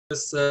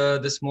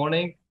this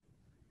morning,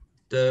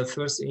 the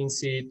first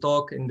INC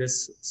talk in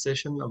this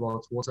session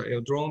about water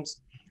aerodromes.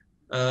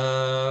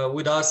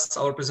 With us,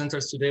 our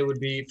presenters today will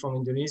be from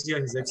Indonesia,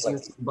 His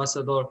Excellency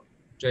Ambassador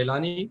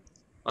Jailani,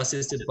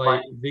 assisted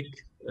by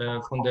Vic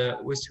from the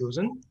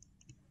Westhuizen.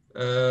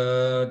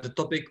 The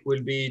topic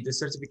will be the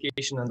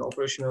certification and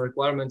operational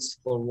requirements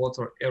for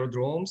water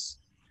aerodromes.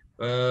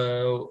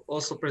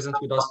 Also present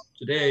with us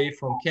today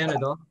from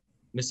Canada,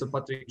 Mr.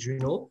 Patrick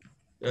Junot,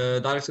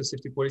 Director of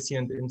Safety Policy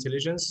and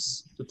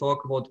Intelligence, to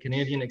talk about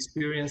Canadian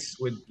experience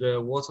with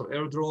water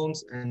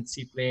aerodromes and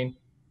seaplane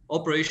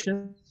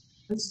operations.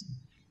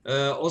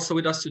 Also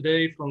with us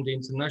today from the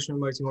International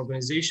Maritime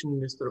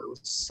Organization, Mr.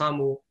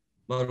 Osamu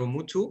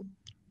Marumoto,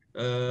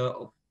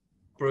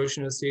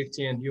 operational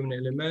safety and human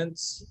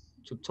elements,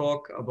 to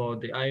talk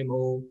about the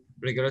IMO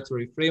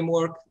regulatory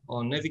framework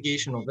on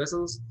navigation of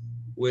vessels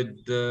with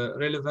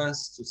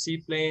relevance to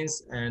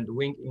seaplanes and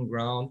wing in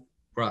ground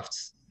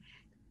crafts.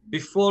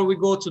 Before we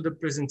go to the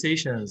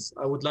presentations,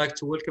 I would like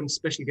to welcome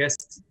special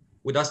guests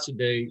with us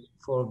today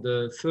for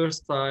the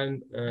first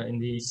time in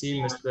the EC,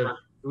 Mr.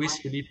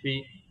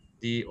 Felipe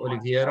de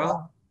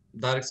Oliveira,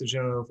 Director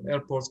General of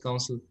Airports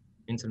Council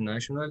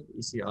International,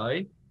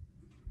 ECI.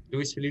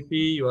 Felipe,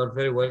 you are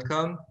very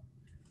welcome.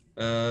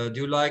 Do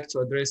you like to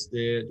address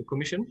the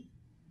Commission?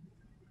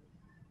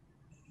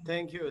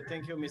 Thank you,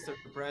 Mr.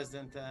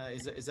 President.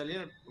 It's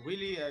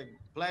really a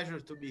pleasure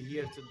to be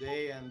here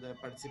today and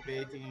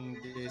participating in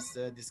these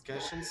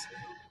discussions.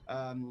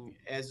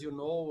 As you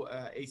know,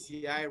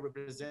 ACI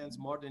represents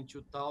more than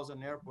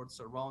 2,000 airports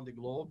around the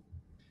globe,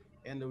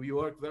 and we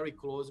work very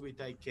close with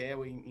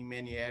ICAO in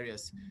many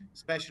areas,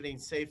 especially in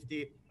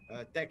safety,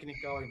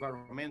 technical,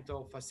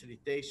 environmental,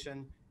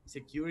 facilitation,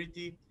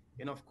 security,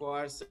 and of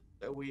course,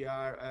 we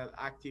are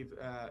active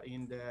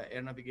in the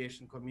Air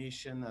Navigation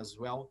Commission as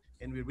well,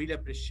 and we really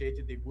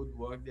appreciate the good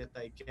work that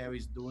ICAO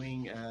is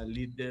doing,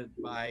 led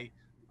by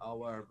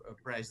our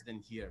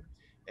president here.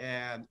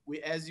 And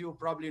as you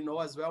probably know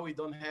as well, we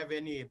don't have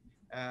any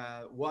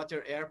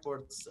water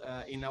airports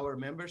in our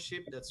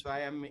membership. That's why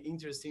I'm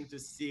interested to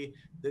see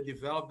the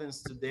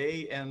developments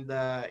today, and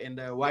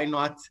why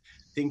not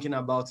thinking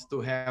about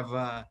to have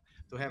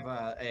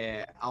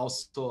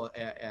also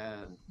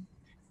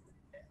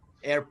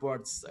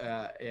airports,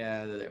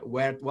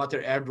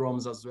 water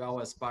aerodromes as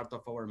well as part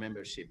of our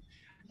membership.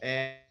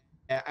 I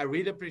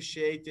really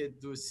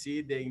appreciated to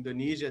see the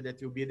Indonesia that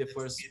will be the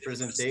first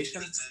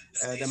presentation.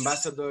 The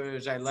Ambassador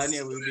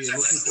Jailani will be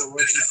looking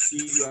forward to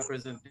see your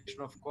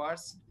presentation, of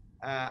course.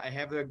 I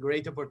have a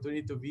great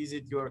opportunity to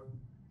visit your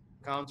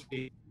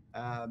country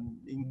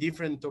in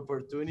different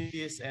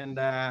opportunities, and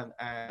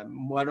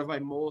one of my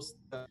most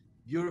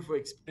beautiful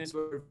experiences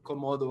was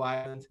Komodo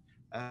Island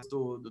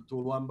to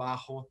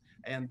Luambajo,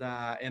 and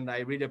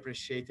I really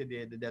appreciated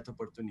that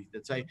opportunity.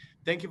 That's why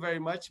thank you very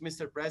much,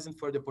 Mr. President,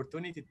 for the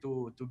opportunity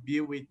to be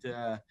with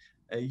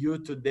you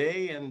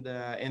today and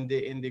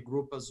in the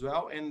group as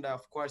well. And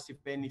of course,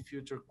 if any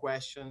future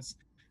questions,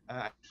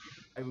 I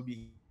will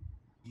be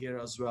here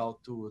as well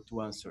to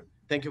answer.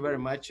 Thank you very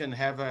much, and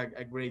have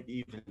a great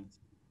evening.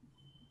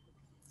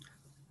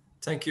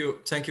 Thank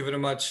you very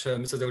much,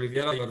 Mr. De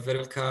Oliveira. You are very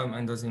welcome,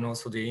 and as you know,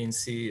 so the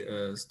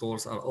ANC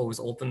stores are always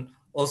open,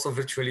 also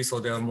virtually, so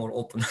they are more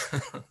open.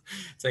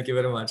 Thank you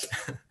very much.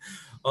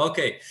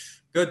 Okay,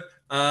 good.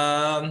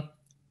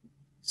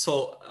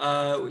 So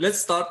let's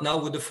start now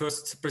with the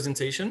first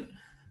presentation.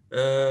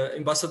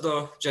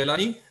 Ambassador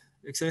Jailani,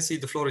 Excellency,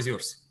 the floor is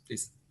yours,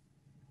 please.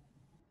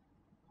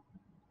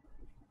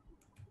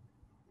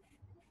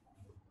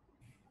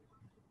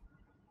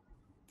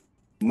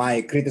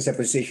 My greatest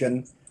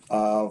appreciation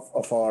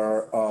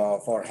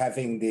for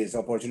having this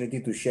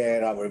opportunity to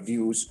share our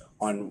views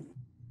on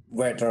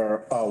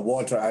water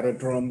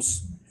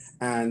aerodromes,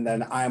 and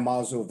then I'm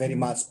also very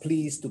much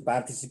pleased to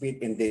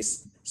participate in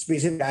this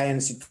specific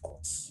INC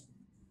talks.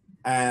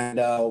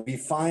 And we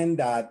find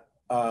that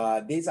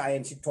this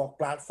INC talk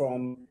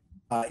platform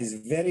is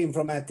very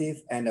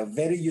informative and a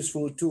very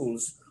useful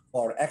tools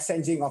for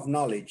exchanging of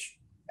knowledge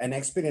and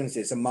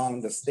experiences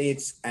among the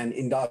states and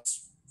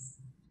industries.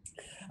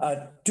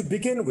 To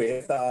begin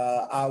with,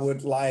 I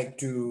would like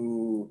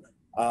to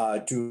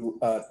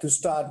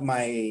start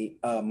my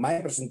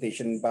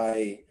presentation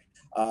by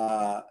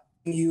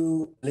giving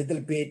you a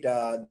little bit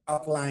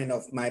outline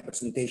of my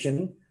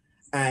presentation,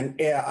 and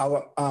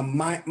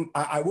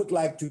I would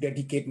like to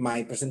dedicate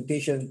my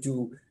presentation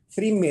to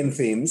three main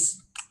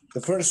themes. The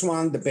first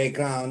one, the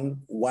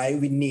background, why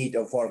we need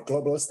for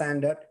global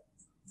standard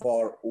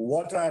for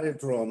water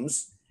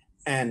aerodromes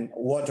and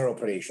water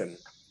operation.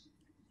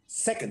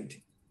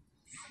 Second,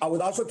 I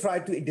would also try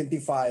to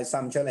identify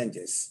some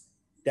challenges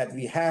that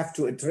we have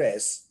to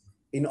address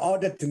in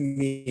order to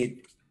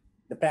meet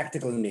the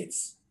practical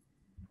needs.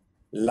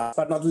 Last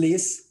but not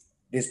least,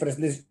 this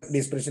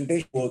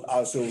presentation will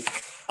also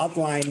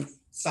outline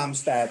some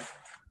steps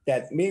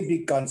that may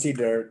be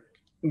considered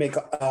as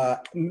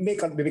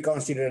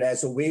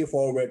a way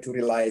forward to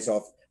realize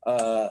of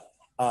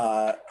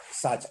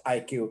such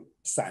IQ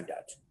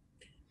standard.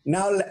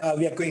 Now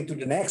we are going to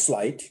the next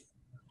slide.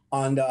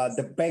 on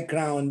the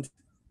background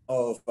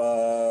of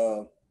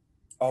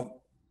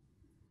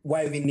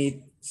why we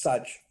need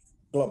such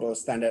global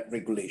standard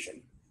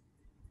regulation.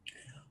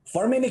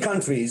 For many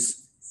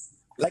countries,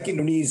 like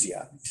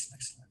Indonesia,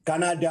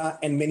 Canada,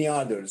 and many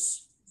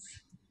others,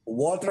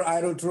 water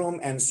aerodrome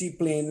and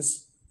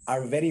seaplanes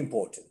are very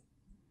important.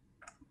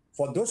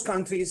 For those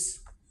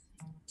countries,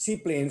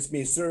 seaplanes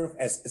may serve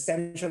as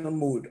essential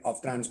mode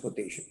of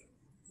transportation.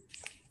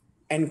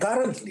 And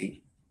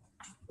currently,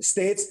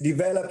 states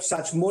develop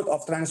such mode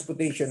of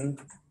transportation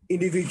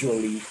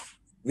individually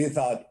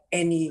without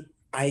any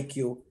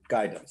ICAO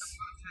guidance.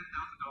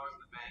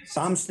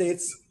 Some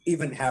states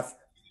even have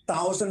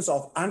thousands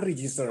of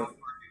unregistered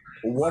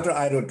water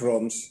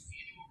aerodromes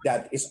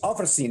that is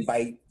overseen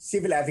by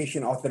civil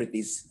aviation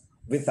authorities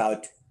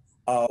without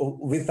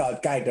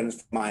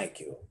guidance from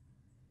ICAO.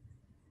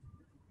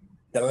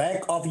 The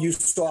lack of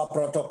USOA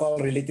protocol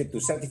related to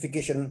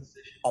certification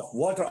of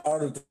water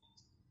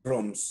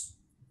aerodromes,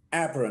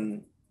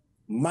 apron,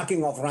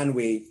 marking of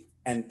runway,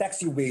 and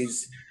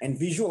taxiways and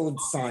visual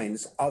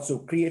signs also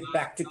create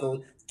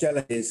practical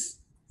challenges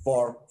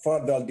for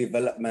further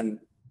development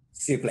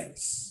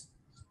seaplanes.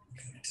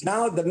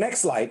 Now, the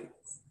next slide.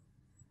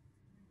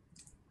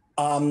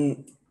 I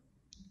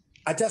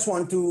just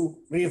want to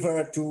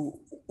refer to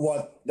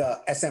what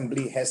the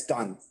Assembly has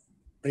done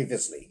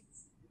previously.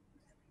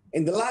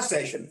 In the last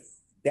session,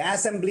 the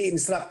Assembly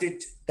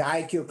instructed the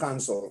ICAO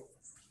Council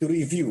to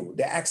review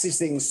the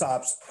existing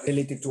SARPs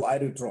related to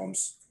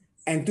aerodromes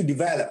and to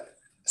develop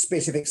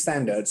specific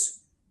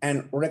standards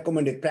and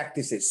recommended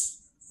practices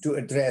to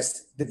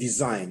address the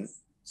design,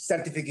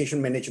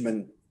 certification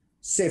management,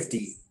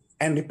 safety,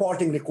 and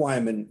reporting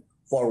requirement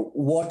for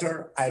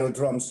water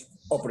aerodromes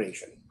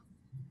operation.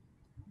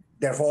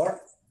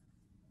 Therefore,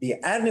 the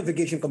Air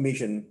Navigation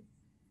Commission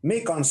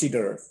may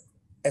consider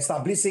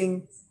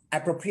establishing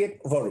appropriate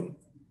forum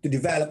to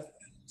develop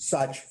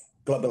such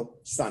global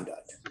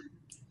standard.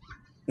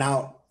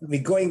 Now,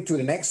 we're going to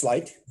the next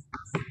slide.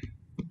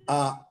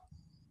 I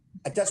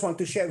just want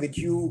to share with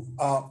you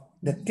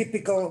the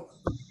typical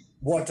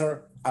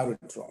water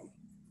aerodrome.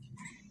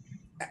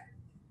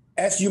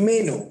 As you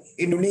may know,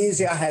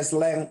 Indonesia has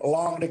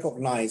long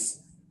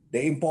recognized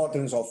the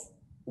importance of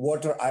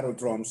water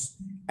aerodromes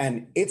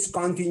and its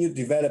continued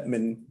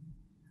development.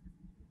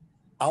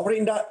 Our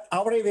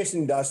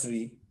aviation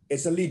industry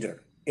is a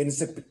leader in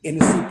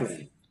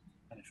seaplane.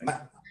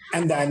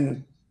 And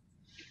then,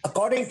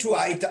 according to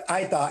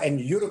ITA and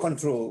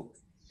Eurocontrol,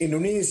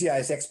 Indonesia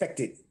is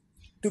expected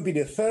to be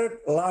the third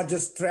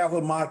largest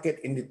travel market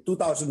in the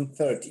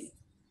 2030.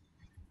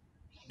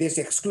 This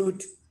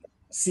excludes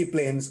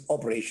seaplanes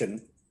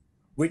operation,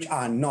 which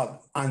are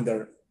not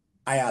under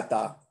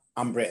IATA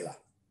umbrella.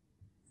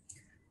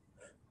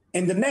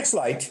 In the next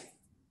slide,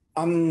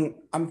 I'm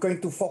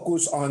going to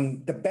focus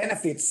on the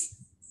benefits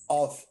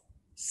of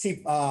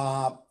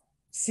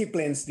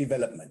seaplanes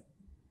development.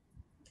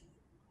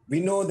 We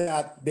know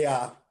that they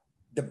are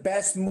the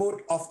best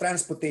mode of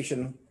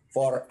transportation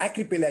for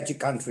archipelagic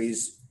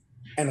countries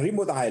and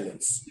remote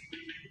islands.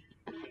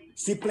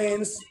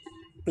 Seaplanes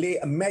play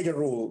a major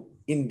role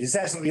in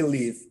disaster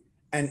relief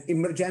and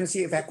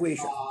emergency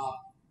evacuation.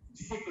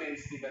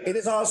 It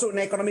is also an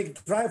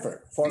economic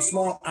driver for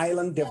small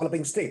island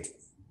developing states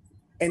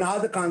and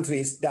other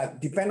countries that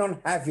depend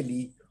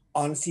heavily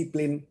on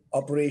seaplane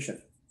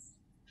operation.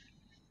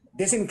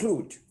 This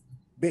include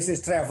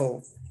business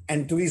travel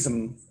and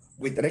tourism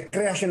with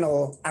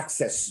recreational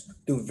access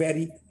to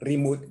very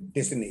remote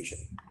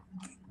destinations.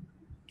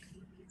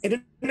 In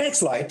the next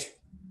slide,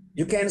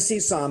 you can see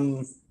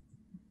some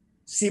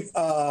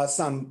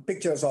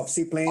pictures of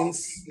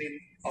seaplanes.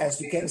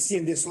 As you can see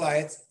in this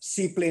slide,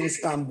 seaplanes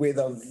come with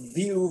a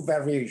view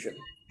variation.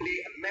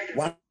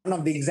 One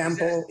of the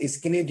example is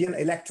Canadian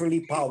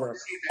electrically powered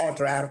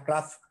Water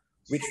Aerodraft,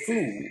 which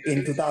flew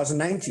in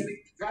 2019.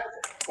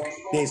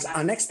 This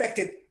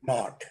unexpected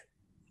mark,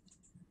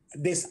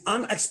 this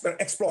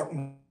unexplored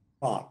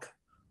mark,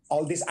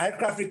 all these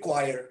aircraft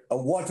require a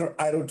water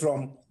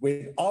aerodrome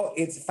with all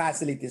its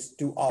facilities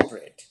to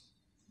operate.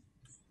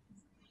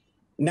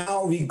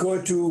 Now we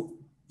go to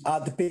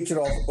the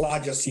picture of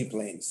larger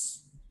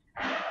seaplanes.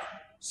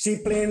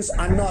 Seaplanes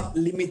are not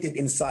limited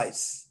in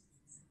size.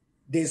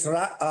 These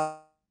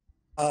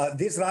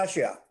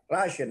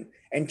Russian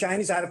and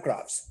Chinese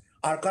aircrafts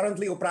are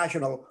currently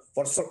operational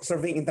for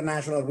serving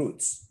international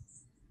routes.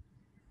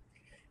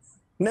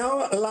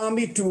 Now allow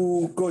me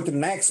to go to the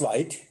next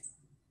slide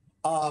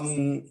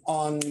on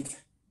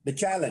the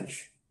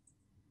challenge,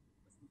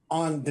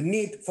 on the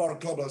need for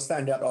global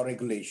standard or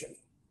regulation.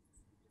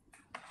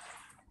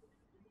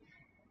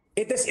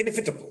 It is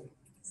inevitable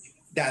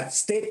that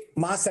state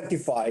must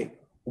certify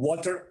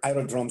water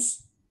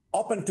aerodromes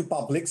open to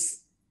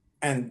publics,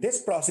 and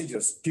these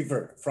procedures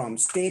differ from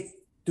state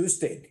to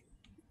state.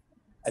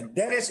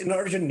 There is an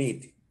urgent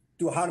need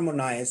to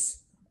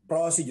harmonize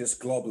procedures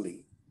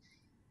globally.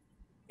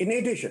 In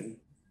addition,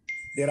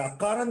 there are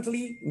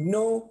currently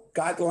no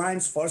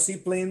guidelines for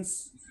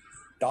seaplanes,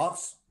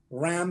 docks,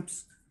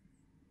 ramps,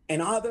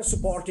 and other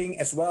supporting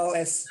as well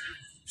as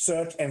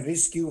search and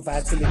rescue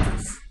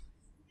facilities.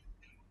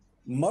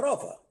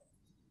 Moreover,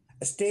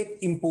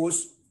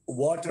 state-imposed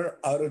water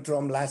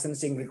aerodrome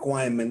licensing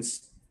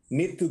requirements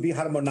need to be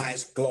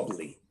harmonized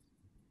globally.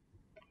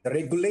 The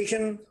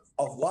regulation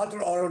of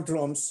water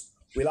aerodromes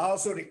will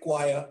also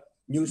require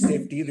new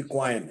safety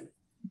requirements.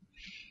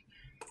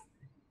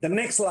 The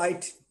next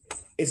slide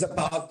is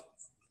about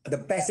the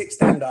basic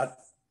standard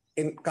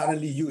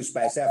currently used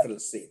by several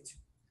states.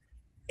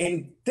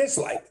 In this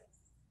slide,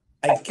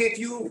 I give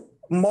you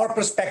more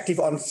perspective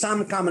on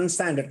some common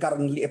standard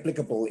currently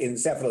applicable in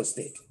several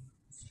states.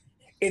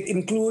 It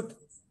includes,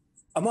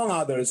 among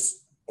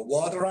others,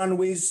 water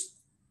runways,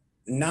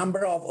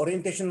 number of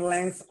orientation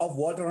length of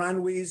water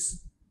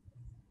runways,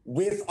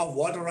 width of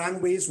water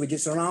runways, which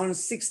is around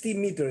 60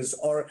 meters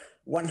or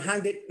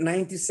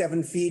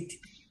 197 feet,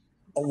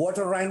 a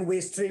water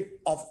runway strip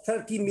of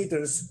 30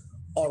 meters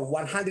or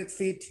 100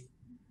 feet,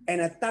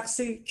 and a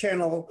taxi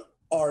channel,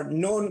 or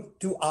known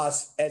to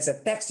us as a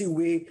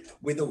taxiway,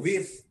 with a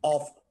width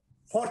of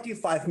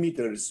 45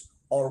 meters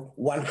or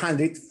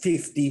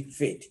 150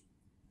 feet.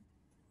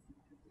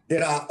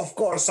 There are, of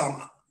course,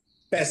 some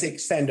basic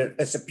standards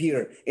as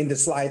appear in the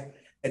slide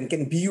and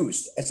can be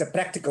used as a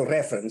practical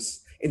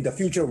reference in the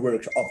future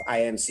work of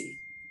IMC.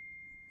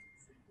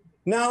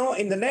 Now,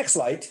 in the next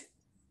slide,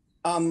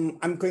 I'm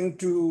going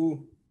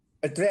to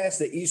address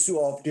the issue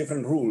of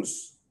different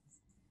rules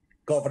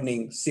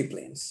governing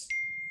seaplanes.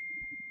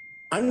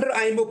 Under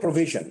IMO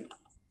provision,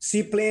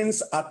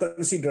 seaplanes are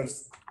considered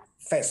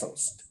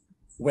vessels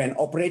when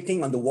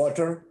operating on the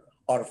water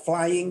or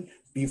flying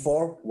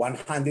before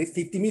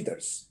 150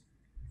 meters.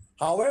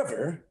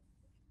 However,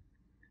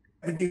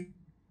 the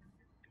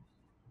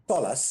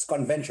SOLAS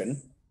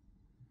Convention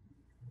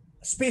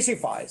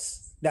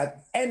specifies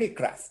that any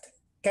craft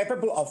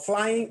capable of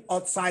flying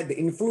outside the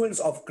influence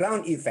of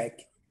ground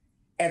effect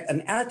at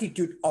an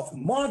altitude of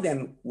more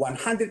than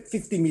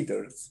 150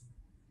 meters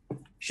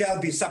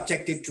shall be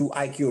subjected to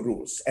ICAO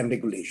rules and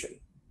regulation.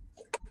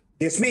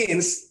 This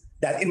means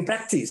that in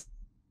practice,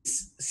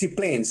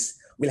 seaplanes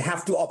will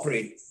have to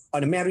operate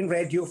on a marine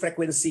radio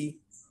frequency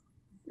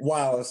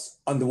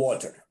whilst on the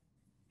water,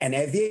 and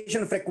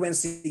aviation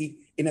frequency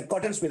in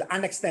accordance with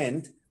Annex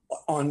 10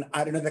 on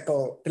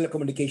aeronautical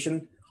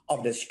telecommunication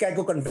of the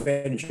Chicago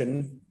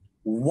Convention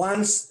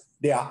once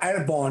they are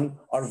airborne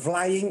or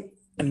flying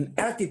an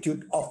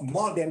altitude of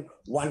more than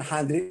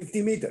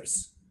 150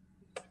 meters.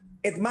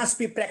 It must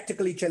be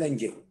practically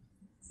challenging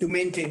to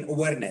maintain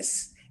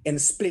awareness in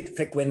split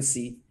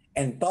frequency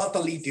and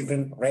totally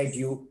different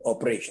radio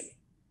operation.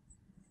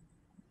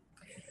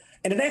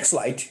 In the next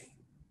slide,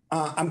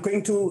 I'm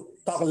going to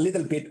talk a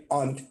little bit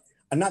on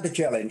another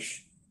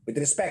challenge with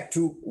respect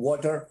to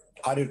water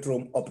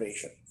aerodrome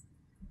operation.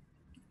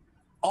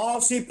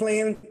 All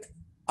seaplanes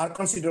are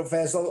considered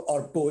vessels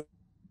or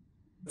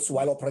boats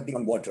while operating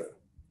on water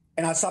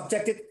and are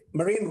subjected to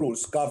marine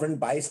rules governed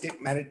by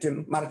state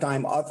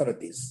maritime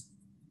authorities,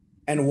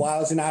 and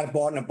whilst in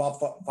airborne above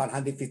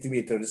 150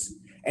 meters,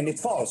 and it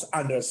falls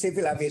under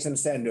civil aviation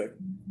standard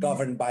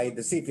governed by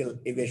the civil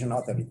aviation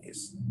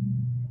authorities.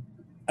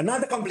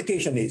 Another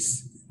complication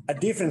is a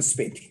different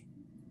speed.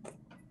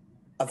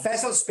 A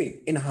vessel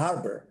speed in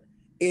harbor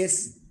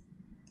is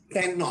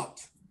 10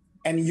 knots,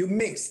 and you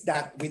mix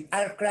that with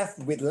aircraft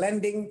with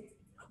landing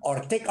or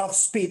takeoff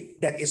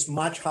speed that is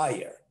much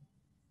higher.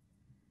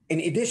 In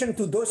addition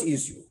to those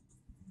issues,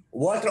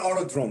 water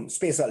aerodrome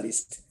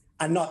specialists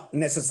are not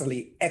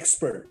necessarily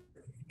expert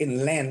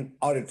in land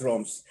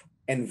aerodromes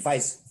and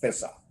vice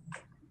versa.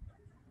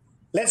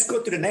 Let's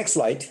go to the next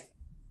slide.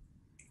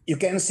 You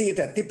can see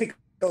the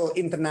typical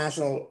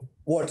international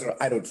water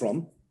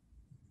aerodrome.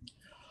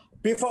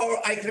 Before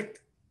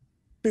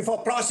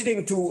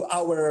proceeding to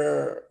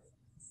our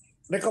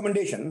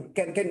recommendation,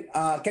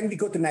 can we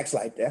go to the next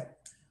slide there?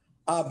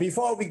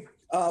 Before we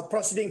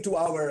proceeding to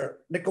our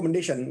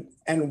recommendation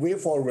and way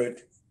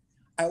forward,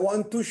 I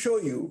want to show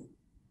you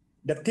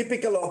the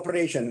typical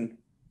operation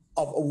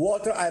of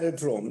water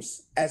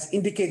aerodromes as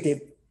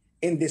indicated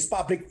in this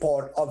public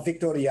port of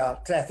Victoria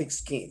traffic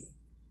scheme.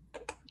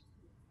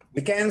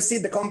 We can see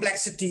the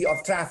complexity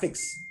of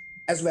traffics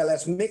as well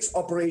as mixed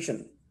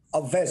operation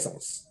of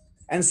vessels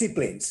and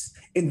seaplanes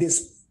in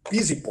this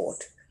busy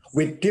port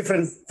with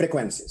different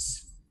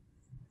frequencies.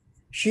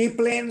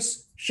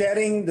 Seaplanes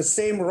sharing the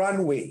same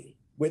runway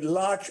with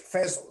large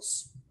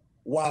vessels,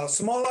 while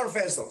smaller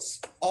vessels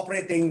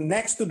operating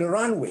next to the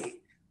runway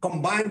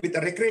combined with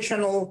the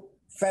recreational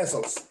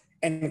vessels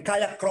and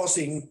kayak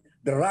crossing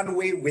the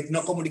runway with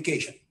no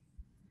communication.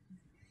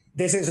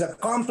 This is a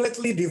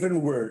completely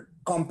different world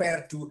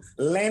compared to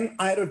land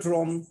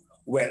aerodrome,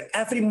 where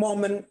every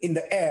moment in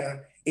the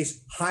air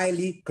is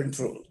highly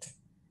controlled.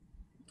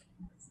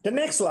 The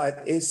next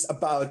slide is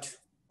about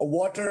a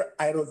water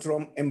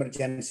aerodrome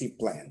emergency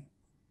plan.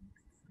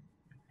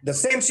 The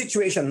same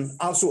situation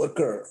also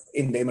occurs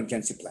in the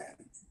emergency plan.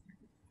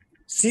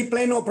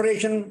 Seaplane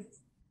operation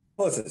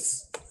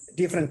poses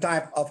different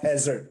type of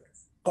hazard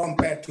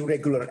compared to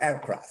regular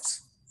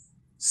aircrafts.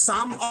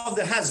 Some of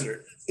the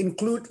hazards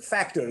include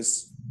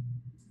factors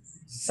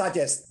such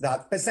as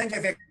that passenger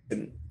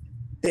evacuation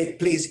take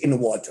place in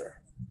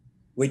water,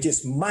 which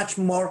is much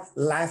more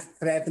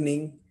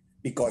life-threatening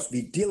because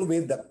we deal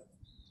with the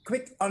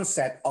quick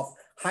onset of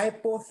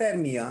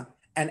hypothermia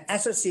and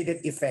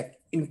associated effect,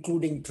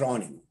 including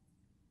drowning.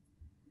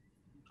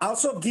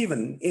 Also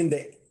given in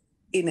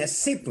a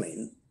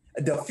seaplane,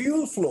 the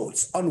fuel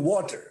floats on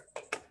water,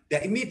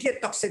 the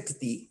immediate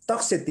toxicity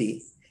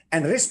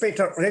and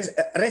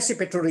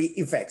respiratory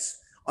effects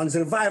on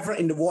survivor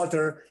in the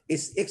water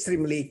is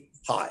extremely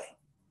high.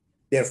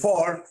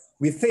 Therefore,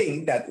 we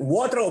think that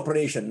water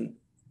operation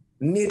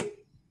need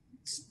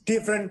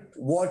different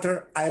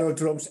water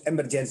aerodromes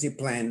emergency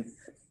plan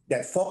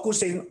that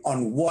focusing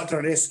on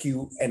water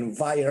rescue and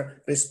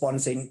fire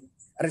response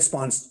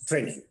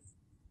training.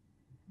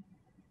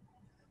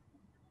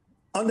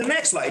 On the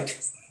next slide,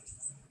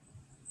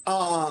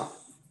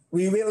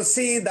 we will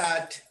see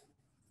that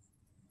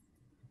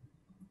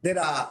there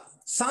are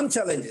some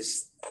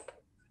challenges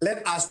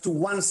led us to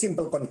one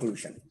simple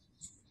conclusion.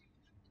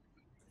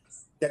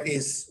 That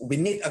is, we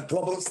need a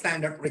global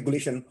standard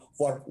regulation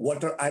for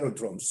water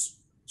aerodromes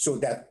so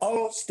that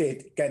all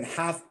states can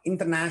have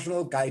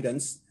international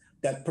guidance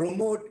that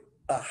promote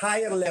a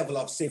higher level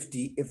of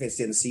safety,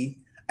 efficiency,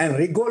 and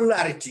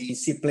regularity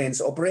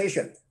seaplanes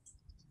operation.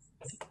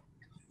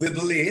 We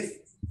believe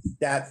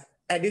that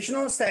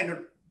additional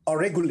standard or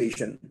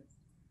regulation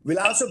will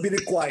also be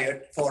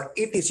required for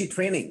ATC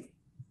training,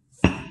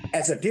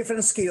 as a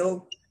different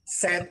skill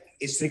set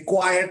is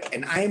required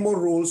and IMO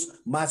rules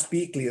must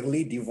be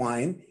clearly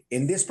defined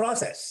in this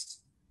process.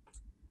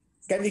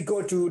 Can we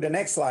go to the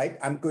next slide?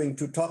 I'm going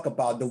to talk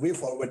about the way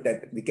forward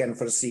that we can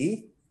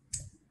foresee.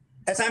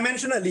 As I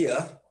mentioned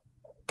earlier,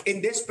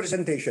 in this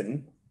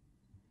presentation,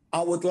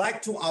 I would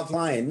like to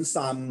outline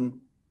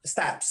some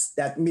steps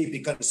that may be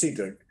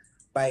considered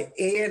by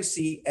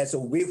ANC as a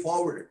way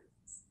forward.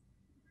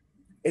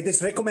 It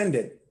is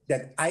recommended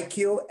that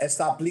ICAO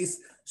establish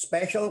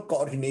special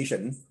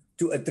coordination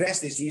to address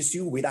this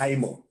issue with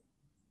IMO.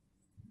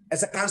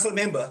 As a council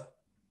member,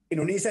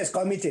 Indonesia is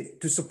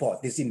committed to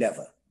support this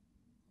endeavor.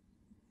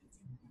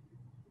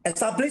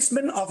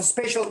 Establishment of a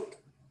special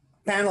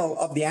panel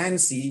of the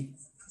ANC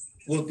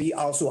will be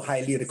also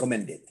highly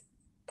recommended.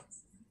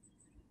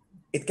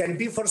 It can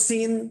be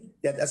foreseen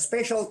that a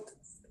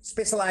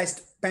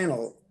specialized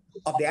panel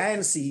of the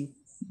ANC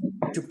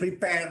to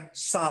prepare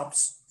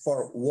SARPs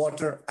for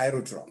water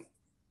aerodrome.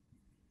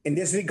 In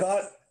this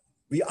regard,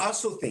 we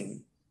also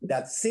think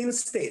that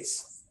since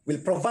states will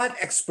provide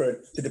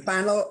experts to the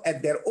panel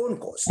at their own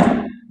cost,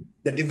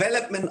 the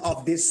development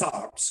of these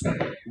SARPs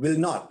will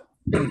not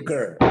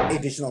incur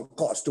additional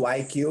cost to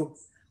ICAO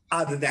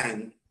other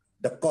than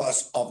the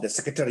cost of the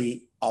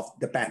secretary of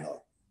the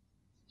panel.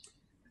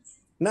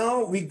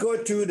 Now we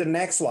go to the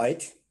next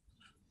slide.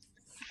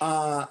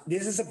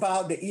 This is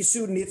about the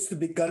issue needs to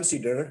be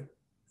considered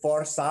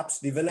for SARPs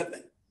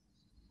development.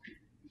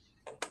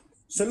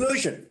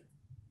 Solution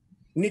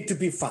need to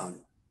be found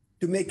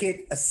to make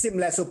it a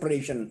seamless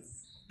operation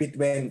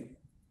between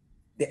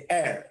the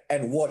air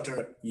and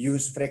water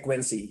use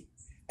frequency,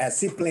 as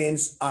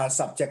seaplanes are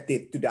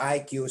subjected to the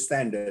ICAO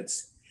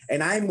standards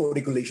and IMO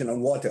regulation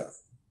on water.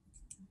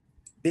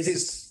 This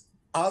is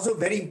also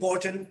very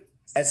important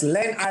as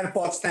land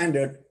airport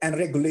standard and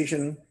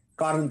regulation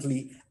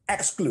currently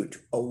exclude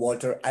a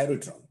water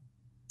aerodrome.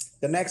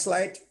 The next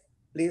slide,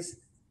 please.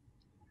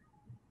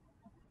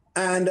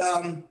 And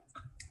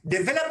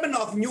development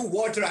of new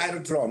water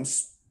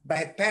aerodromes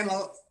by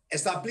panel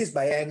established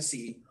by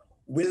ANC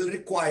will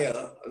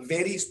require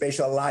very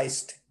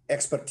specialized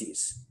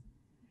expertise.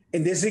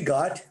 In this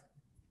regard,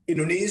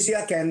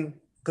 Indonesia can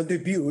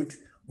contribute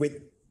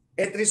with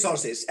its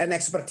resources and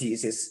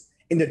expertise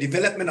in the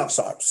development of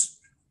SARPs.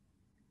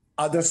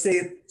 Other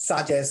states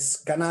such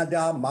as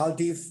Canada,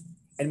 Maldives,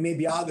 and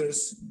maybe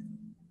others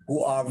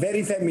who are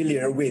very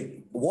familiar with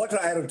water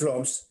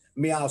aerodromes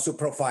may also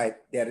provide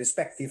their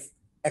respective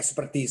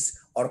expertise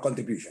or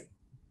contribution.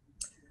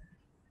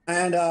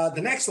 And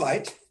the next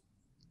slide.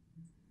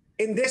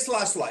 In this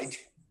last slide,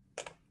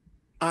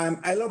 I'm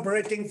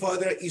elaborating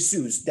further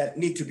issues that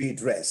need to be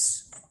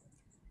addressed.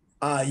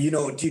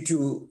 Due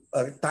to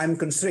time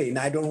constraint,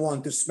 I don't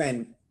want to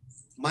spend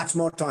much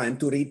more time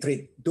to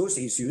reiterate those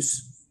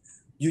issues.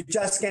 You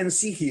just can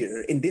see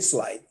here in this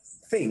slide,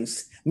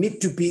 things need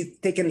to be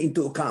taken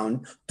into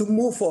account to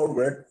move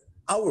forward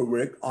our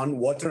work on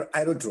water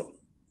aerodrome.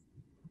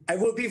 I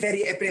will be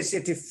very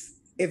appreciative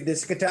if the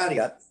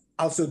Secretariat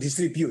also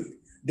distribute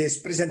this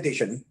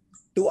presentation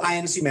to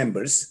INC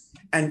members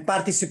and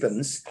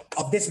participants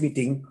of this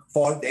meeting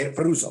for their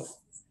perusal.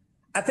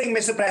 I think,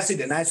 Mr.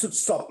 President, I should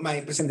stop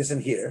my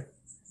presentation here.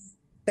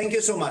 Thank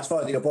you so much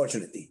for the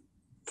opportunity.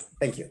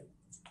 Thank you.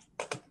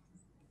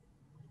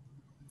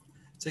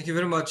 Thank you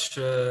very much,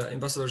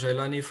 Ambassador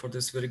Jailani, for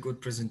this very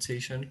good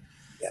presentation.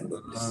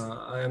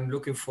 I am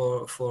looking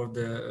for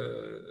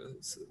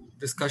the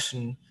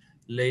discussion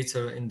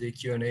later in the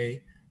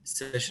Q&A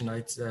session.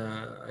 I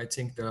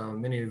think there are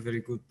many very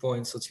good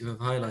points that you have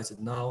highlighted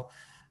now.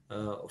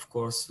 Of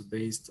course,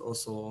 based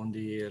also on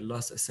the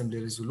last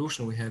Assembly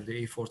resolution, we have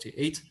the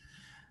A48.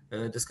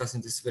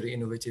 discussing this very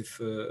innovative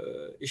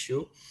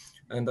issue.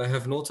 And I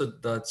have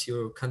noted that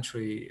your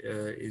country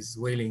is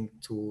willing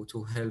to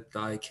help the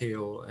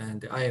ICAO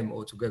and the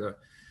IMO together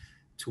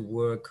to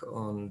work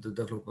on the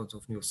development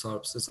of new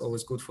SARPs. It's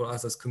always good for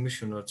us as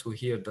commissioner to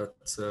hear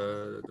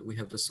that we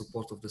have the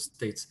support of the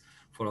states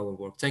for our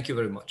work. Thank you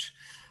very much.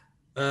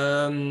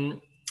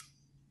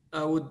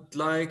 I would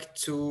like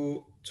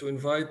to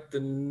invite the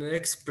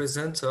next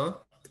presenter,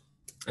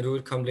 and we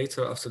will come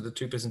later after the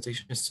three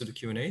presentations to the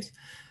Q&As.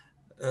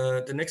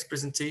 The next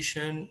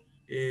presentation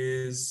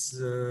is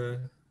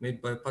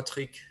made by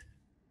Patrick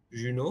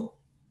Junot,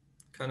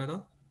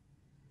 Canada.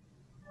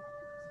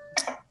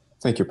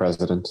 Thank you,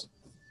 President.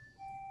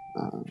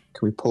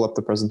 Can we pull up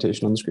the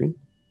presentation on the screen?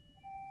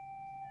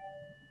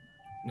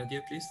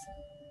 Nadia, please.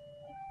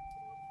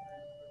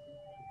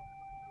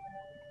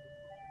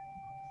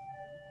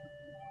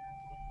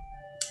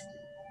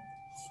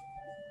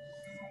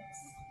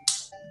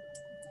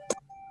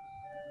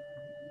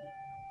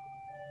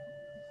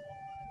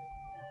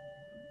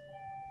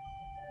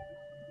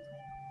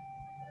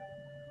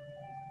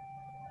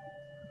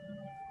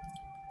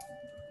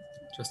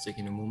 Just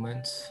taking a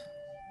moment.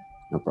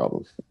 No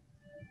problem.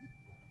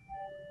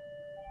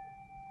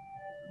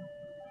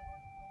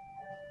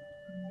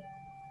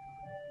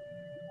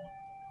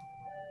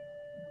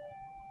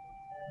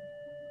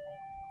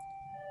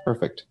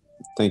 Perfect.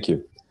 Thank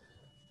you.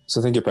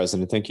 So thank you,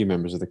 President. Thank you,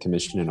 members of the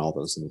Commission and all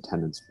those in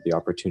attendance for the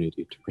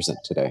opportunity to present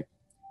today.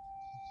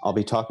 I'll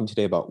be talking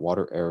today about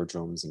water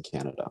aerodromes in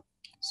Canada.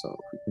 So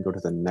if we can go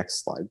to the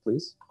next slide,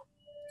 please.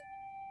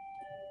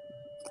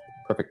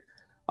 Perfect.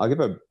 I'll give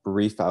a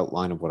brief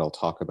outline of what I'll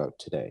talk about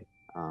today.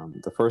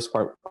 The first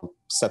part will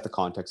set the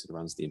context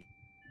around the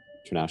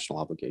international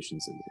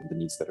obligations and the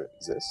needs that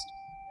exist.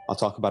 I'll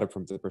talk about it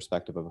from the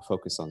perspective of a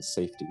focus on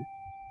safety,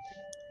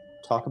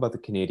 talk about the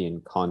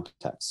Canadian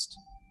context,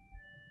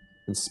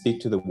 and speak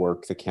to the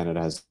work that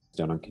Canada has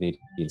done on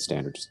Canadian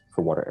standards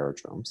for water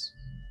aerodromes,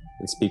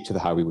 and speak to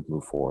how we would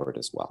move forward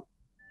as well.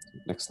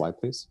 Next slide,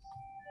 please.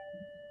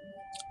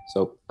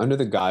 So under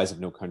the guise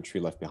of no country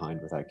left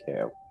behind with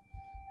ICAO,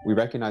 we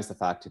recognize the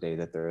fact today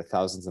that there are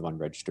thousands of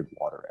unregistered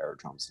water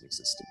aerodromes in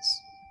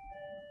existence.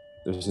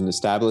 There's an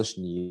established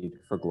need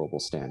for global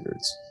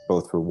standards,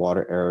 both for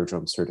water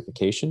aerodrome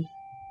certification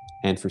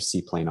and for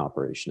seaplane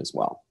operation as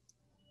well.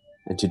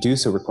 And to do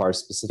so requires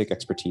specific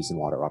expertise in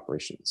water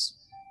operations.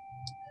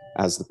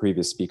 As the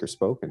previous speaker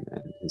spoke and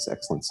His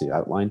Excellency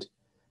outlined,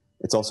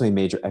 it's also a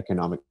major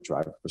economic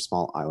driver for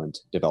small island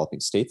developing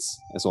states,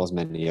 as well as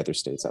many other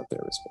states out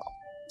there as well.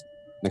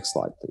 Next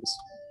slide, please.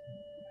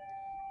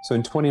 So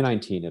in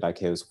 2019, at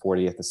ICAO's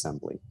 40th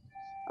Assembly,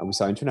 we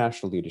saw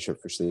international leadership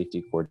for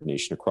safety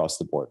coordination across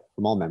the board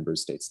from all member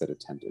states that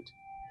attended.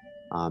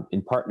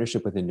 In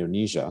partnership with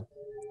Indonesia,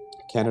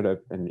 Canada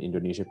and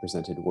Indonesia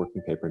presented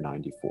Working Paper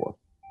 94,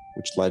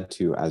 which led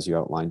to, as you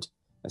outlined,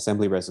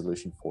 Assembly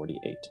Resolution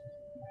 48.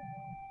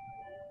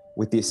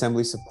 With the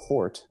Assembly's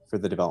support for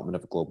the development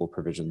of global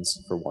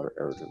provisions for water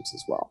aerodromes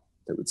as well,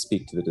 that would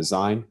speak to the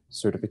design,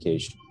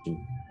 certification,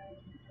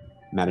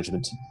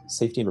 management,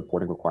 safety and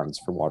reporting requirements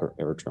for water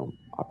aerodrome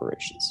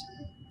operations.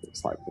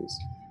 Next slide, please.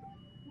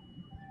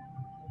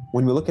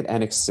 When we look at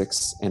Annex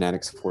 6 and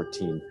Annex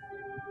 14,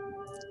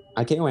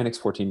 ICAO Annex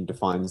 14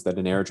 defines that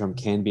an aerodrome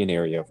can be an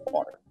area of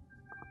water.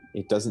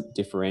 It doesn't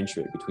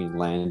differentiate between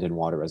land and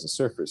water as a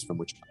surface from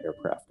which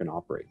aircraft can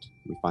operate.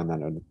 We find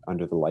that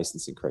under the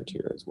licensing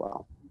criteria as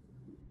well.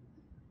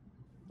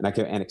 And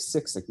ICAO Annex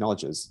 6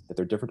 acknowledges that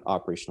there are different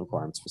operational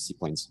requirements for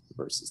seaplanes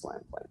versus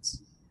land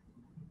planes.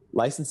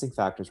 Licensing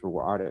factors for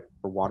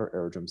water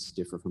aerodromes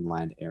differ from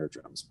land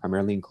aerodromes,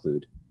 primarily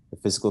include the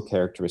physical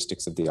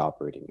characteristics of the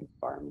operating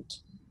environment,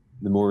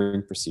 the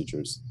mooring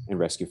procedures, and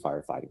rescue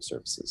firefighting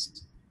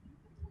services.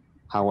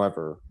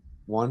 However,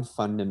 one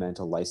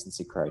fundamental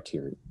licensing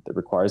criterion that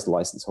requires the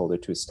license holder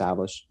to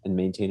establish and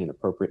maintain an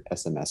appropriate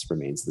SMS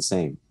remains the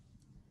same.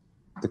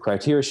 The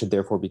criteria should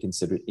therefore be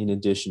considered in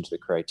addition to the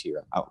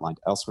criteria outlined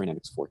elsewhere in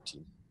Annex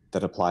 14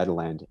 that apply to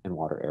land and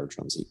water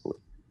aerodromes equally.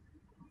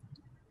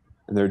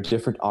 And there are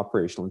different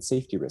operational and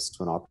safety risks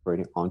when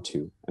operating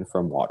onto and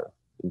from water,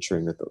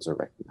 ensuring that those are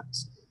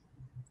recognized.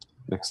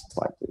 Next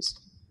slide, please.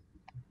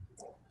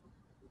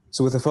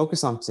 So with a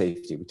focus on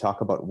safety, we talk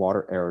about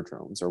water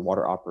aerodromes or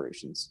water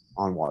operations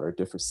on water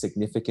differ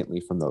significantly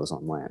from those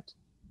on land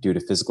due to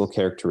physical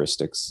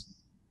characteristics,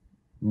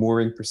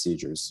 mooring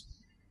procedures,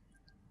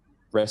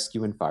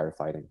 rescue and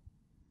firefighting,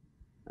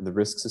 and the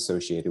risks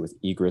associated with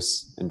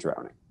egress and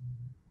drowning.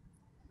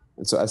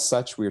 And so as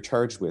such, we are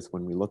charged with,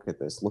 when we look at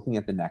this, looking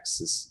at the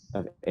nexus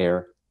of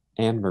air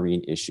and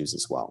marine issues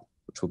as well,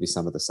 which will be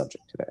some of the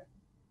subject today.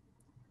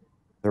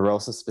 There are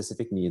also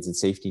specific needs and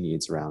safety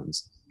needs around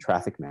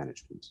traffic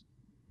management.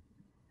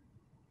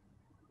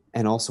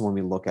 And also when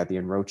we look at the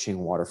encroaching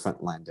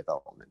waterfront land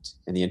development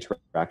and the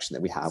interaction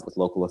that we have with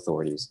local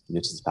authorities,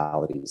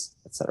 municipalities,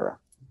 etc.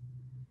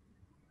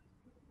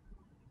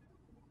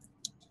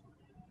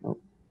 Oh,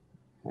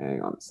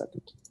 hang on a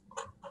second.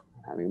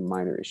 I'm having a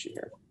minor issue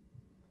here.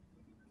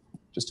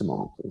 Just a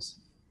moment, please.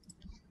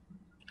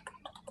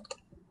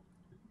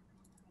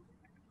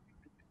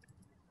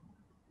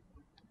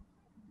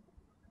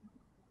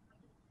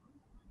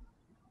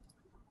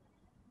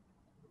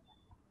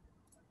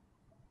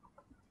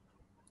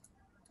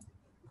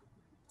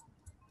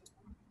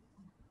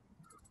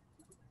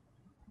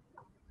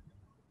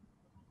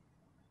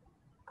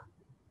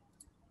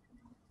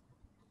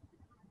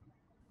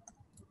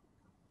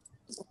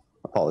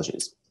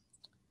 Apologies.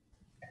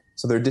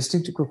 So there are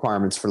distinct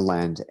requirements for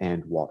land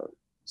and water.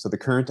 So the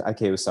current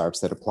ICAO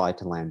SARPs that apply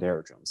to land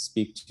aerodromes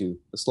speak to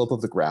the slope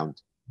of the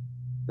ground,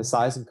 the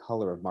size and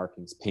color of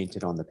markings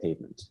painted on the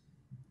pavement,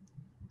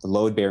 the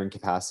load-bearing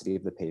capacity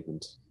of the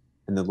pavement,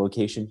 and the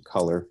location,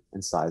 color,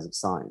 and size of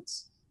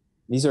signs.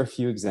 These are a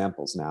few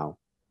examples now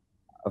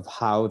of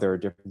how there are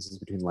differences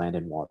between land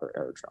and water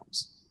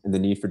aerodromes and the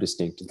need for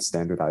distinct and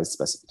standardized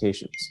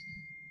specifications.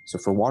 So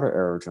for water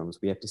aerodromes,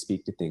 we have to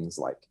speak to things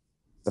like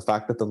the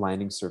fact that the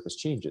landing surface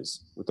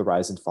changes with the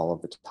rise and fall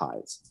of the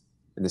tides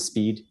and the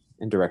speed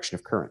and direction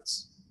of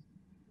currents,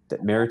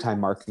 that maritime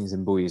markings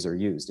and buoys are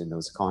used in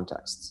those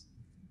contexts,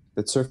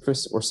 that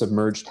surface or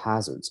submerged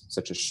hazards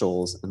such as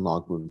shoals and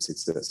log booms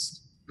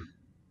exist,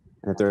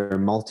 and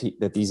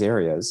that these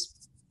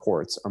areas,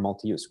 ports, are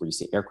multi-use, where you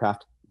see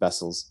aircraft,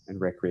 vessels,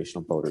 and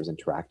recreational boaters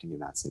interacting in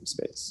that same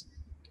space.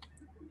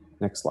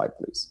 Next slide,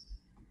 please.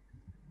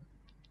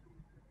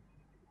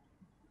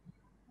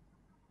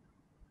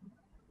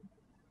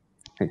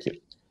 Thank you.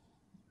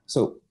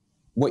 So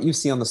what you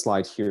see on the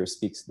slide here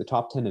speaks to the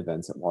top 10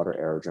 events at water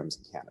aerodromes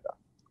in Canada.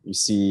 You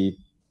see,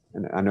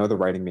 and I know the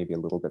writing may be a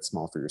little bit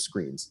small for your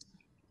screens,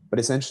 but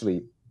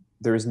essentially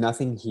there is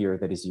nothing here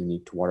that is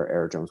unique to water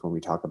aerodromes when we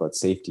talk about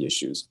safety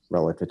issues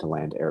relative to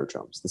land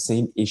aerodromes. The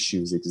same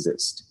issues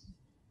exist.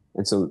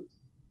 And so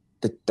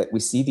that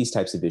we see these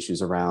types of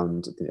issues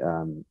around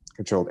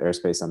controlled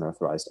airspace,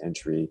 unauthorized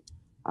entry,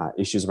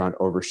 issues around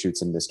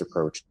overshoots and missed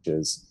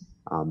approaches.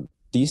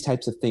 These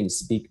types of things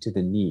speak to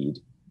the need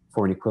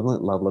for an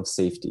equivalent level of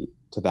safety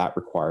to that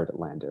required at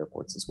land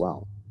airports as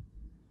well.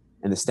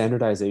 And the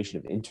standardization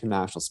of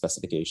international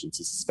specifications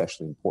is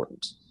especially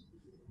important.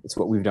 It's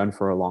what we've done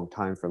for a long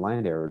time for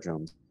land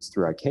aerodromes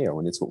through ICAO,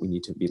 and it's what we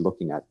need to be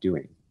looking at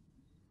doing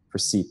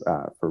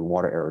for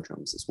water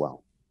aerodromes as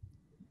well.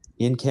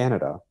 In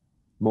Canada,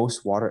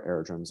 most water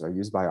aerodromes are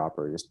used by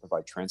operators to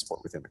provide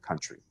transport within the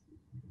country.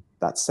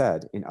 That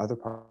said, in other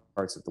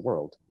parts of the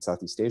world,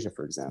 Southeast Asia,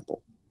 for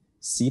example,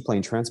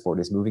 seaplane transport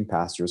is moving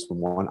passengers from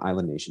one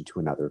island nation to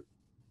another,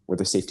 where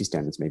the safety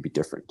standards may be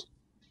different.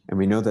 And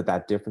we know that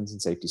that difference in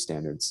safety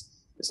standards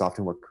is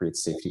often what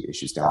creates safety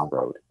issues down the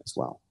road as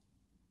well.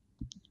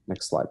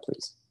 Next slide,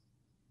 please.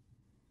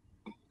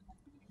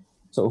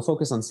 So we'll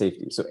focus on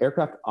safety. So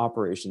aircraft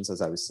operations,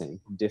 as I was saying,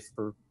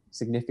 differ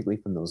significantly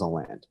from those on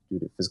land due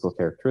to physical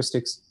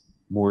characteristics,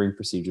 mooring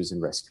procedures,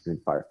 and rescue and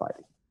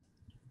firefighting.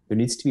 There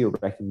needs to be a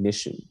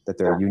recognition that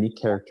there are unique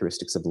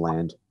characteristics of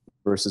land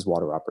versus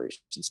water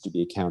operations to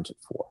be accounted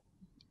for.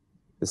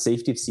 The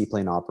safety of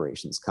seaplane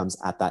operations comes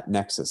at that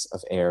nexus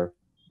of air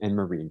and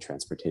marine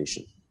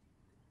transportation.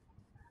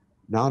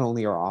 Not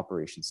only are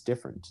operations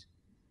different,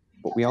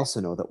 but we also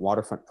know that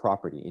waterfront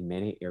property in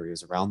many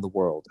areas around the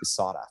world is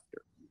sought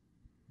after.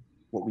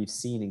 What we've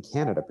seen in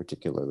Canada,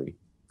 particularly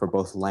for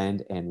both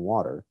land and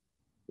water,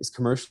 is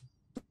commercial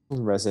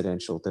and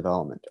residential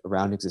development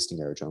around existing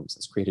aerodromes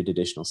has created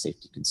additional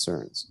safety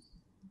concerns.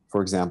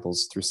 For example,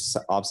 through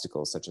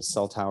obstacles such as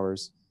cell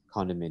towers,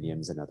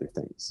 condominiums, and other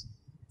things.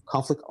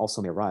 Conflict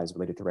also may arise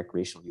related to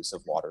recreational use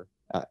of water,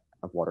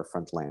 of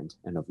waterfront land,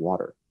 and of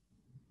water.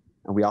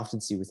 And we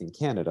often see within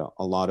Canada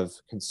a lot of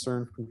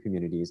concern from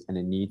communities and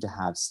a need to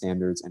have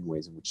standards and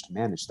ways in which to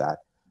manage that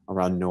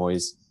around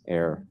noise,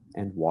 air,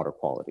 and water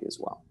quality as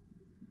well.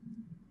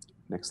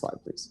 Next slide,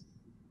 please.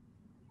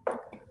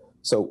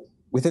 So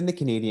within the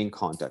Canadian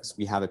context,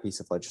 we have a piece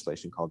of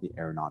legislation called the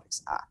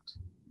Aeronautics Act.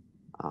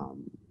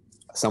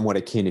 Somewhat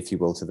akin, if you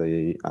will, to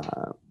the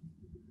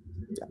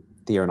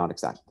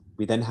Aeronautics Act.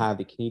 We then have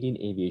the Canadian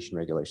Aviation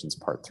Regulations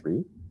Part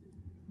 3,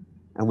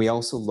 and we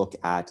also look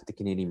at the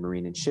Canadian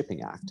Marine and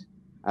Shipping Act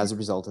as a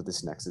result of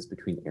this nexus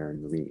between air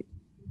and marine.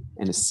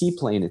 And a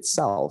seaplane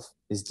itself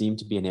is deemed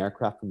to be an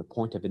aircraft from the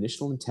point of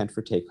initial intent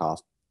for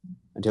takeoff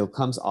until it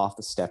comes off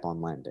the step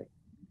on landing,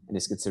 and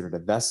is considered a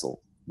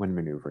vessel when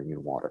maneuvering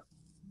in water.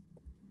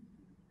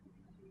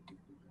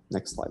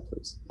 Next slide,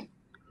 please.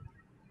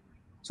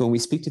 So when we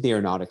speak to the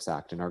Aeronautics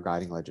Act and our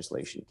guiding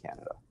legislation in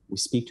Canada, we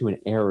speak to an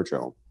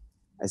aerodrome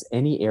as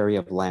any area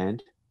of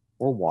land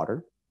or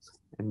water,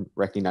 and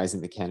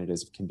recognizing that Canada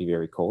can be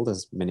very cold,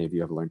 as many of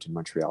you have learned in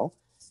Montreal.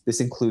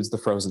 This includes the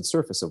frozen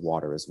surface of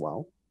water as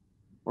well,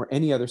 or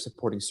any other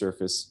supporting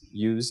surface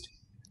used,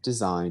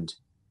 designed,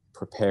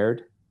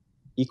 prepared,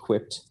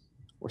 equipped,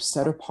 or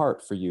set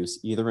apart for use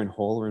either in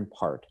whole or in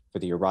part for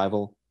the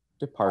arrival,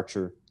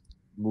 departure,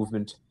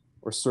 movement,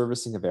 or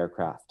servicing of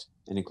aircraft,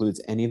 and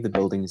includes any of the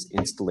buildings,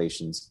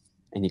 installations,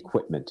 and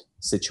equipment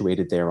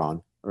situated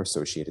thereon or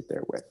associated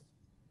therewith.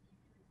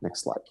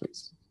 Next slide,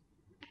 please.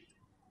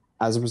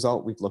 As a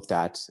result, we've looked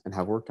at and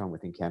have worked on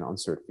within Canada on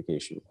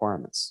certification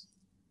requirements.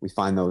 We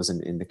find those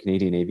in the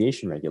Canadian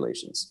Aviation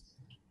Regulations.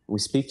 We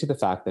speak to the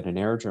fact that an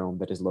aerodrome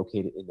that is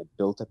located in the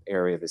built-up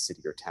area of a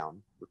city or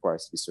town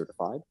requires to be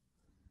certified,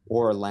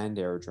 or a land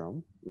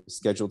aerodrome with a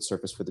scheduled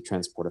surface for the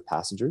transport of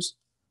passengers,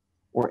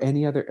 or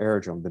any other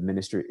aerodrome the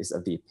minister is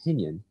of the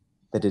opinion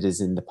that it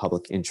is in the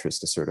public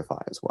interest to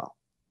certify as well.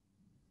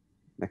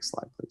 Next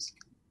slide, please.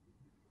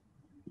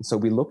 And so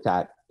we looked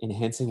at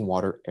enhancing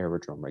water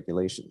aerodrome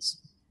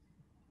regulations.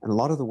 And a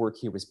lot of the work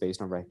here was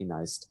based on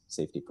recognized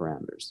safety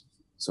parameters.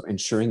 So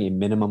ensuring a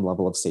minimum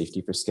level of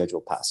safety for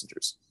scheduled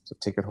passengers, so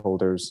ticket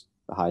holders,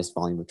 the highest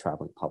volume of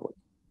traveling public.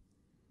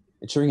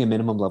 Ensuring a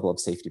minimum level of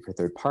safety for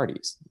third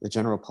parties, the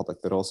general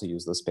public that also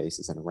use those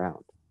spaces and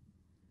around.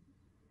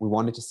 We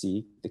wanted to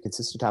see the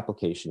consistent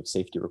application of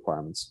safety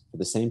requirements for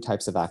the same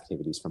types of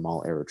activities from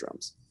all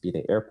aerodromes, be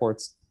they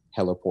airports,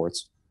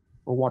 heliports,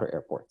 or water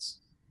airports.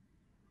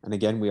 And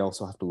again, we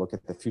also have to look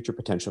at the future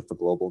potential for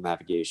global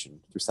navigation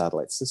through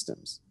satellite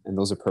systems and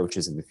those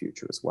approaches in the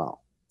future as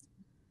well.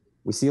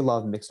 We see a lot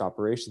of mixed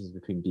operations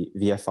between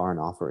VFR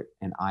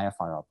and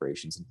IFR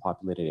operations in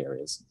populated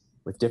areas,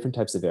 with different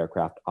types of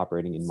aircraft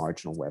operating in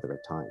marginal weather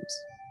at times.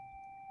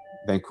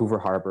 Vancouver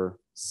Harbour,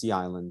 Sea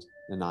Island,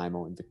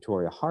 Nanaimo, and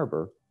Victoria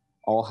Harbour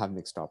all have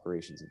mixed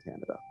operations in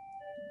Canada.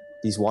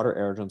 These water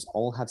aerodromes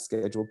all have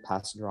scheduled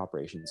passenger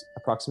operations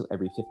approximately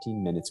every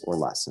 15 minutes or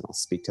less, and I'll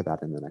speak to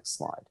that in the next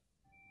slide.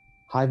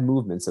 High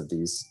movements of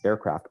these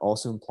aircraft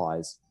also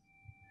implies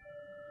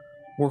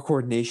more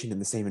coordination in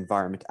the same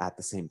environment at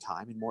the same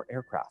time, and more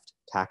aircraft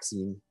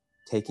taxiing,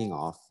 taking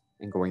off,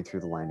 and going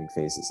through the landing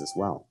phases as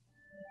well.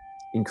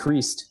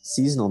 Increased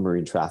seasonal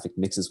marine traffic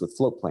mixes with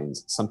float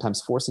planes, sometimes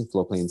forcing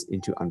float planes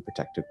into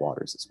unprotected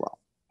waters as well.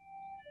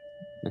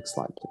 Next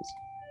slide, please.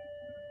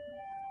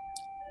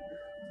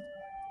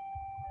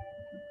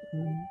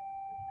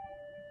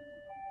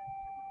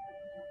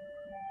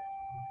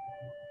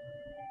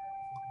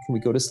 Can we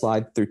go to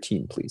slide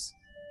 13, please?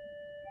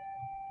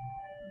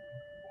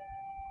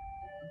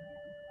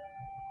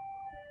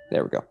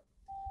 There we go.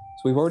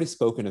 So we've already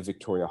spoken of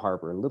Victoria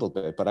Harbour a little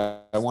bit, but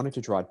I wanted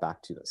to draw it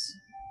back to this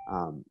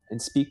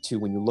and speak to,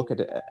 when you look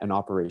at an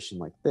operation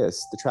like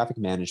this, the traffic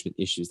management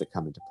issues that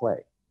come into play.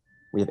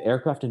 We have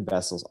aircraft and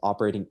vessels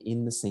operating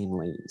in the same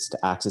lanes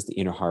to access the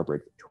inner harbour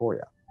at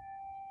Victoria.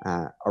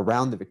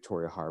 Around the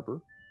Victoria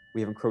Harbour,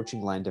 we have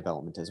encroaching land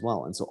development as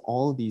well. And so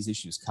all of these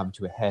issues come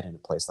to a head in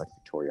a place like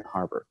Victoria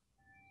Harbour.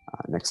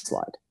 Next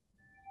slide.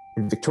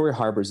 And Victoria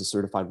Harbour is a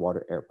certified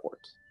water airport.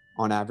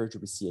 On average,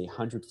 we see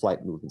 100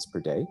 flight movements per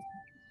day,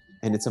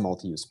 and it's a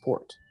multi-use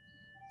port.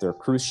 There are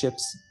cruise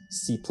ships,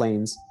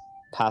 seaplanes,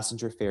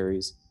 passenger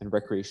ferries, and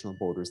recreational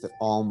boaters that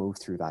all move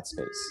through that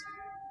space.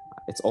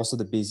 It's also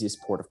the busiest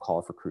port of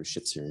call for cruise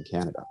ships here in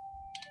Canada.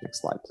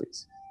 Next slide,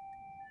 please.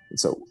 And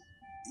so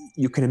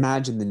you can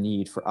imagine the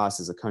need for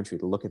us as a country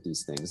to look at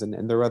these things,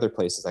 and there are other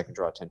places I can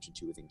draw attention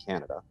to within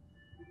Canada,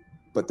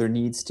 but there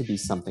needs to be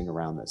something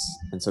around this.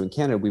 And so in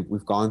Canada,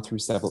 we've gone through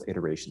several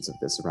iterations of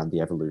this around the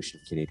evolution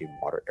of Canadian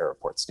water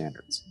airport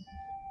standards.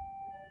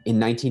 In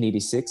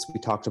 1986, we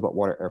talked about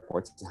water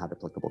airports and had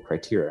applicable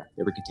criteria.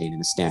 They were contained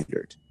in a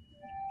standard.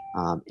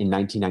 In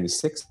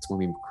 1996, when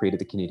we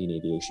created the Canadian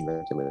Aviation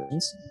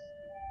Regulations,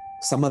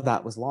 some of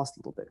that was lost a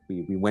little bit.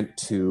 We went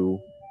to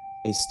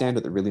a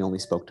standard that really only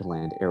spoke to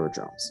land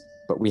aerodromes,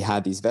 but we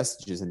had these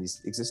vestiges and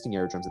these existing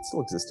aerodromes that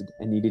still existed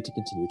and needed to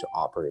continue to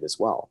operate as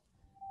well.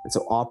 And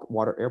so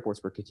water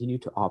airports were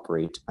continued to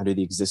operate under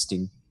the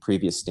existing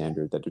previous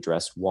standard that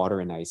addressed water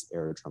and ice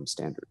aerodrome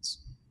standards.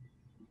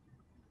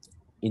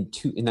 In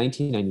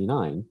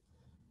 1999,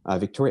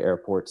 Victoria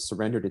Airport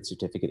surrendered its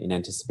certificate in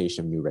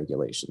anticipation of new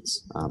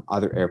regulations.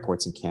 Other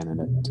airports in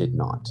Canada did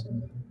not.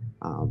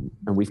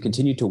 And we've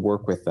continued to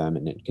work with them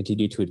and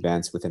continue to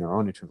advance within our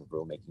own internal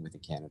rulemaking within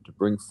Canada to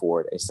bring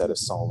forward a set of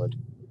solid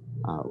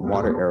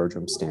water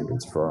aerodrome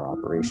standards for our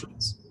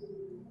operations.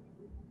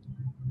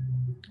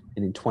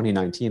 And in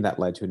 2019, that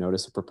led to a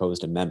notice of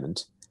proposed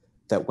amendment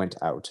that went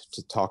out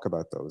to talk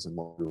about those and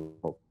what we were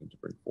hoping to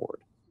bring forward.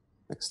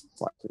 Next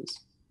slide, please.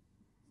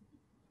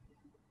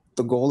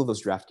 The goal of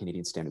those draft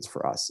Canadian standards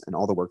for us, and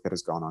all the work that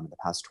has gone on in the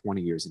past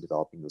 20 years in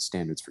developing those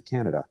standards for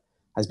Canada,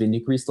 has been to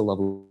increase the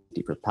level of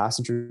safety for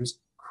passengers,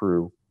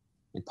 crew,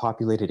 and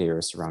populated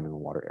areas surrounding a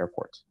water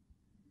airport.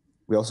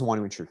 We also want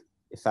to ensure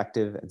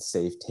effective and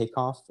safe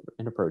takeoff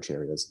and approach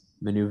areas,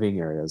 maneuvering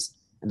areas,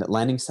 and that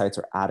landing sites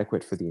are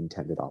adequate for the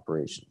intended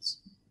operations.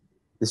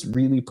 This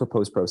really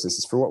proposed process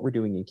is for what we're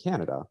doing in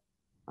Canada,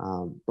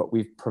 but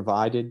we've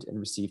provided and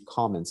received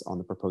comments on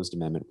the proposed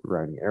amendment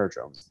regarding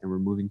aerodromes, and we're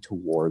moving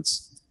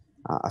towards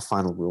a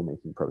final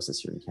rulemaking process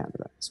here in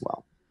Canada as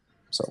well.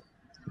 So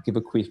I'll give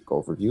a quick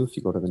overview if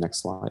you go to the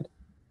next slide.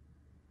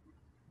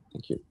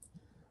 Thank you.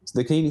 So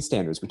the Canadian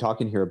standards, we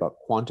talk in here about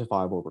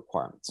quantifiable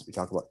requirements. We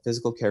talk about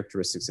physical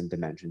characteristics and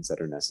dimensions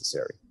that are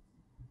necessary.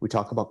 We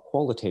talk about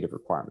qualitative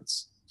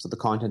requirements. So the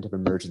content of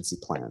emergency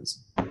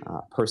plans,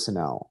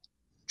 personnel,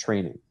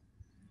 training.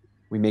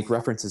 We make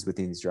references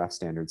within these draft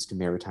standards to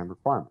maritime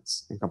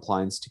requirements and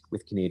compliance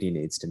with Canadian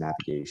aids to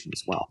navigation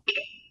as well.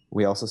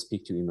 We also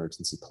speak to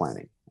emergency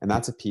planning. And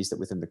that's a piece that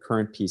within the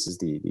current pieces,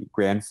 the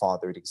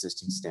grandfathered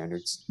existing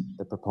standards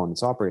that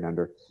proponents operate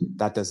under,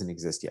 that doesn't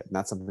exist yet. And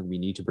that's something we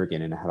need to bring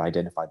in and have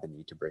identified the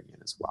need to bring in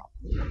as well.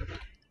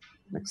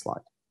 Next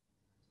slide.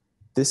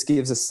 This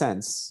gives a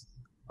sense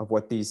of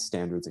what these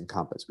standards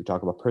encompass. We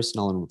talk about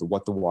personnel and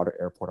what the water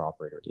airport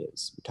operator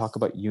is. We talk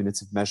about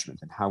units of measurement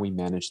and how we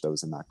manage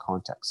those in that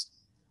context.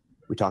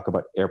 We talk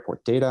about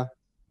airport data,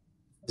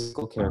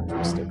 physical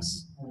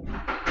characteristics,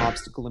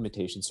 obstacle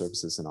limitation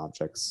surfaces and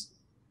objects,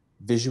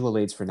 visual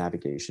aids for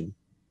navigation,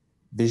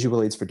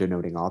 visual aids for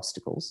denoting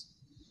obstacles,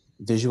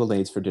 visual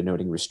aids for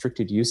denoting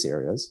restricted use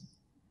areas,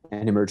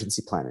 and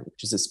emergency planning,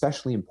 which is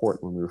especially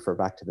important when we refer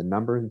back to the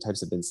number and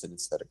types of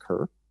incidents that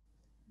occur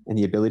and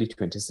the ability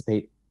to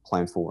anticipate,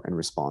 plan for, and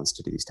respond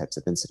to these types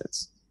of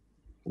incidents.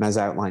 And as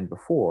I outlined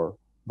before,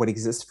 what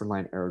exists for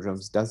land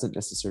aerodromes doesn't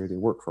necessarily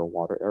work for a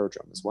water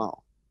aerodrome as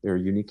well. There are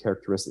unique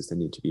characteristics that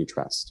need to be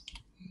addressed.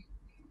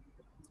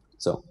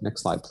 So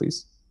next slide,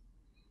 please.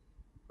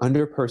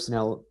 Under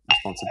personnel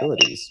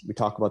responsibilities, we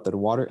talk about that a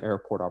water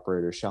airport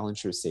operator shall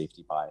ensure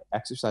safety by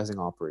exercising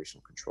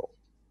operational control,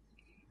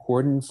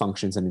 coordinating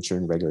functions and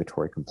ensuring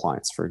regulatory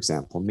compliance, for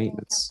example,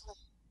 maintenance,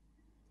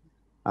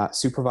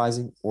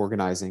 supervising,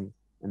 organizing,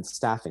 and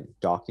staffing,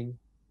 docking,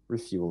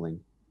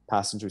 refueling,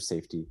 passenger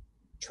safety,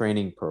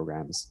 training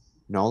programs,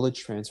 knowledge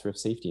transfer of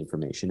safety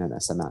information, and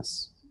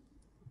SMS.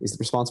 Is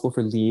responsible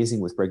for liaising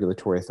with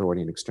regulatory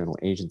authority and external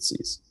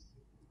agencies,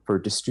 for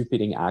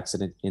distributing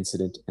accident,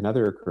 incident, and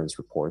other occurrence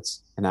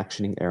reports, and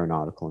actioning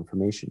aeronautical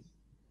information.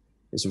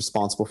 Is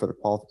responsible for the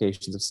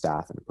qualifications of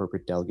staff and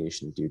appropriate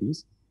delegation of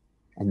duties,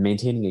 and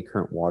maintaining a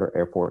current water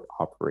airport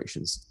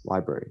operations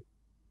library.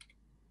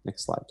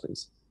 Next slide,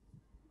 please.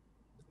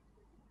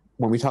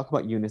 When we talk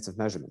about units of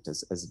measurement,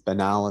 as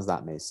banal as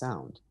that may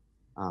sound,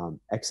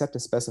 except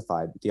as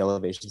specified, the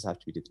elevations have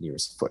to be to the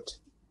nearest foot,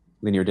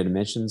 linear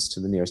dimensions to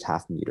the nearest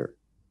half meter,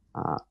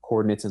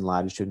 coordinates in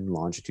latitude and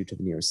longitude to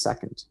the nearest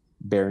second,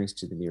 bearings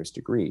to the nearest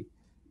degree.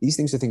 These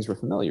things are things we're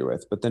familiar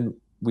with, but then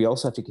we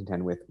also have to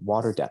contend with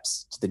water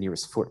depths to the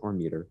nearest foot or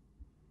meter,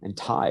 and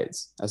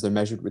tides as they're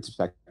measured with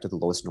respect to the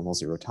lowest normal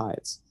zero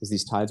tides, as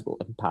these tides will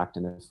impact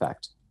and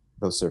affect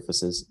those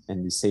surfaces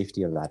and the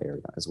safety of that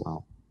area as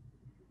well.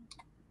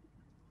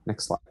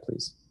 Next slide,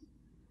 please.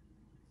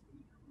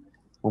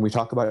 When we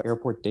talk about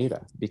airport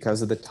data,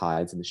 because of the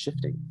tides and the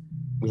shifting,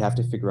 we have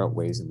to figure out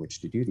ways in which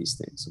to do these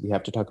things. So we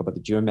have to talk about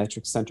the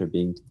geometric center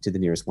being to the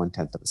nearest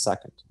 1/10 of a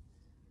second.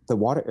 The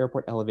water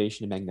airport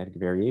elevation and magnetic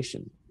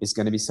variation is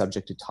going to be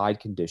subject to tide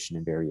condition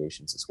and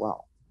variations as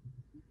well.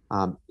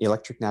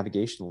 Electric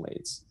navigational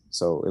aids,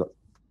 so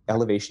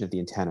elevation of the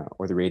antenna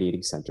or the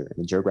radiating center and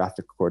the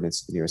geographic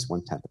coordinates to the nearest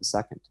 1/10 of a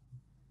second.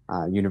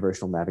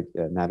 Universal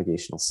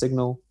navigational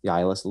signal, the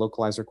ILS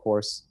localizer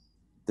course,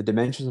 the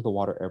dimensions of the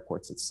water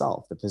airports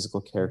itself, the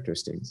physical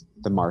characteristics,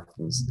 the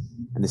markings,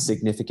 and the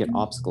significant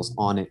obstacles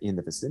on and in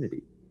the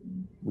vicinity.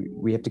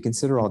 We have to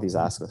consider all these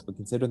aspects, but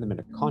consider them in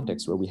a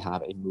context where we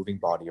have a moving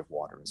body of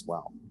water as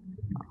well.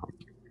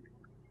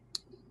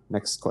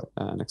 Next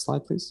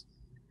slide, please.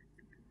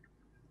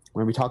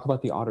 When we talk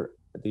about the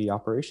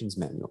operations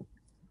manual,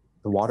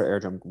 the water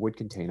aerodrome would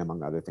contain,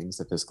 among other things,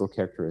 the physical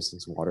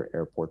characteristics, water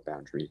airport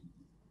boundary,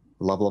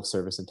 the level of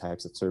service and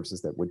types of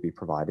services that would be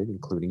provided,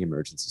 including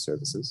emergency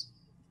services,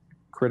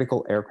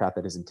 critical aircraft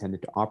that is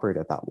intended to operate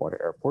at that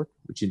water airport,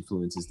 which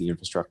influences the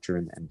infrastructure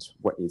and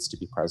what needs to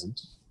be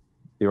present,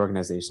 the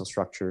organizational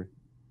structure,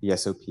 the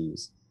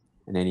SOPs,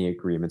 and any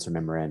agreements or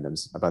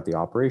memorandums about the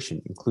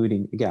operation,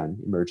 including, again,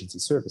 emergency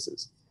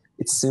services.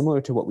 It's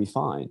similar to what we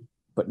find,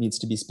 but needs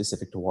to be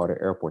specific to water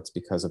airports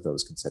because of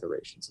those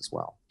considerations as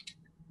well.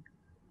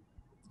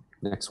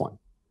 Next one.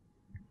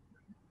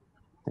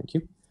 Thank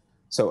you.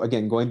 So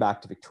again, going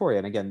back to Victoria,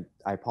 and again,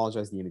 I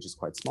apologize, the image is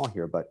quite small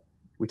here, but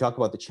we talk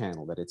about the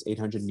channel, that it's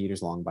 800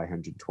 meters long by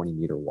 120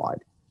 meter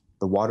wide.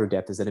 The water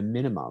depth is at a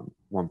minimum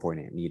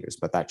 1.8 meters,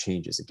 but that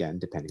changes again,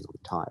 depending on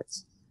the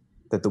tides.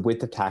 That the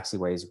width of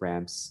taxiways,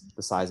 ramps,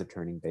 the size of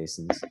turning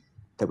basins,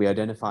 that we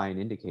identify and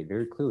indicate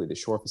very clearly the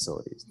shore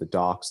facilities, the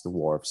docks, the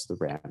wharfs, the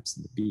ramps,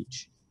 and the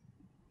beach.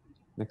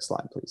 Next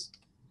slide, please.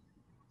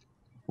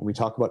 When we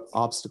talk about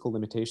obstacle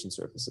limitation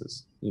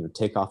surfaces,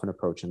 takeoff and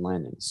approach and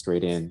landing,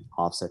 straight in,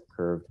 offset,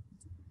 curved,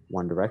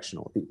 one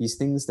directional. These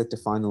things that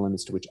define the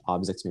limits to which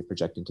objects may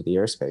project into the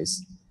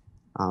airspace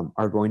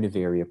are going to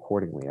vary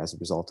accordingly as a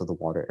result of the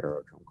water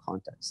aerodrome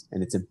context.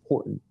 And it's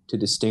important to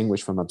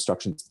distinguish from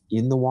obstructions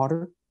in the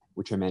water,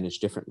 which are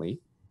managed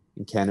differently.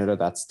 In Canada,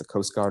 that's the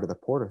Coast Guard or the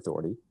Port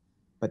Authority,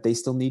 but they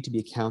still need to be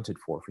accounted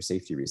for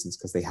safety reasons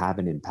because they have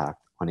an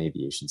impact on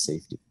aviation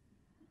safety.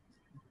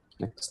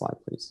 Next slide,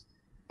 please.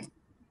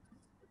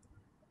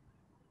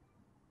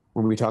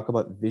 When we talk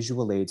about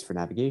visual aids for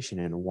navigation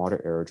in a water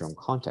aerodrome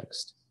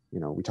context,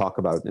 we talk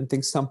about, and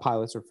things some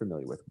pilots are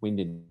familiar with, wind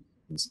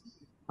engines,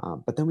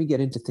 but then we get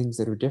into things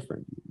that are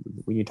different.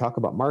 When you talk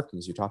about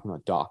markings, you're talking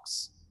about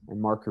docks and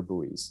marker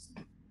buoys,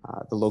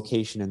 the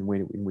location and way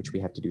in which we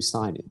have to do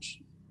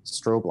signage,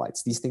 strobe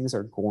lights. These things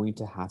are going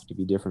to have to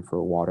be different for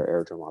a water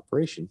aerodrome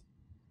operation.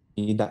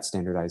 You need that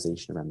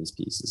standardization around these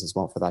pieces as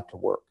well for that to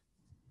work.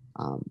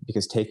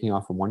 Because taking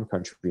off from one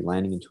country,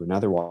 landing into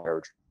another water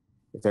aerodrome,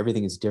 if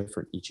everything is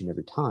different each and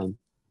every time,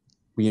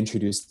 we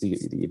introduce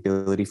the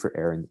ability for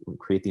error and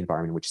create the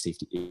environment in which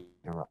safety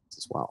interrupts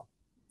as well.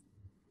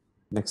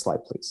 Next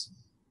slide, please.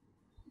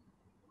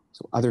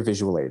 So other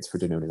visual aids for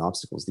denoting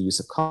obstacles, the use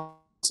of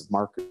colors, of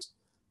markers,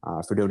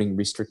 for denoting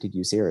restricted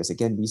use areas.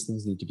 Again, these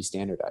things need to be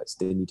standardized.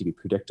 They need to be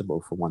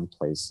predictable from one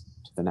place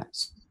to the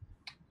next.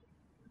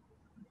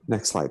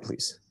 Next slide,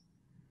 please.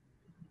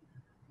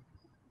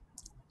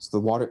 So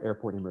the Water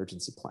Airport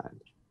Emergency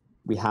Plan.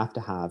 We have to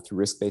have, through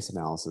risk-based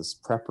analysis,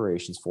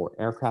 preparations for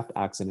aircraft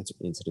accidents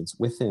or incidents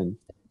within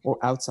or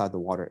outside the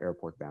water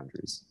airport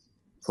boundaries.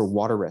 For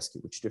water rescue,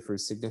 which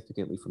differs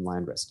significantly from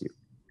land rescue.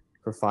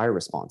 For fire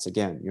response,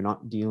 again, you're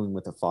not dealing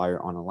with a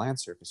fire on a land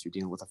surface, you're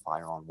dealing with a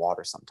fire on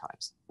water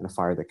sometimes, and a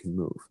fire that can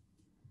move.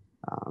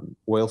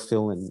 Oil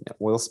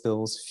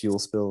spills, fuel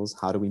spills,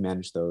 how do we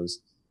manage those?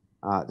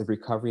 The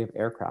recovery of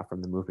aircraft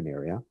from the movement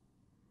area.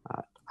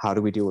 How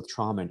do we deal with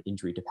trauma and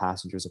injury to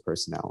passengers or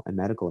personnel and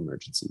medical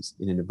emergencies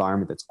in an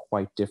environment that's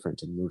quite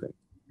different and moving?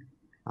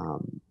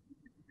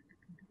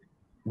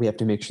 We have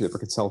to make sure that we're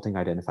consulting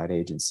identified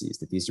agencies,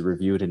 that these are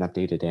reviewed and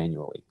updated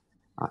annually.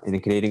 In a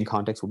Canadian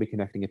context, we'll be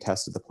conducting a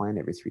test of the plan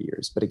every 3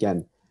 years. But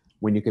again,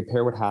 when you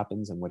compare what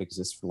happens and what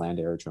exists for land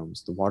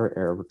aerodromes, the water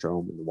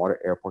aerodrome and the water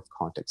airport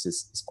context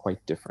is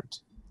quite different.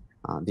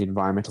 The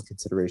environmental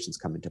considerations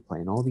come into play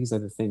and all these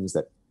other things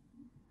that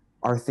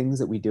are things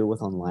that we deal with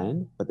on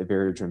land, but they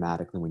vary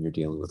dramatically when you're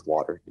dealing with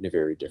water in a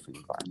very different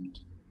environment.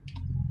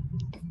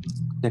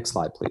 Next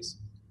slide, please.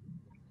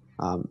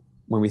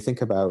 When we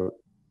think about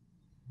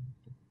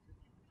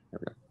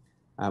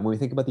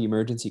the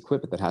emergency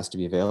equipment that has to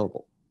be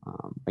available,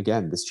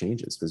 again, this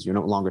changes because you're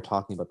no longer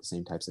talking about the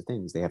same types of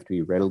things. They have to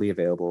be readily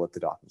available at the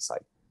docking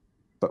site.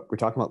 But we're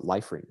talking about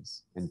life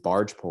rings and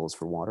barge poles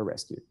for water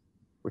rescue.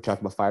 We're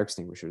talking about fire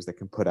extinguishers that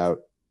can put out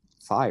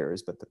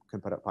fires, but that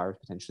can put out fires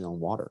potentially on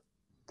water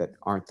that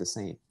aren't the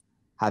same.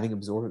 Having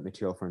absorbent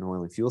material for an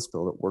oil and fuel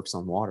spill that works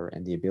on water,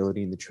 and the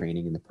ability and the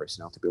training and the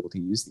personnel to be able to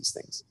use these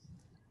things.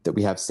 That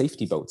we have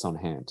safety boats on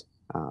hand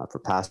for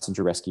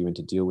passenger rescue and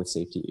to deal with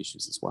safety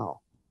issues as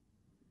well.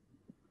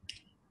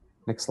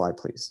 Next slide,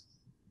 please.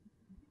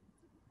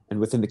 And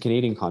within the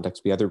Canadian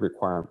context, we have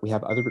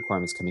other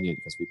requirements coming in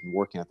because we've been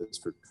working at this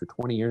for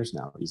 20 years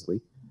now,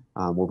 easily,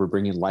 where we're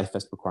bringing life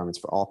vest requirements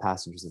for all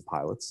passengers and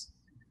pilots.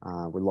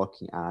 We're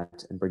looking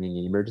at and bringing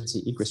in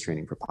emergency egress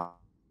training for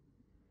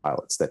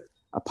pilots, that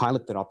a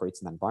pilot that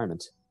operates in that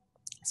environment,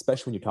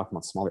 especially when you're talking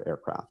about smaller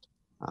aircraft,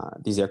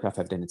 these aircraft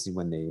have a tendency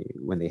when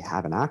they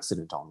have an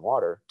accident on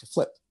water to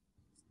flip.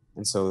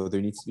 And so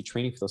there needs to be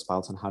training for those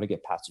pilots on how to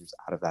get passengers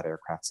out of that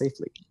aircraft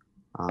safely.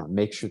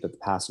 Make sure that the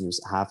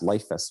passengers have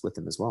life vests with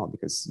them as well,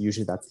 because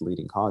usually that's the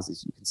leading cause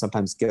is you can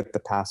sometimes get the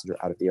passenger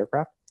out of the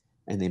aircraft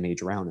and they may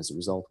drown as a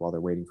result while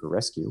they're waiting for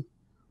rescue.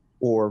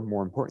 Or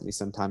more importantly,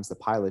 sometimes the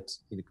pilot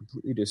in a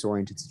completely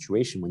disoriented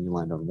situation when you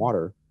land on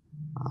water,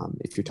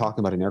 if you're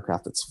talking about an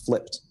aircraft that's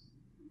flipped,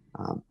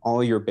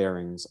 all your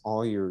bearings,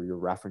 all your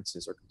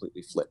references are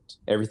completely flipped.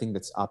 Everything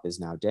that's up is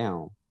now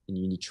down, and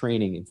you need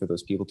training and for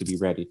those people to be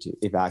ready to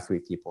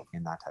evacuate people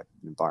in that type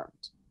of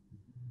environment.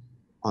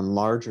 On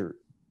larger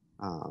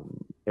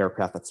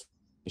aircraft that's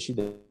issued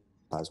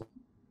as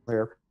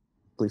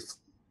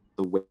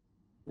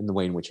in the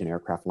way in which an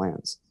aircraft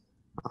lands.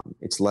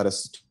 It's led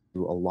us to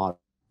do a lot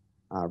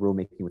of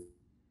rulemaking with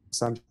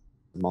some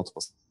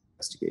multiple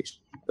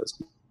investigations.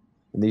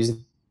 And these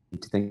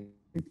to think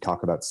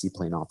talk about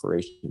seaplane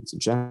operations in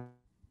general.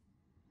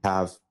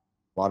 Have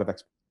a lot of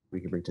expertise we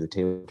can bring to the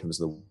table in terms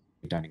of the work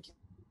we've done in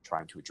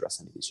trying to address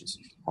some of these issues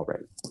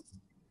already.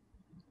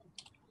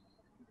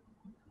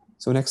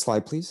 So next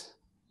slide, please.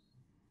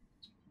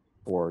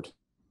 Board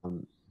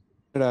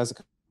as a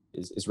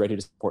is ready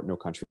to support No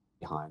Country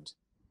Behind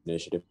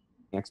initiative,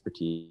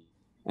 expertise,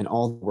 and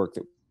all the work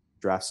that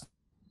drafts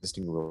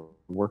existing rules,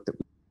 work that we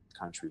do in the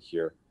country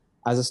here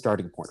as a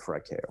starting point for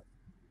ICAO.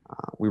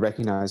 We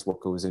recognize what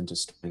goes into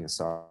starting a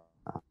SARP,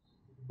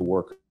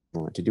 work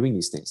to doing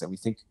these things, and we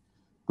think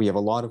we have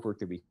a lot of work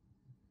that we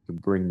can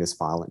bring this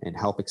file and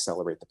help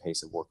accelerate the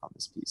pace of work on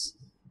this piece,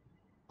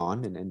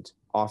 and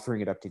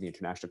offering it up to the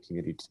international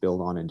community to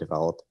build on and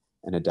develop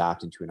and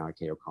adapt into an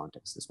ICAO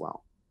context as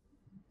well.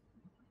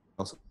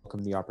 We also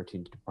welcome the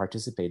opportunity to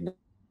participate in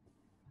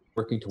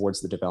working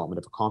towards the development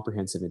of a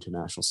comprehensive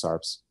international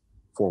SARPs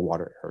for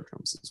water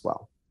aerodromes as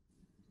well.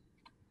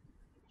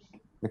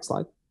 Next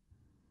slide.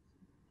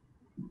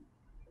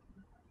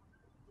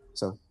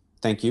 So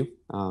thank you,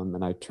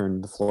 and I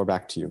turn the floor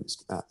back to you,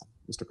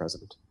 Mr.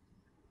 President.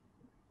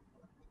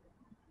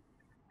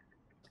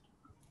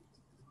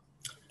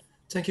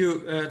 Thank you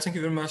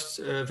very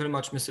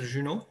much, Mr.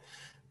 Juno.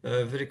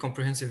 Very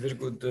comprehensive, very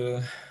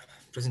good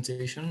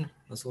presentation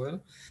as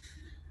well.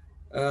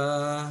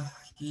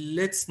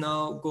 Let's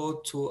now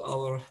go to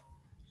our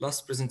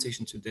last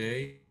presentation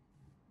today.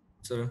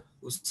 Mr.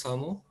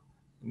 Osamu,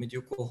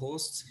 media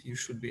co-host, you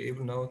should be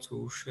able now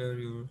to share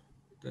your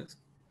desk.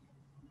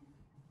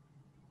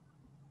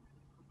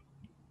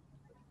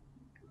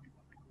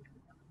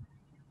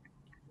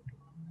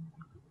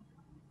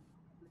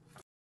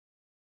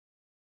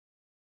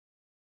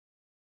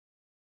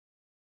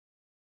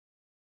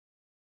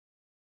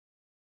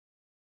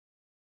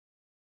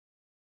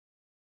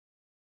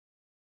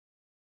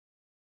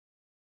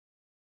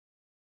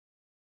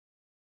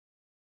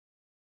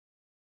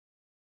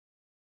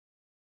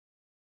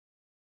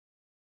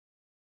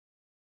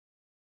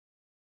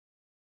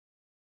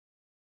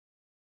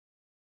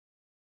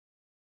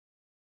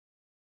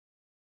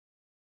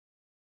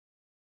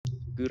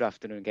 Good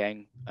afternoon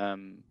again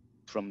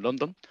from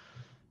London.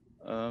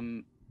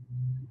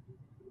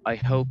 I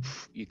hope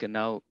you can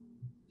now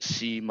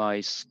see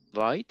my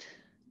slide.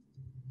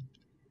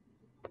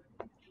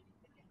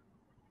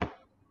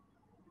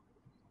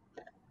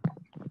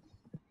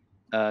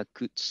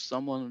 Could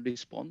someone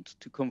respond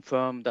to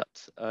confirm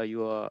that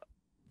you are?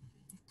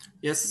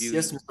 Yes, viewing?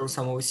 yes, Mr.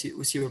 Osamu, we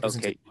see your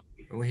presentation.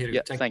 Okay. We hear you.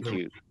 Yeah, Thank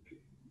you.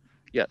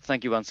 Yeah,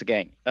 thank you once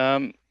again.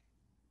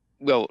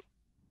 Well,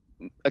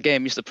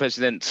 again, Mr.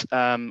 President,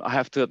 I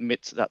have to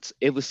admit that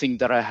everything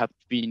that I have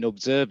been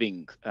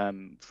observing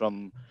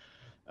from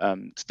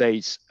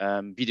today's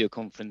video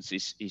conference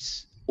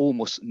is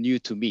almost new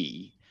to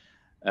me.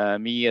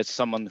 Me as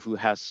someone who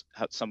has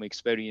had some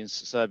experience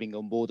serving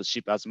on board the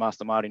ship as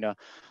master mariner,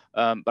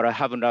 but I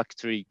haven't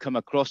actually come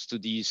across to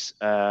these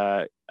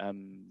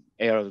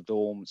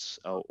aerodromes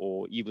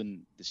or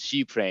even the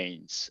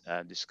seaplanes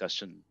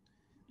discussion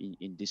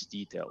in these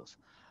details.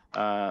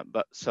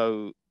 But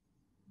so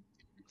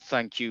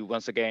thank you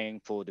once again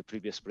for the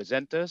previous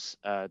presenters.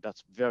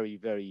 That's very,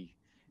 very,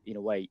 in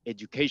a way,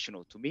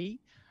 educational to me.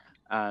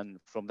 And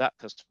from that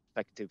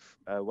perspective,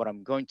 what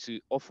I'm going to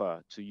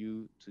offer to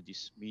you to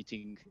this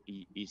meeting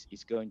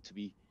is going to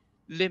be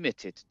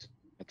limited to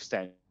an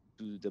extent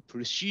to the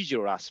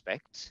procedural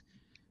aspects,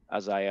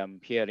 as I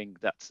am hearing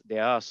that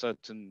there are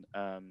certain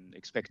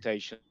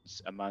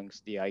expectations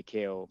amongst the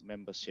ICAO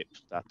membership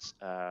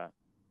that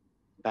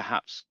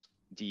perhaps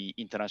the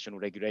international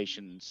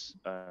regulations,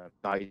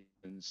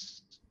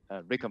 guidance,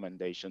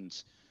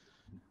 recommendations,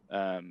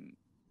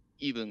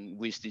 even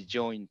with the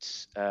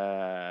joint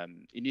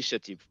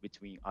initiative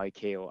between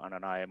ICAO and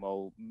an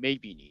IMO may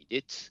be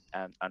needed,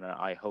 and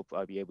I hope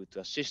I'll be able to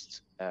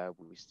assist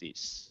with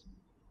this.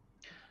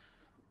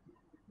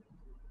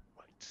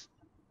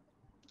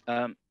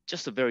 Right.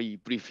 Just a very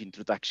brief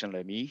introduction.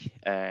 Let me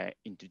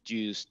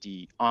introduce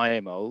the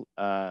IMO.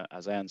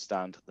 As I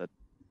understand that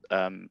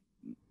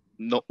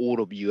not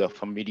all of you are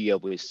familiar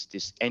with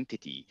this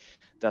entity.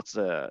 That's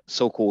a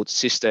so-called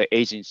sister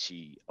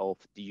agency of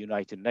the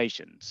United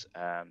Nations,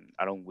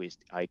 along with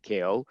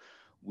ICAO.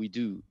 We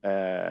do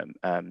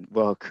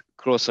work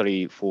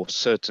closely for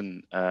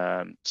certain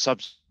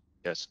subjects,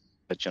 such as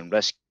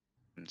rescue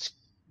and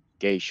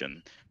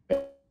investigation,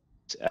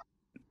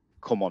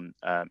 common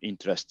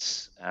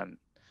interests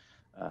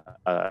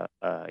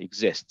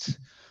exist.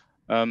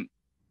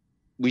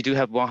 We do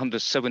have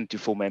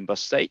 174 member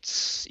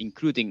states,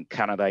 including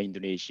Canada,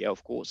 Indonesia,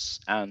 of course,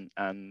 and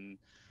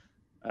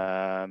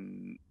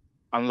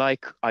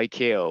unlike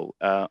ICAO,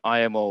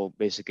 IMO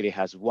basically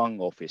has one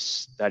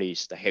office, that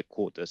is the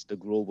headquarters, the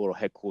global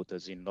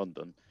headquarters in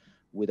London,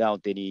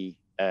 without any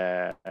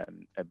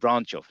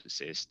branch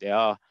offices. There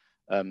are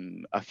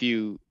a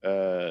few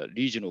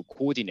regional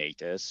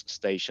coordinators,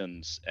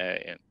 stations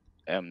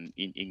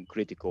in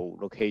critical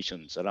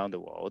locations around the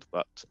world,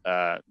 but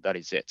that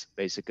is it.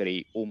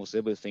 Basically, almost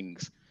everything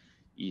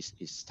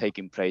is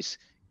taking place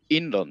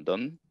in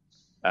London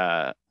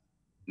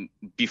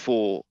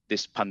before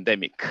this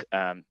pandemic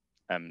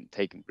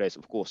taking place.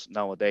 Of course,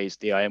 nowadays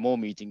the IMO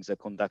meetings are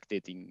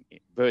conducted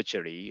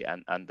virtually,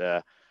 and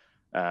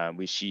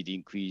we see the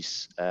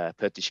increased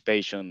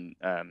participation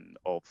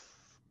of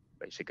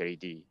basically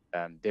the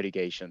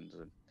delegations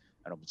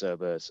and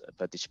observers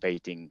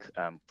participating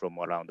from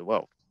around the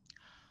world.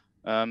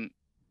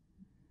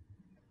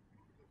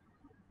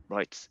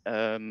 Right.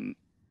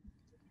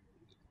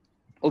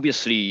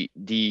 Obviously,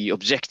 the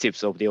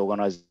objectives of the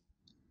organization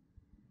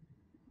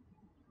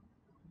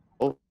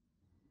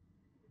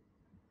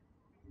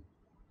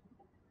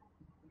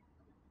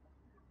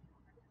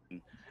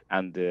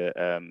and the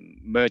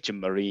merchant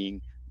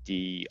marine,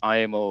 the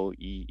IMO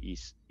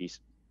is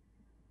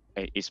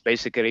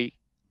basically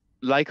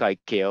like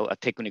ICAO, a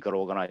technical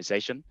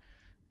organization.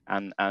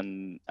 And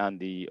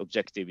the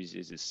objective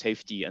is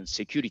safety and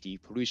security,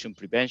 pollution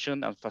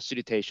prevention, and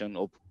facilitation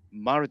of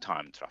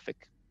maritime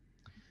traffic.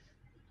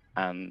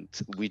 And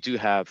we do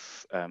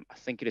have, I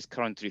think it is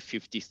currently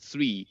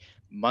 53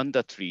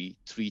 mandatory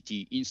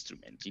treaty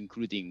instruments,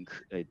 including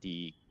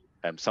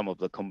some of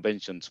the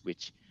conventions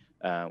which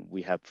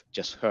we have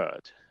just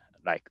heard,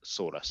 like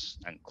SORAS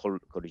and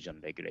collision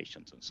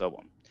regulations and so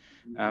on.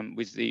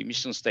 With the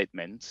mission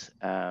statement,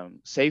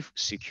 safe,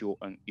 secure,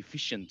 and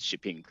efficient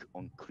shipping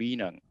on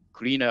cleaner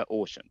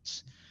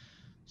oceans,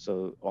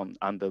 so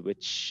under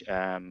which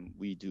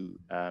we do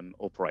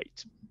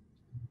operate.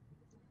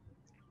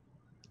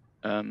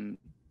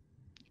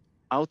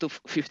 Out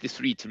of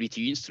 53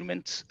 treaty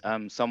instruments,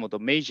 some of the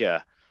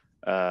major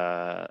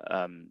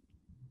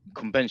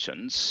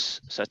conventions,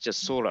 such as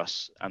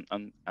SORAS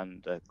and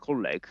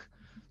COLLEG,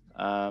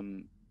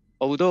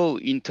 although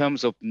in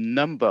terms of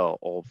number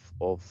of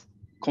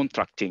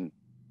contracting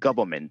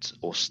government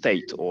or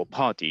state or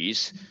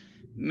parties,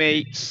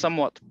 may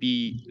somewhat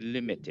be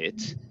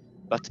limited,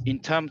 but in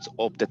terms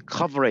of the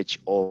coverage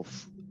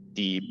of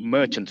the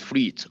merchant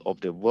fleet of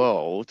the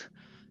world,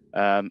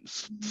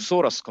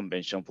 SORAS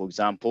convention, for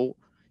example,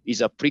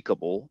 is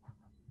applicable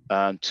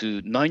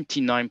to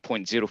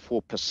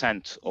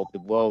 99.04% of the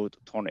world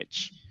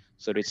tonnage.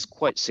 So it's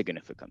quite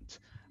significant.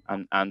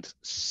 and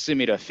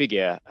similar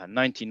figure,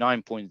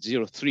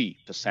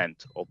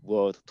 99.03% of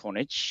world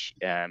tonnage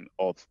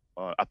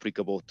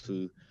applicable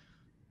to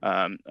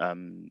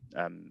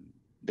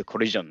the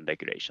collision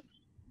regulation.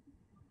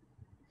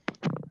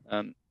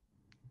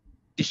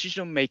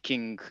 Decision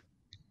making,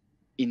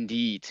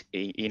 indeed,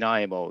 in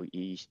IMO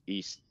is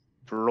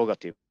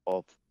prerogative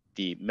of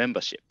the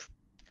membership,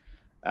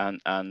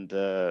 and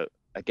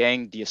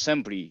again, the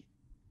assembly,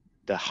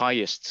 the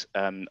highest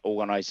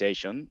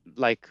organization,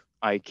 like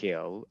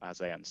ICAO, as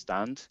I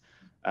understand,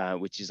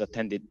 which is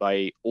attended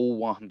by all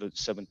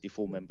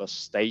 174 member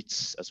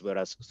states, as well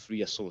as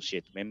 3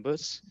 associate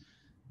members,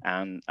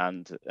 and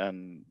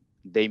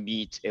they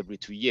meet every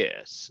 2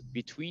 years.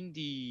 Between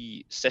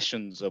the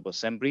sessions of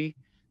assembly,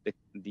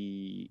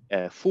 the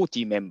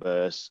 40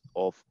 members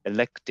of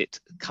elected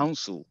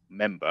council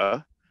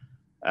member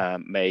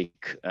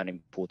make an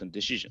important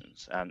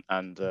decisions,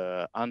 and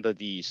under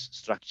this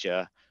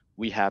structure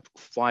we have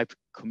 5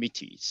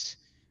 committees.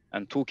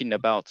 And talking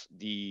about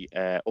the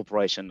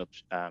operation of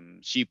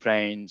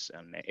seaplanes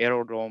and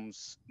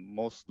aerodromes,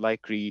 most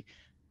likely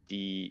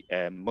the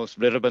most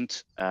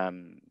relevant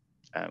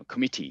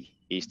committee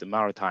is the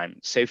Maritime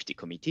Safety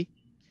Committee,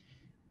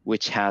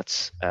 which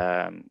has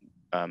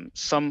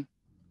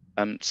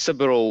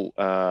several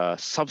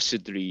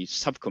subsidiary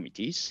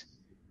subcommittees,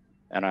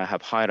 and I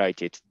have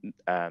highlighted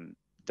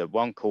the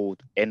one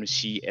called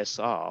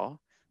NCSR,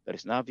 that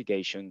is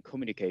Navigation,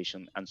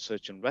 Communication, and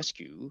Search and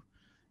Rescue,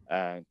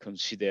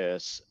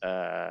 considers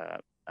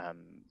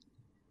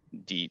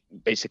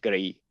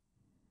basically,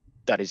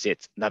 that is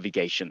it,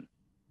 navigation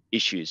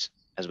issues,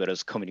 as well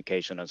as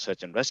communication and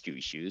search and rescue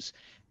issues,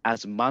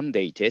 as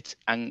mandated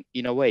and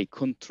in a way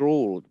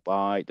controlled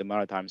by the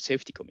Maritime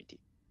Safety Committee.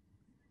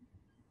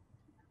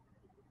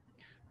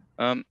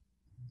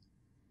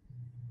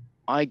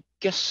 I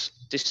guess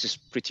this is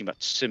pretty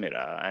much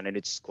similar, and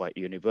it's quite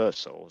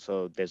universal,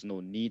 so there's no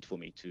need for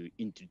me to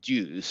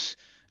introduce,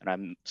 and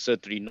I'm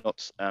certainly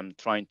not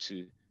trying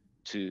to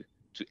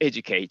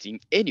educate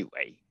in any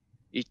way.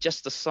 It's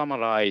just a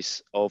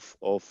summarize of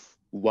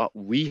what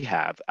we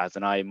have as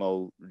an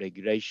IMO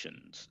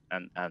regulations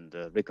and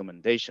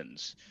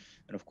recommendations.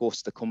 And of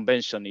course, the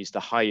convention is the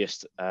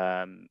highest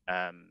of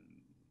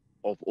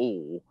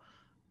all,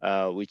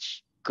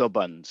 which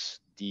governs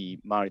the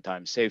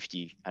maritime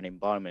safety and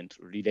environment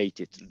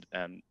related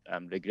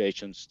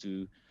regulations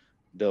to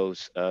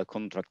those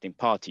contracting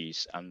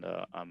parties and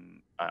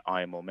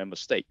IMO member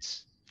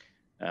states,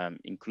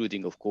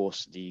 including, of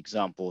course, the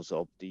examples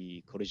of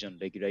the collision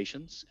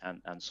regulations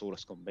and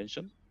SORAS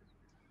convention.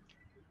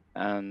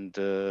 And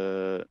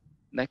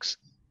next,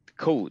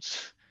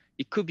 codes.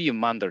 It could be a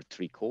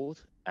mandatory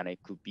code and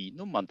it could be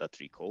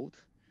non-mandatory code.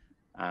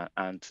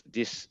 And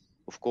this,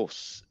 of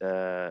course,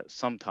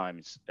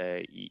 sometimes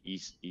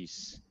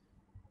is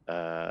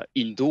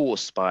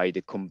endorsed by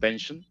the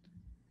convention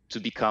to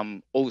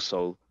become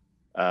also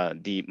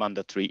the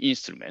mandatory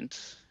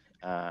instrument.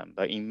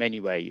 But in many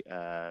ways,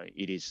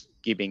 it is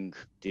giving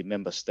the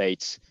member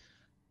states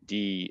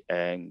the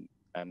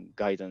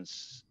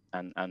guidance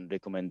and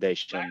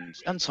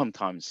recommendations, and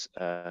sometimes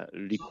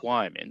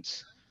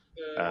requirements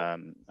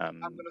on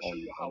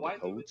the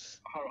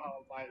codes.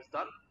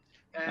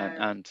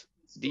 And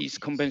these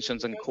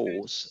conventions and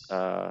codes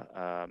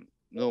are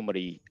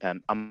normally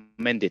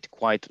amended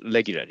quite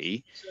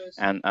regularly,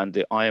 and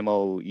the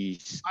IMO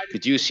is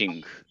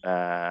producing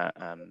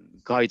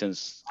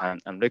guidance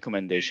and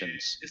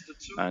recommendations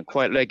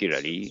quite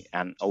regularly,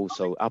 and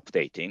also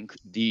updating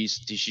these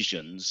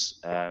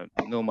decisions,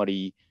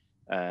 normally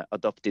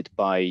adopted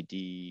by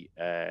the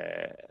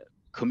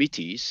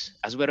committees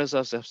as well as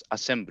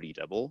assembly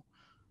level,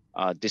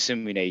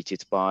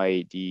 disseminated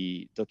by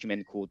the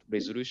document called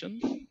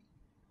resolutions,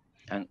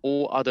 and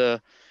all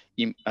other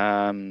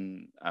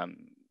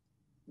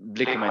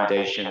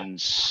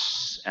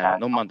recommendations and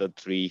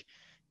non-mandatory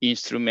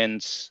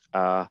instruments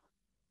are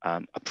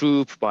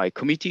approved by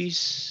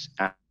committees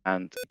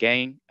and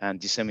again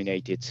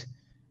disseminated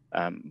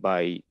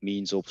by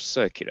means of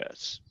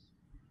circulars.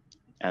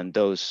 And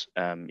those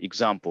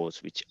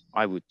examples, which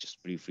I would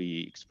just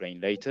briefly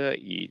explain later,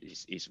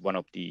 is one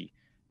of the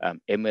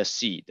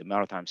MSC, the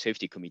Maritime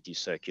Safety Committee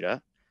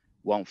Circular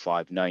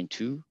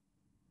 1592,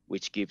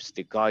 which gives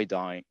the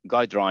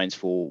guidelines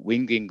for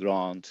winging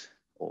ground,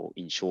 or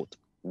in short,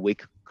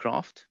 WIG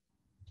craft.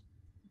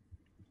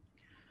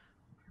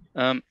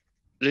 Let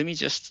me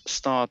just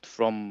start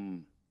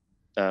from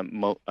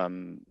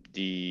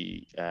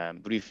the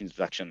brief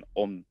introduction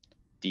on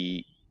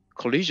the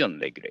collision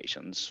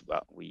regulations,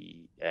 what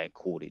we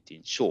call it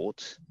in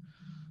short.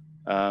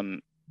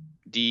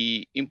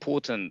 The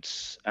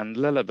important and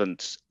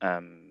relevant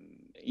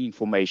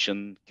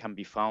information can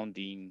be found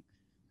in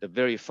the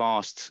very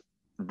first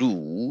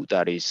rule,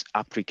 that is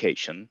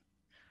application.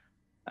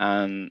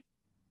 And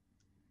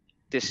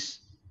this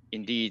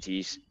indeed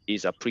is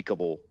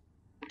applicable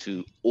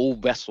to all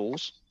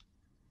vessels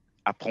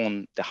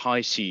upon the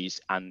high seas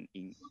and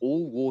in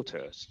all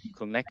waters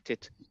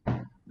connected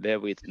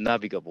therewith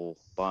navigable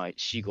by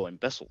seagoing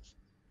vessels.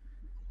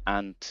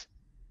 And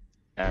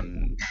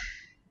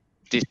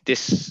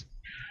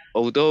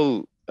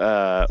although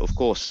of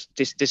course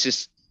this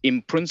is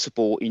in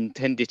principle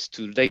intended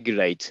to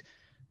regulate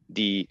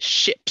the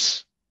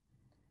ships,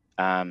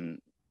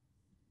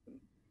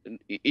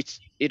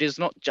 it is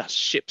not just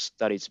ships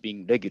that is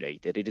being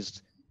regulated. It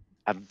is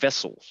a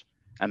vessels,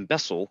 and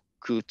vessel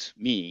could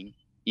mean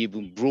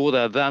even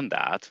broader than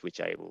that, which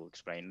I will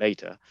explain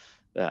later.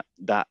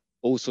 That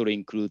also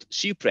include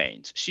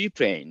seaplanes.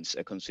 Seaplanes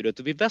are considered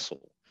to be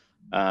vessel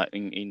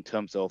in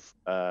terms of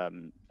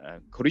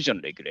collision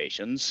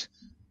regulations,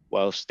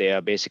 whilst they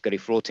are basically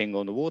floating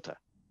on the water.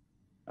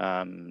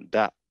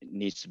 That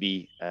needs to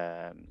be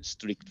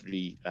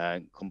strictly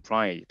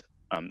complied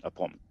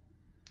upon.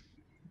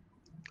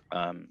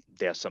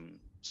 There are some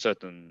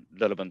certain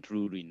relevant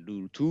rule in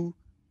Rule 2,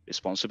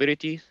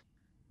 responsibilities,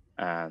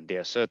 and there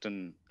are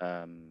certain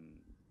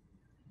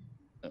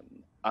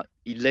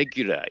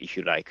irregular, if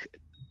you like,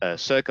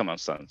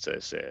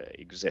 circumstances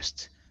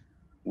exist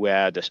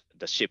where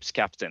the ship's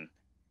captain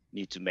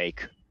need to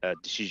make a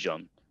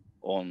decision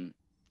on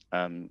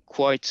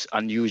quite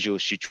unusual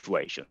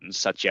situations,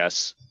 such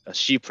as a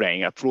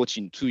seaplane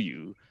approaching to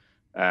you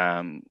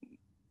from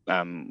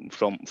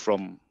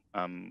from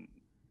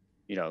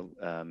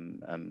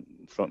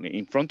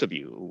in front of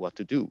you, what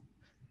to do.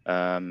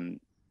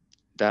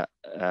 That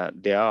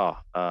there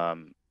are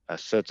a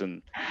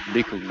certain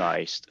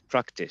recognized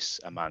practice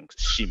among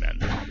seamen,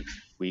 which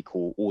we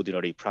call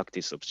ordinary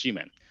practice of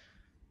seamen,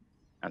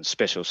 and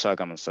special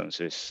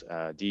circumstances.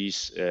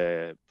 These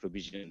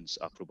provisions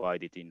are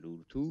provided in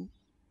Rule 2.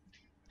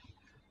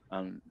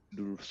 And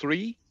Rule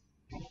 3,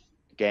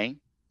 again,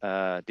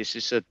 this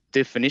is a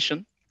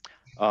definition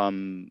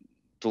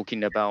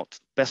talking about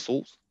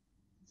vessels.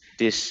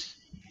 This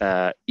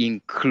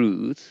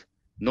includes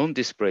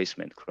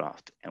non-displacement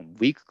craft and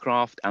weak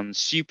craft and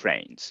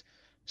seaplanes.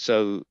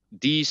 So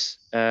these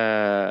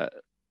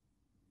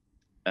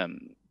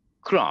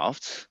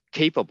crafts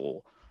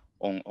capable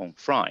on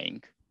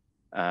flying,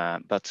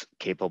 but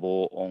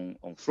capable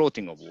on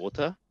floating on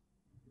water,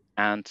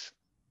 and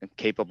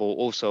capable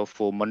also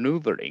for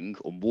maneuvering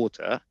on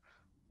water,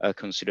 are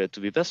considered to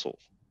be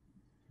vessels,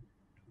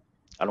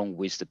 along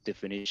with the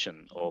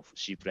definition of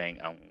seaplane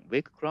and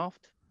weak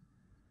craft.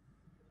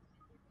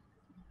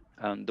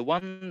 And the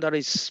one that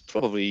is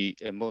probably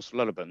most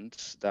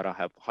relevant that I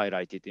have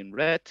highlighted in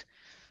red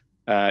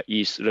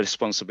is the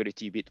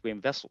responsibility between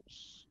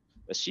vessels.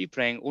 A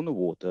seaplane on the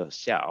water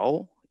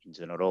shall, in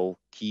general,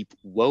 keep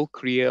well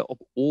clear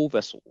of all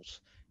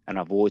vessels and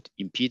avoid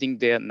impeding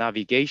their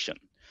navigation.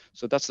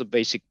 So that's the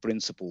basic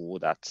principle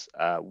that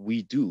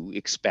we do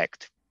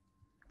expect.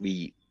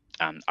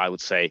 I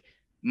would say,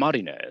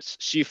 mariners,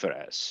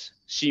 seafarers,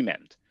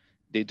 seamen,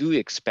 they do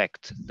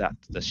expect that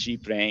the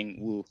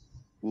seaplane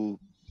will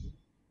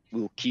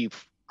keep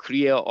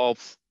clear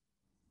of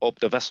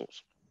the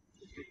vessels.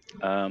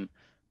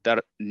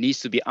 That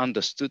needs to be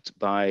understood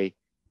by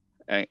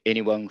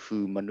anyone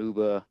who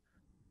maneuver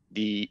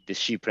the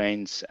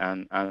seaplanes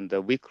and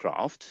the weak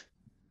craft.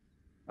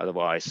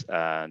 Otherwise,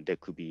 there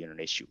could be an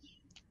issue.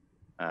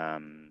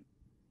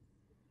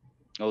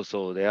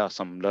 Also, there are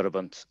some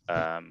relevant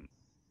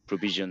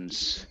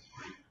provisions,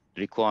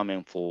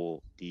 requirement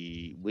for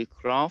the weak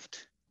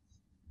craft,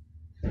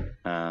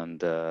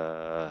 and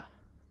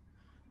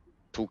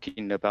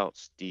talking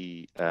about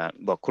the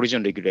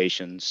collision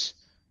regulations,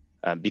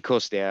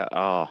 because there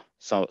are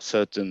some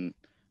certain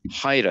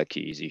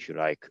hierarchies, if you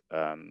like,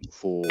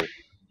 for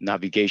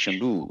navigation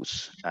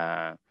rules,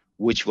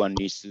 which one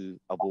needs to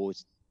avoid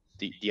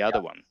the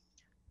other one.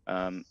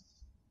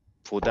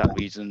 For that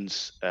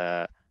reasons,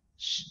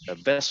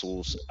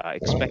 vessels are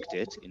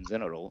expected in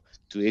general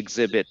to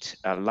exhibit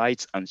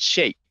lights and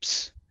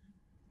shapes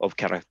of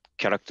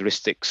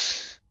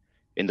characteristics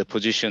in the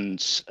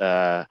positions,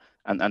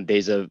 and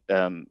there's a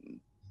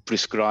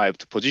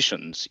prescribed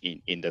positions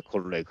in the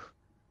core leg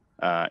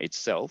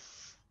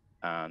itself,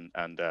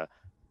 and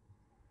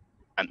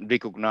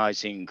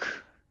recognizing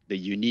the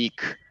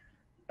unique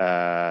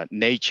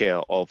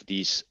nature of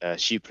these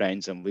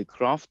seaplanes and weak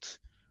craft.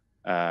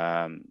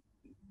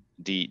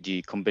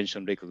 The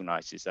convention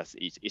recognizes that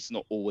it's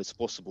not always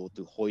possible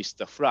to hoist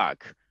the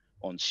flag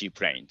on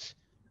seaplanes.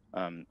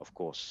 Of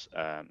course,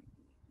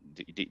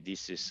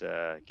 this is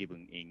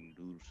given in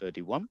Rule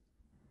 31.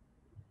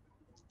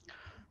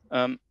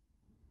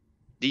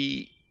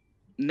 The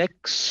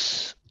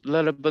next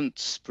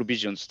relevant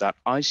provisions that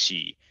I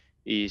see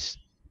is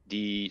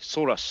the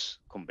SOLAS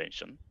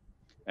Convention.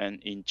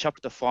 And in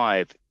Chapter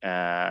 5,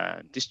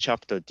 this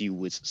chapter deals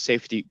with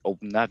safety of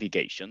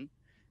navigation,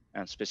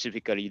 and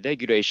specifically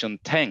Regulation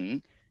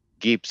 10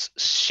 gives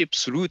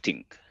ships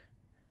routing.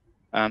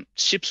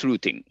 Ships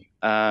routing,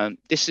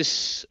 this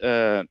is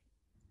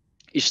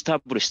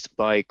established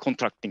by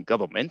contracting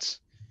governments,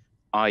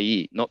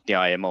 i.e. not the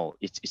IMO,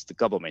 it's the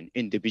government,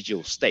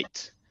 individual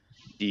state.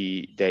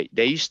 They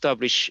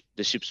establish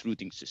the ships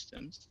routing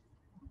systems,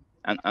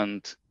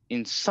 and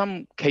in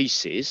some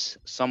cases,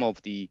 some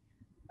of the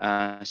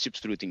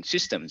ships routing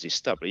systems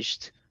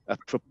established are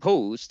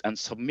proposed and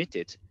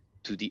submitted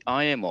to the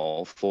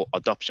IMO for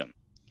adoption.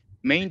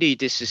 mainly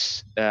this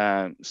is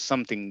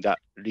something that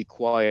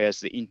requires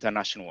the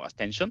international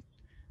attention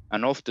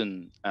and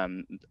often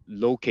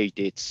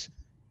located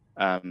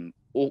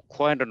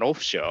quite an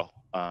offshore,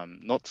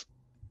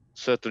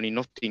 certainly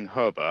not in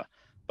harbor,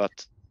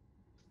 but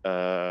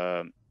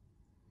for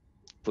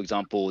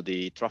example,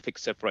 the traffic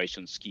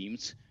separation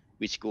schemes,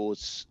 which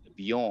goes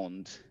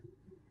beyond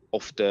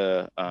of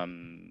the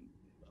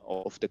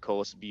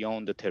coast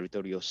beyond the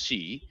territorial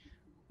sea,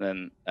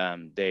 then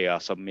they are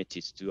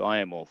submitted to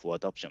IMO for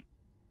adoption.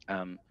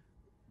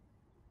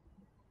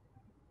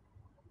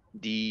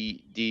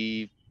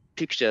 The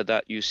picture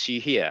that you see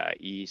here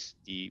is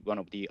one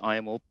of the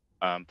IMO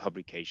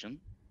publication,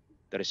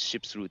 that is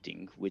ships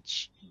routing,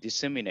 which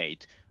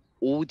disseminate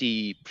all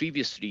the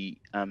previously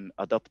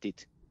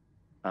adopted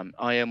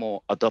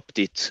IMO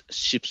adopted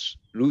ships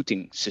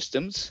routing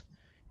systems,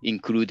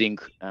 including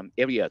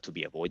area to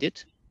be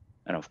avoided,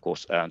 and of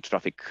course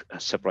traffic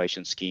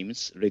separation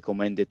schemes,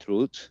 recommended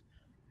route,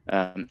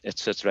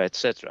 etc.,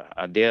 etc.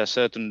 And there are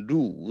certain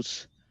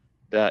rules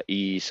that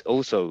is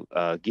also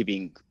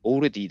giving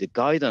already the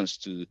guidance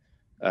to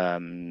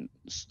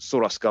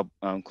SORAS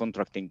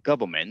contracting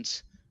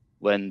governments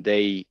when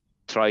they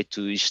try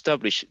to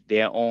establish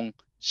their own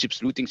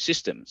ships routing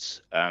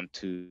systems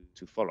to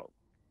follow.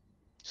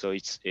 So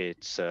it's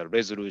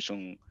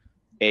resolution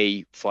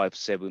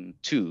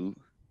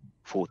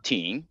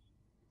A57214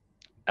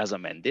 as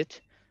amended.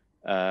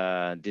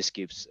 This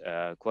gives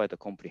quite a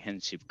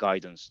comprehensive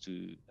guidance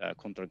to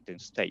contracting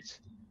states,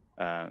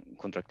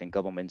 contracting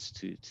governments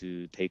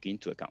to take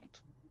into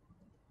account.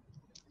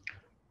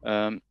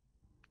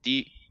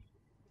 The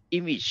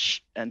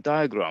image and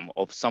diagram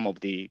of some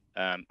of the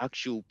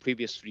actual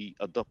previously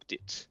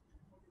adopted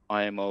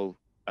IMO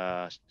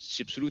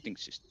ships routing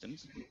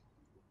systems.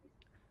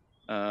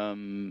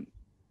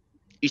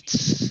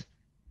 It's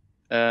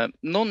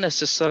not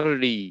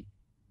necessarily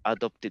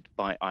adopted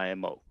by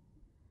IMO.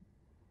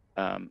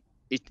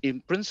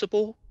 In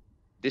principle,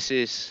 this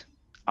is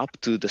up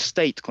to the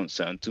state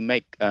concerned to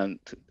make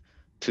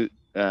to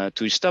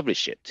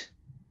establish it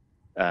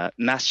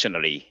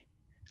nationally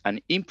and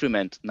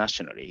implement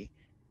nationally,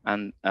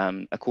 and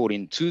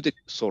according to the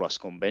SORAS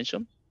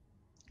Convention,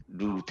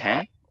 Rule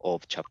 10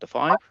 of Chapter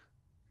 5,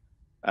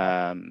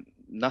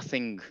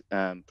 nothing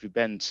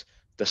prevents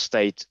the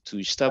state to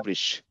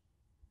establish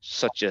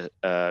such a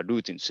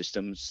routing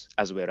systems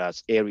as well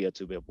as area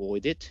to be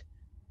avoided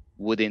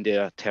within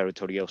their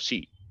territorial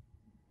sea.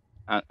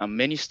 And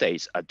many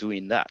states are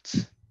doing that.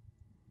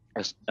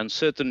 And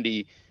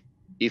certainly,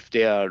 if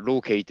they are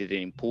located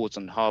in ports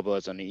and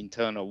harbors and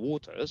internal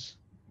waters,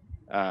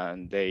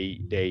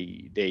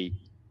 they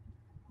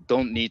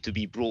don't need to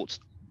be brought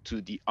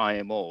to the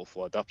IMO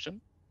for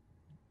adoption.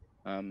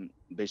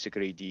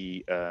 Basically,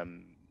 the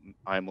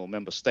IMO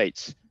member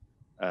states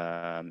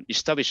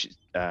establish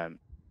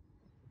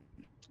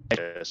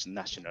measures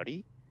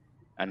nationally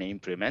and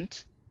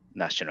implement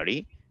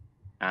nationally,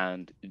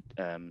 and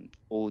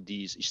all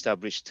these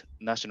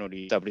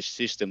nationally established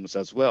systems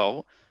as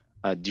well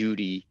are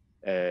duly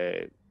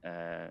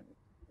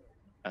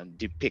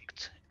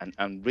depict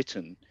and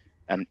written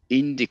and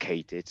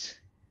indicated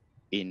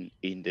in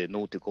the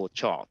nautical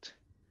chart,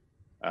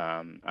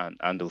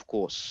 and of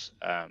course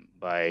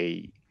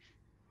by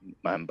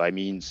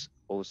means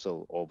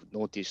also of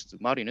notice to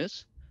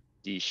mariners,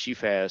 the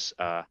seafarers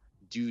are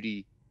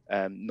duly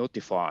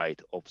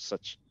notified of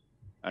such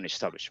an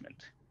establishment.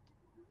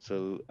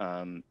 So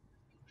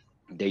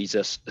there is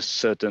a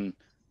certain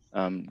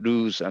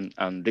rules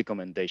and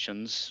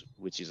recommendations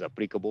which is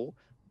applicable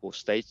for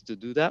states to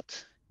do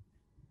that,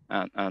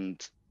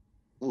 and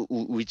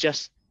we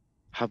just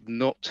have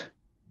not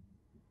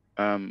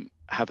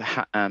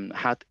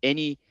had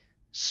any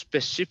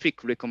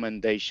specific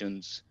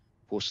recommendations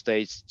for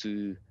states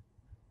to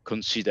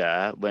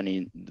consider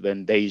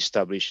when they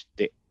establish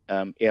the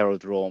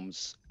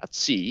aerodromes at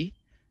sea.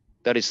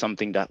 That is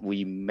something that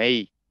we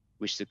may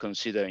wish to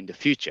consider in the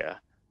future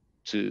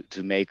to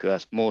make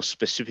more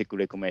specific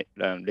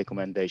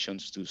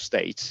recommendations to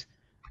states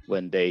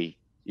when they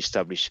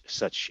establish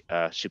such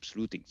ships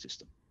routing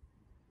system.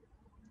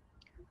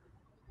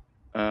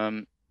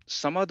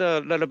 Some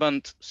other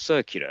relevant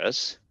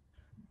circulars,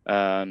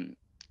 and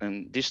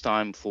this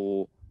time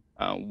for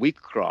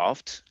weak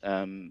craft,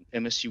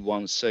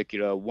 MSC1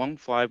 Circular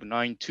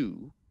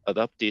 1592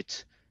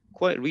 adopted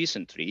quite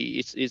recently.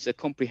 It's a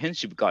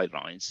comprehensive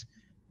guidelines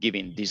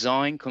giving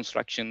design,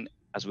 construction,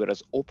 as well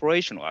as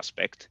operational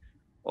aspect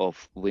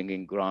of wing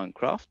and ground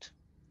craft.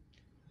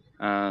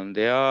 And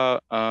there are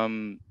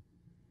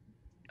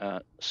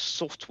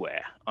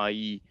software,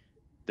 i.e.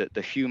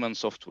 the human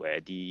software,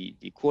 the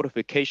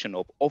qualification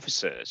of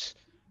officers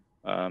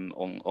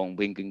on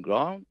wing and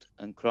ground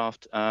and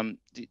craft.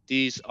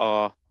 These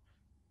are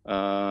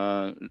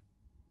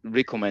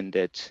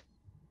recommended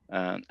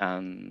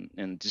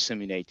and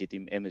disseminated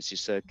in MSC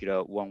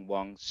Circular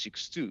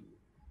 1162,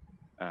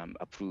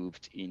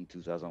 approved in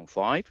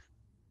 2005.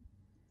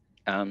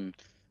 And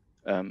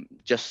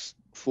just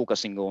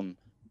focusing on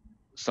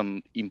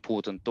some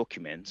important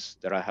documents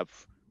that I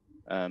have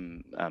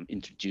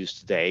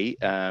introduced today,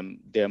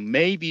 there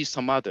may be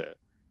some other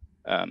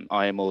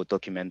IMO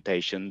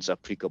documentations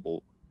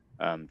applicable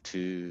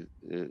to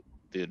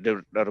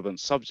the relevant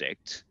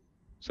subject.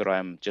 So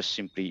I'm just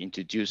simply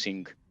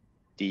introducing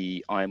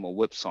the IMO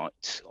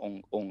website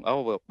on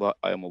our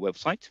IMO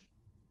website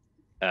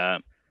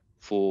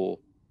for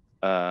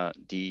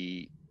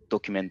the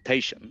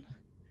documentation,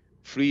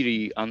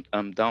 freely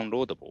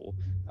downloadable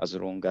as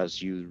long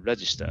as you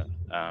register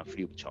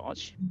free of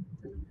charge.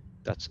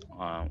 That's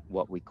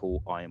what we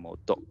call IMO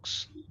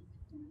docs.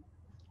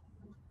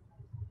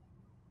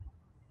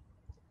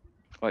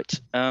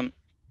 Right.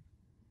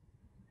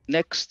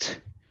 Next,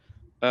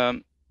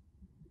 I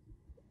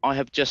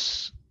have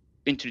just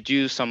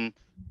introduced some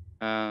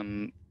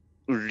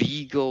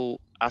legal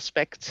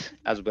aspects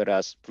as well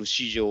as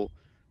procedural,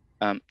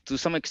 to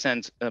some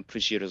extent,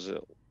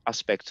 procedural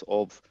aspect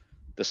of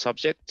the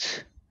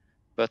subject.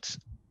 But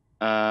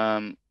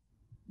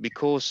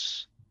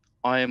because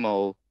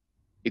IMO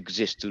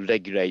exists to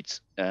regulate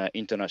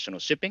international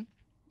shipping,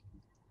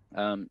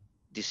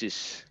 this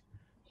is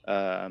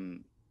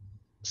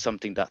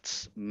something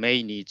that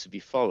may need to be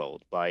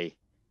followed by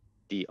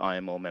the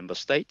IMO member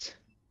state,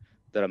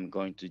 that I'm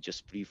going to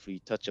just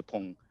briefly touch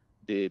upon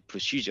the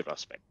procedural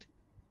aspect.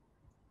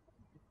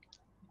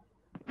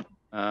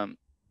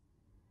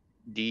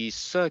 The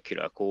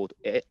circular called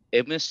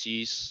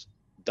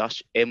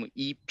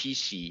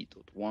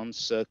MSC-MEPC.1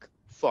 Circ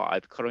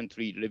 5,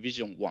 currently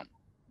revision 1.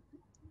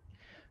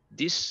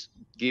 This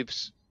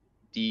gives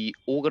the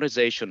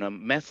organization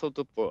and method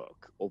of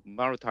work of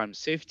Maritime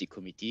Safety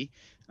Committee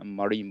and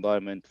Marine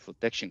Environment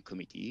Protection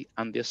Committee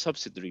and their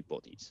subsidiary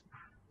bodies.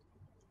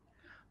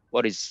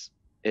 What is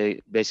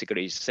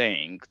basically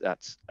saying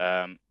that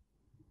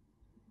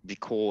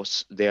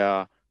because there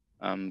are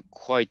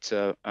quite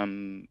a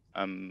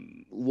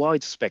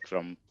wide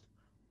spectrum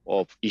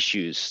of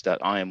issues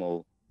that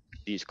IMO,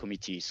 these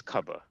committees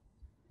cover,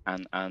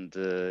 and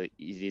it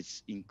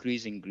is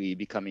increasingly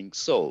becoming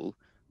so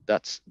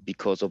that's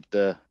because of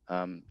the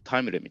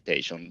time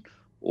limitation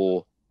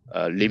or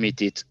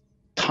limited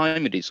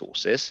time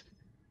resources.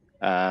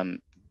 There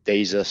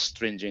is a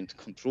stringent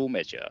control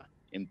measure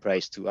in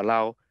place to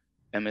allow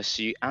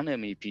MSC and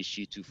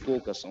MEPC to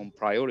focus on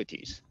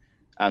priorities,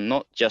 and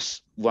not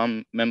just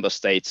one member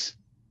state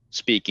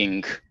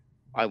speaking,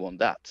 I want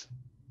that.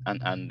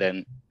 And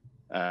then,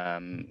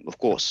 of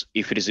course,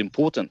 if it is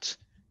important,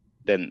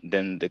 then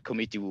the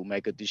committee will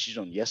make a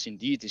decision. Yes,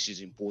 indeed, this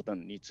is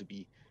important, needs to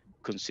be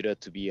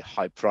considered to be a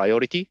high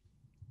priority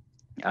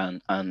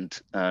and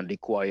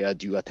require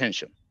due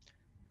attention.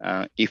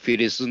 If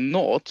it is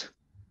not,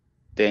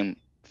 then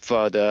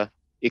further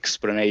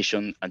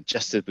explanation and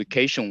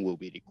justification will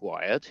be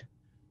required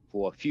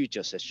for a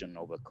future session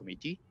of a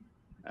committee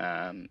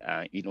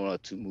in order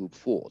to move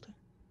forward.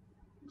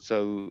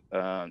 So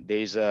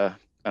there's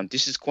and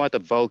this is quite a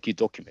bulky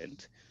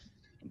document,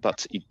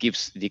 but it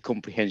gives the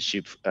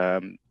comprehensive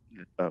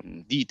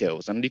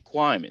details and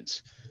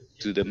requirements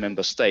to the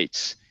member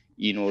states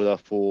in order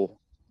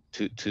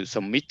to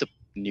submit the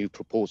new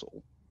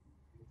proposal.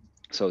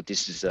 So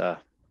this is a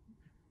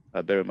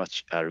very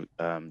much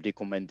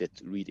recommended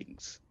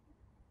readings.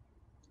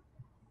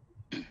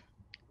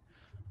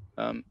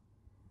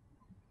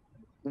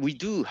 We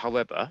do,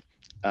 however,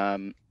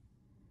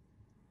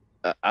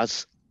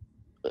 as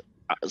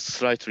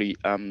slightly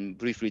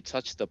briefly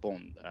touched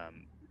upon,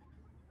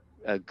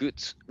 a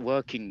good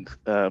working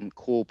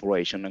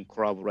cooperation and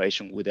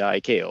collaboration with the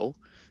ICAO,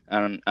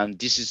 and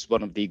this is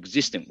one of the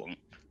existing one.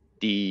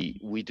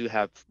 We do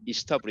have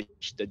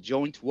established a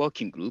joint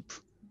working group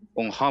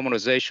on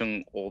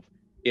harmonization of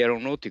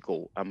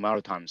aeronautical and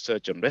maritime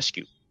search and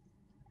rescue.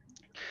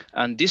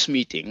 And this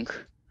meeting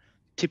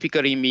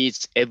typically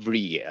meets every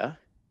year.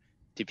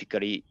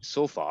 Typically,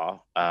 so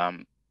far,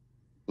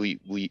 we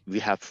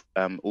have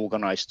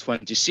organized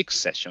 26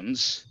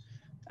 sessions,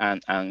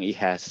 and it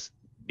has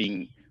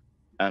been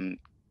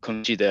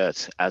considered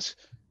as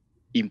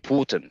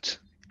important,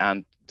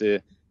 and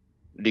the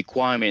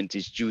requirement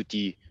is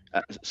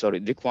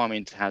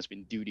requirement has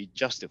been duly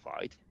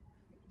justified.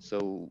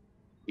 So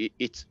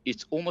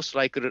it's almost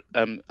like a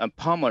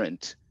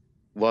permanent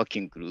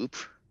working group,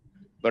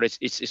 but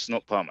it's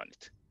not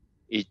permanent.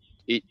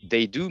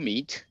 They do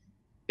meet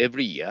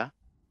every year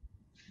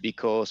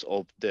because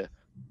of the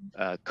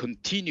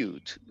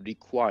continued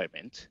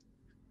requirement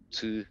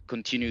to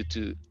continue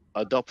to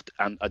adopt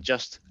and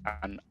adjust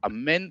and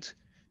amend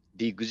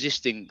the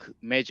existing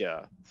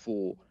measure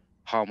for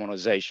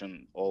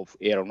harmonization of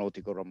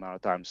aeronautical and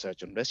maritime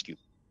search and rescue.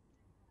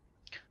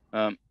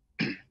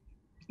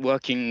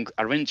 Working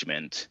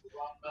arrangement,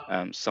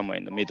 somewhere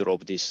in the middle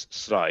of this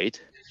slide,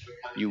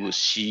 you will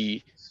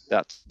see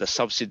that the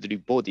subsidiary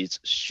bodies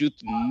should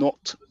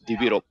not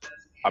develop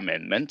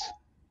amendment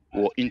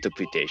or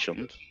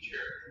interpretation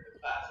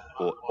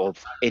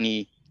of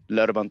any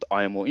relevant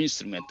IMO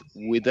instrument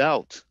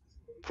without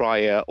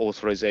prior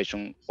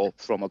authorization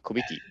from a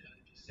committee.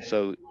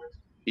 So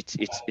it's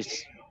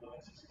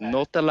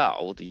not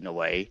allowed in a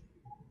way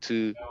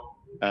to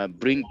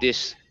bring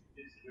this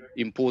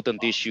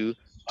important issue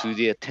to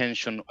the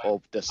attention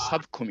of the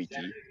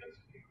subcommittee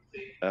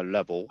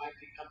level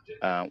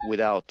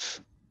without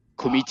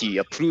committee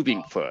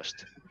approving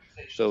first.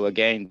 So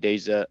again,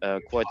 there's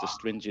quite a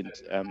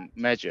stringent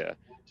measure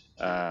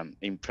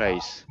in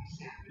place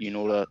in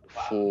order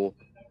for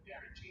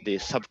the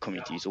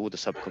subcommittees, all the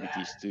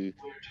subcommittees, to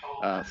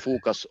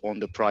focus on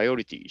the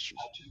priority issues.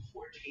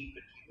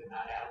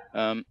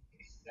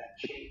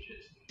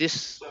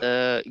 This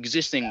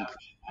existing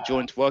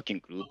joint working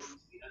group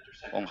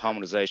on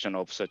harmonization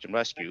of search and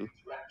rescue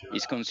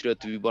is considered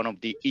to be one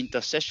of the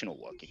intersessional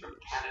working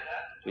groups,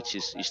 which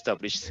is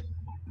established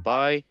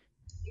by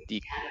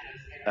the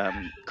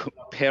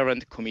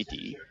parent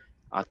committee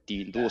at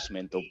the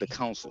endorsement of the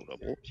council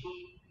level.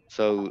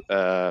 So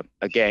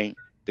again,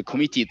 the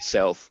committee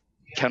itself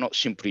cannot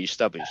simply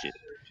establish it.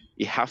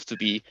 It has to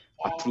be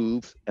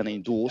approved and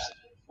endorsed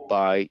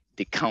by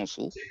the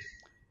council,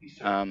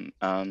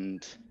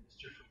 and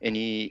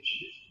any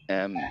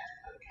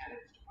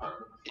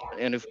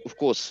and of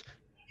course,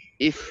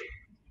 if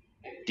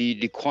the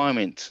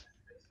requirement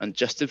and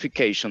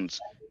justifications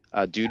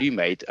are duly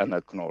made and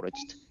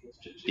acknowledged,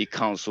 the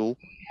council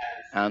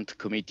and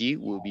committee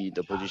will be in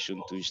the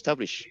position to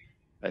establish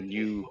a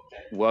new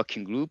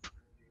working group,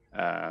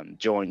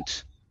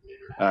 joint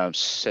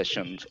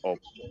sessions of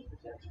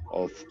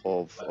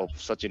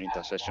such an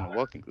intersessional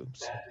working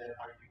groups.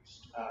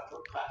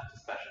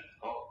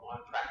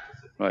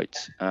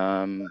 Right.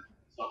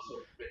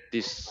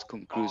 This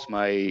concludes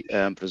my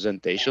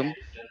presentation.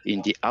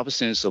 In the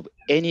absence of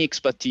any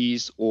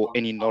expertise or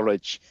any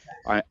knowledge,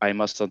 I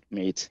must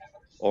admit,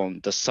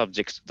 on the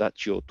subjects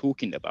that you're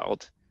talking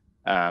about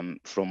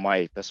from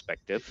my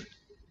perspective.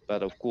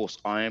 But of course,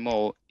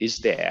 IMO is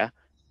there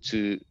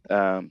to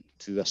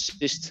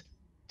assist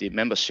the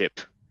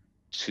membership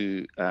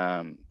to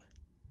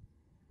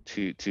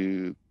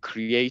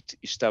create,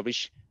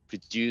 establish,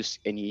 produce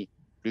any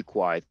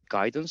required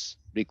guidance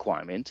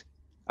requirement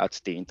at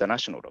the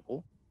international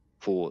level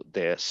for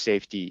the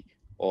safety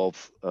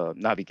of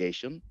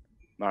navigation,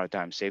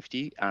 maritime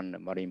safety, and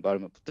marine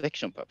environment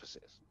protection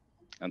purposes.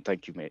 And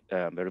thank you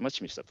very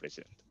much, Mr.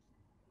 President.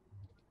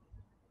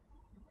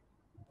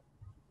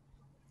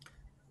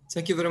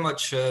 Thank you very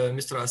much,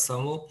 Mr.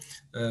 Osamu.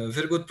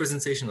 Very good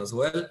presentation as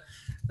well.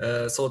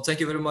 So thank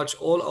you very much,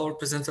 all our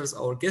presenters,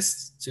 our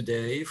guests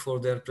today, for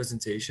their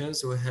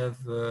presentations. We have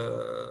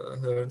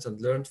heard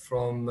and learned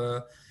from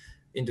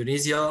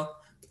Indonesia,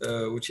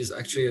 which is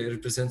actually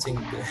representing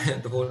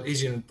the whole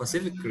Asian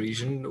Pacific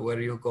region, where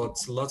you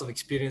got a lot of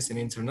experience in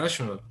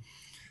international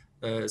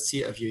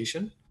sea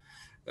aviation.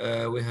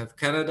 We have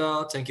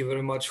Canada. Thank you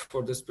very much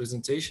for this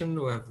presentation.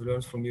 We have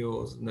learned from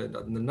you at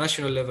the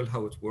national level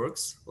how it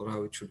works or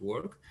how it should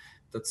work.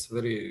 That's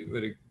very,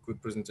 very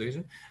good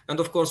presentation. And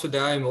of course, with the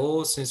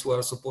IMO, since we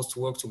are supposed to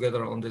work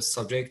together on this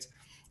subject,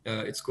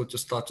 it's good to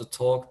start to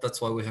talk.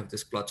 That's why we have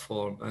this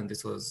platform, and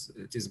it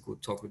is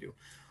good to talk with you.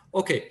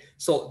 Okay,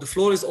 so the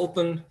floor is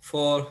open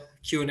for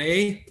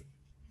Q&A.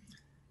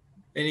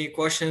 Any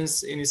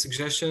questions, any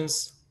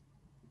suggestions?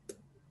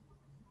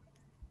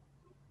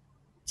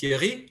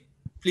 Thierry,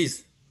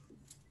 please.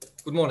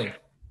 Good morning.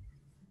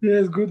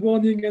 Yes, good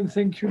morning, and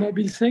thank you,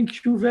 Nabil.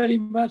 Thank you very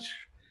much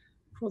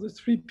for the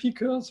three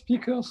speakers,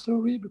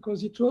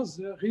 because it was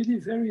really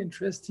very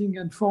interesting.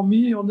 And for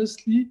me,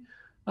 honestly,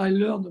 I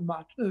learned a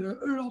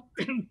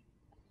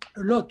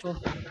lot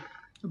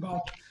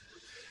about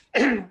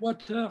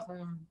water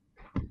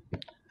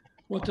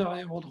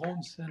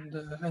aerodromes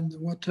and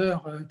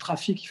water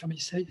traffic, if I may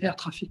say, air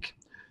traffic.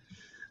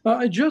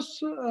 I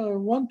just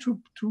want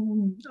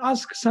to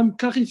ask some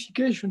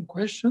clarification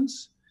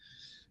questions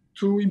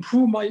to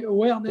improve my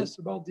awareness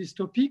about this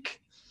topic.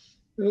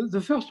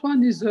 The first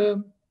one is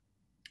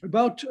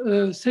about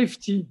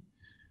safety.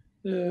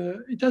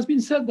 It has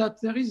been said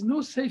that there is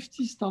no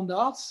safety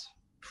standards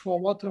for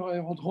water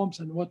aerodromes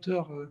and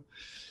water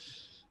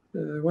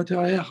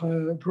air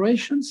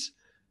operations.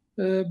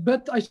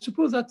 But I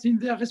suppose that in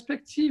their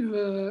respective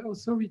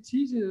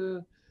authorities,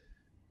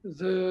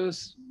 the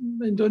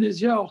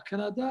Indonesia or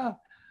Canada,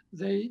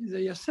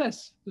 they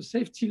assess the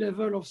safety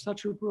level of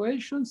such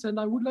operations. And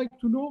I would like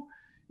to know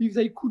if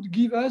they could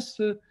give us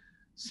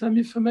some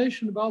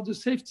information about the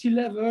safety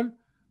level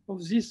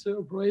of these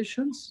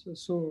operations,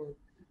 so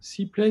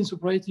seaplanes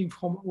operating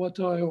from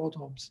water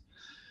aerodromes.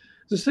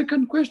 The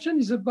second question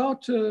is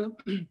about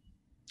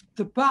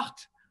the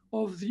part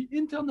of the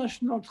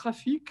international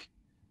traffic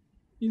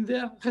in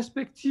their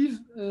respective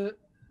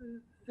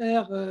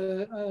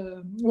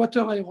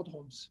water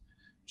aerodromes,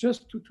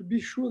 just to be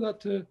sure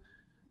that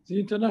the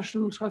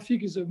international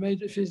traffic is a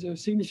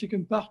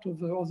significant part of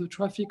the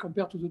traffic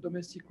compared to the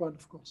domestic one,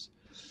 of course.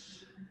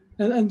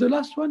 And the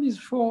last one is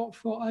for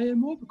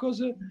IMO,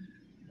 because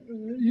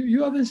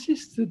you have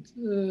insisted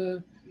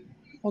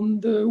on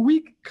the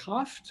weak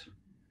craft,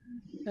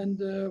 and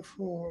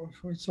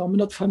so I'm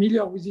not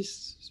familiar with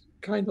this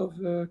kind of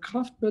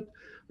craft, but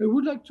I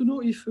would like to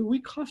know if a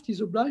weak craft is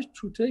obliged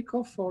to take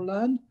off or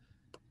land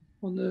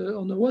on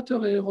a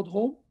water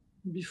aerodrome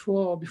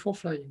before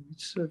flying.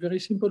 It's a very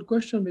simple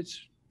question, but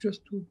it's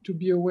just to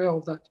be aware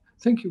of that.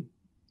 Thank you.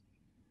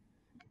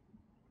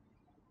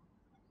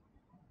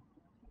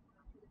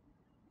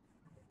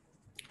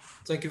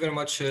 Thank you very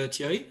much,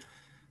 Thierry.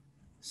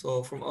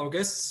 So from our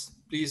guests,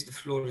 please, the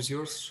floor is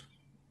yours.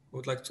 Who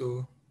would like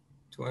to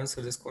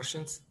answer these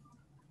questions?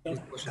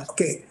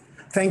 Okay,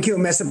 thank you,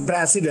 Mr.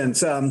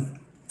 President.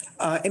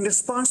 In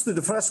response to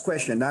the first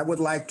question, I would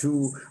like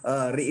to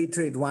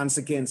reiterate once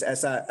again,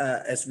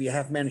 as we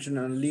have mentioned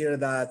earlier,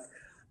 that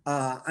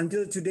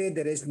until today,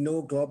 there is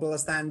no global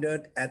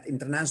standard at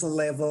international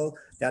level.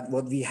 That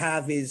what we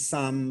have is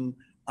some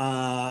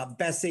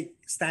basic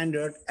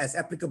standard as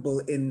applicable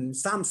in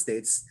some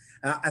states.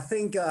 I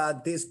think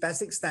this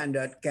basic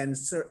standard can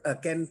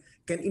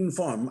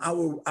inform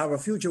our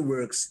future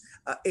works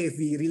if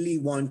we really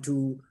want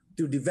to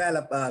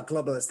develop a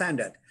global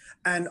standard.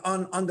 And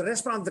on the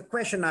response of the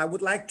question, I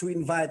would like to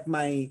invite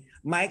my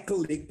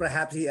colleague.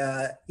 Perhaps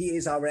he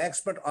is our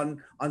expert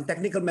on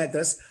technical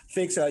matters.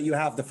 Fix, you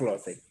have the floor.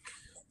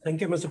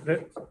 Thank you,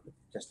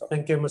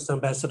 Thank you, Mr.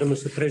 Ambassador,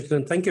 Mr.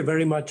 President. Thank you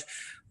very much.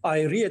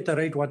 I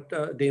reiterate what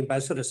the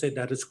ambassador said.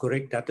 That is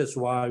correct. That is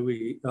why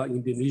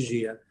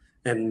Indonesia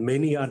and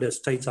many other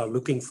states are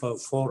looking for a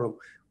forum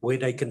where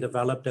they can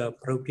develop the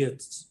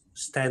appropriate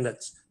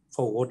standards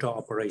for water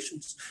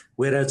operations,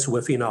 whether it's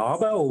within a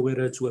harbor or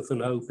whether it's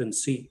within an open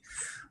sea.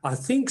 I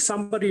think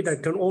somebody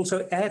that can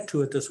also add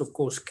to it is, of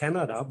course,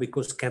 Canada,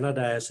 because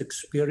Canada has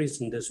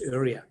experience in this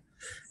area.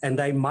 And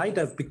they might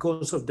have,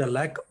 because of the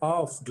lack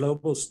of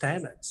global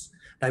standards,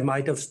 they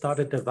might have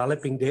started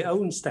developing their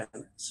own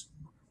standards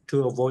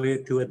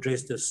to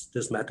address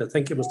this matter.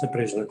 Thank you, Mr.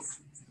 President.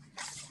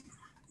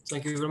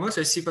 Thank you very much.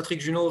 I see Patrick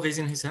Junot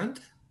raising his hand.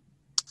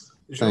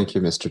 Thank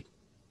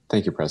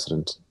you,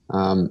 President.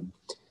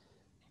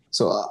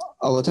 So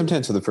I'll attempt to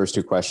answer the first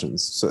two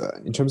questions. So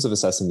in terms of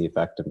assessing the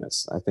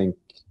effectiveness, I think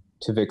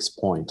to Vic's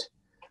point,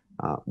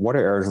 water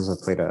aerodromes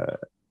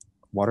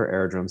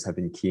have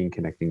been key in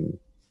connecting,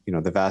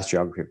 the vast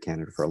geography of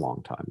Canada for a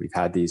long time. We've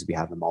had these, we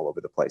have them all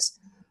over the place.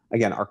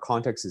 Again, our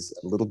context is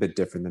a little bit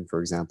different than, for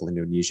example,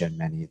 Indonesia and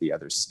many of the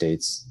other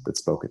states that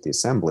spoke at the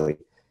Assembly,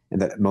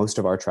 and that most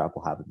of our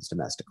travel happens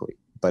domestically.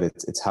 But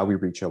it's how we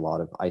reach a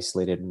lot of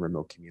isolated and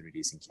remote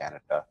communities in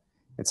Canada.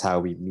 It's how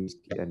we meet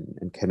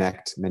and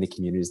connect many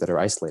communities that are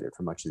isolated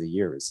for much of the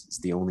year. It's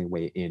the only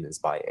way in is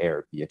by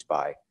air, be it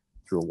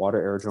through a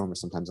water aerodrome or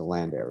sometimes a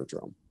land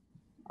aerodrome.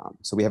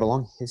 So we have a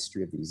long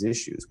history of these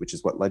issues, which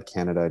is what led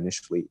Canada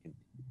initially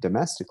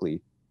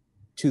domestically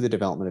to the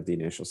development of the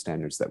initial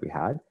standards that we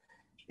had,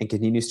 and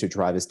continues to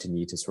drive us to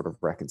need to sort of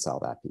reconcile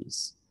that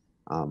piece.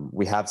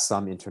 We have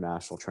some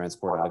international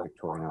transport out of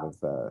Victoria and out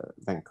of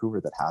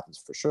Vancouver that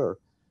happens for sure.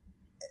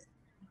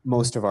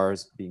 Most of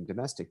ours being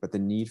domestic, but the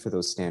need for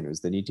those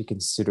standards, the need to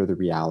consider the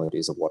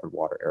realities of what a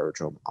water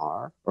aerodrome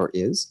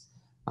is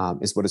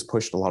what has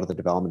pushed a lot of the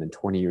development in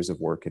 20 years of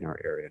work in our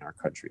area, in our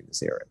country, in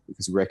this area,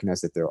 because we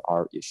recognize that there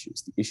are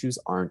issues. The issues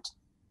aren't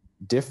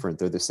different.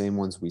 They're the same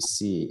ones we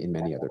see in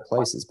many other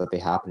places, but they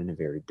happen in a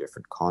very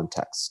different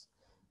context.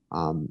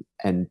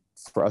 And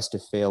for us to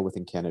fail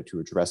within Canada to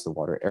address the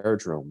water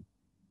aerodrome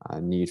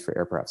need for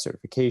aircraft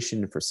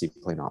certification, for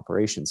seaplane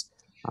operations,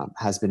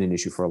 has been an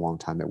issue for a long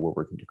time that we're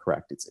working to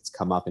correct. It's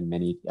come up in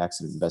many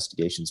accident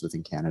investigations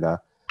within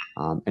Canada,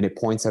 and it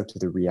points out to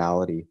the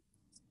reality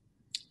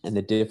and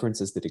the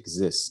differences that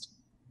exist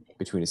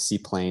between a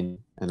seaplane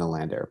and a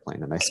land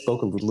airplane. And I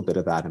spoke a little bit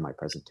of that in my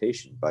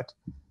presentation, but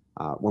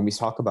when we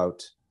talk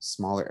about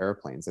smaller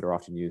airplanes that are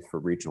often used for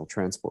regional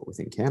transport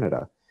within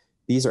Canada,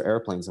 these are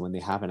airplanes, and when they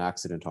have an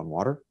accident on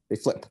water, they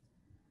flip.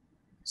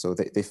 So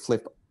they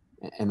flip,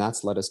 and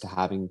that's led us to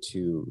having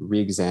to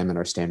re-examine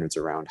our standards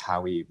around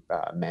how we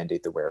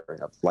mandate the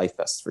wearing of life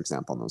vests, for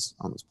example,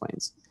 on those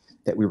planes,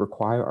 that we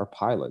require our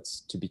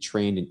pilots to be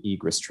trained in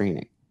egress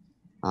training,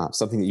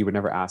 something that you would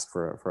never ask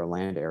for a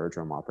land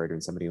aerodrome operator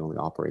and somebody who only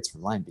operates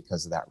from land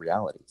because of that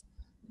reality.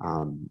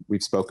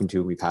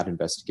 We've had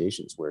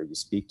investigations where you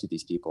speak to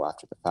these people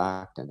after the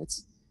fact, and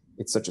it's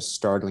such a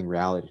startling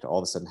reality to all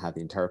of a sudden have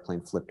the entire plane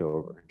flipped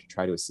over and to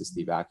try to assist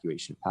the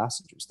evacuation of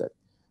passengers, that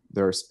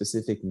there are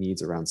specific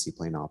needs around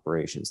seaplane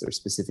operations. There are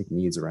specific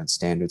needs around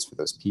standards for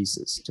those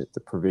pieces, to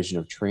the provision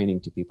of training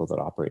to people that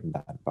operate in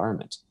that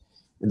environment.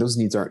 And those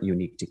needs aren't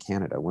unique to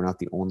Canada. We're not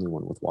the only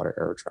one with water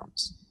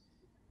aerodromes.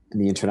 In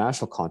the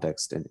international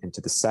context, and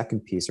to the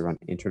second piece around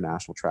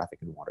international traffic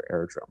and water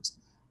aerodromes,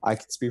 I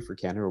can speak for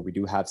Canada, where we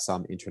do have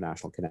some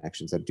international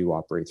connections that do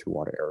operate through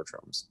water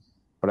aerodromes.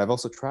 But I've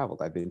also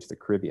traveled. I've been to the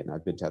Caribbean.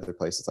 I've been to other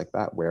places like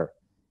that where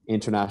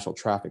international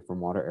traffic from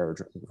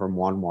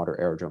one water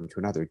aerodrome to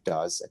another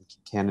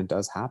can and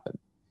does happen.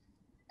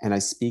 And I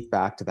speak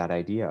back to that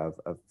idea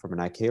of from an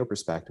ICAO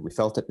perspective, we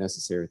felt it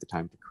necessary at the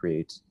time to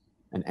create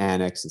an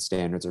annex and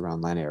standards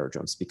around land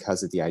aerodromes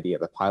because of the idea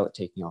of a pilot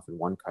taking off in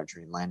one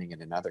country and landing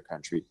in another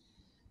country.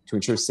 To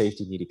ensure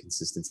safety, needed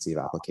consistency of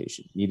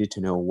application, needed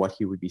to know what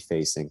he would be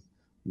facing,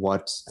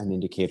 what an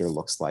indicator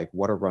looks like,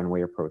 what a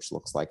runway approach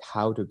looks like,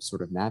 how to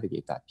sort of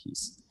navigate that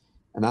piece.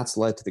 And that's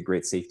led to the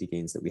great safety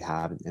gains that we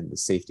have and the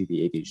safety of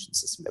the aviation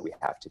system that we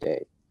have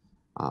today.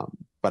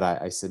 But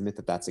I submit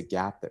that that's a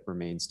gap that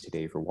remains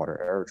today for water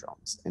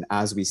aerodromes. And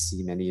as we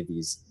see many of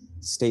these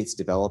states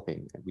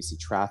developing and we see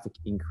traffic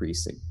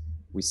increasing,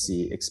 we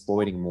see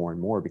exploiting more and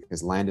more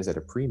because land is at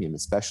a premium,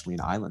 especially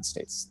in island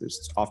states.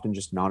 There's often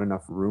just not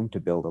enough room to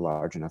build a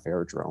large enough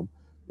aerodrome,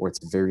 or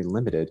it's very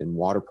limited, and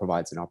water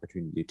provides an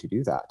opportunity to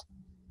do that.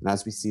 And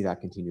as we see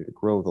that continue to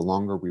grow, the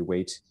longer we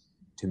wait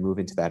to move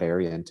into that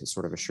area and to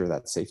sort of assure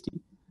that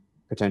safety,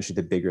 potentially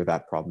the bigger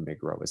that problem may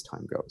grow as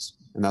time goes.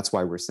 And that's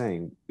why we're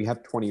saying we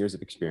have 20 years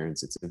of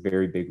experience. It's a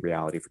very big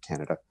reality for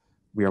Canada.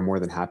 We are more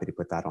than happy to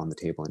put that on the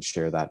table and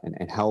share that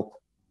and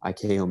help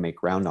ICAO make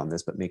ground on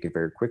this, but make it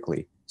very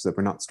quickly so that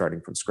we're not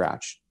starting from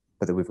scratch,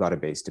 but that we've got a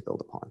base to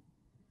build upon.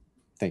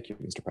 Thank you,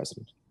 Mr.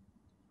 President.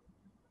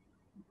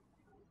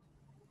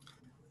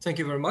 Thank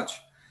you very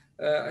much.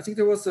 I think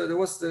there was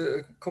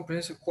the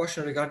comprehensive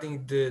question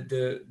regarding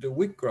the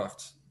wing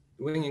crafts,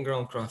 wing and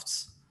ground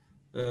crafts.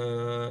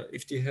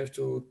 If they have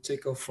to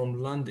take off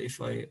from land,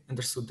 if I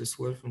understood this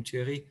well from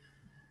Thierry.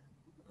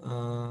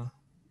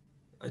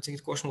 I think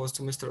the question was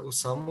to Mr.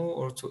 Osamu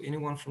or to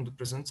anyone from the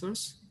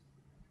presenters.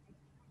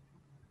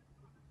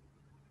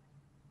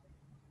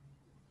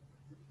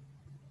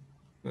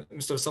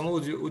 Mr.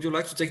 Osamu, would you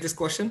like to take this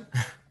question?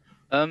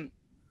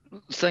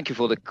 Thank you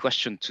for the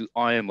question to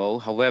IMO.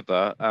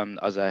 However,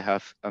 as I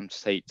have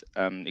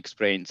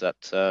explained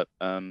that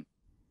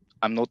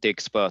I'm not the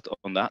expert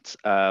on that.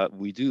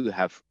 We do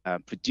have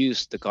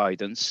produced the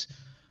guidance,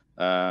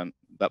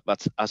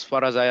 but as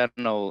far as I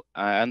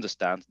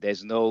understand,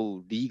 there's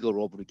no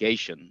legal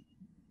obligation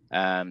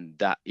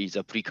that is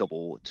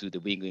applicable to the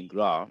wing and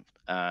ground.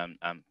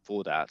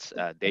 For that,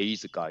 there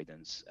is a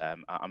guidance.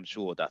 I'm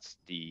sure that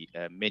the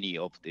many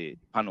of the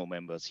panel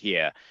members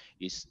here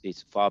is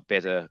far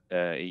better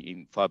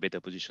in far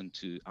better position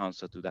to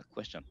answer to that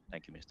question.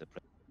 Thank you, Mr.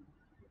 President.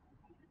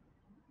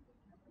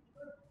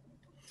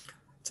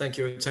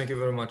 Thank you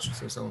very much,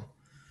 Mr. Osamu.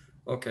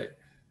 Okay,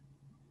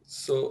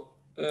 so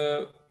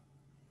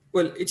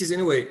well, it is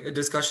anyway a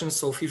discussion.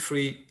 So feel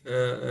free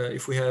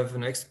if we have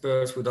an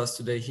expert with us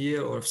today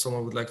here, or if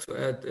someone would like to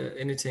add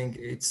anything.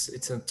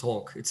 It's a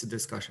talk. It's a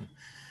discussion.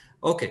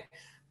 Okay.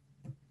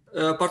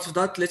 Part of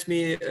that, let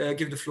me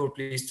give the floor,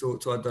 please, to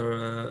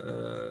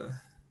other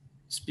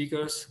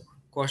speakers,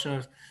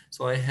 questioners.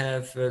 So I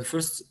have the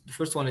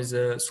first one is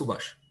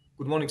Subhash.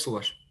 Good morning,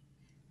 Subhash.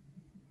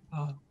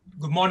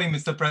 Good morning,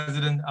 Mr.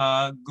 President.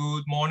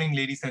 Good morning,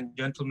 ladies and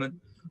gentlemen.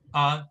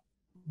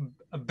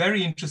 A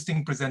very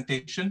interesting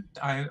presentation.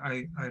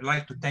 I'd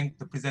like to thank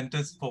the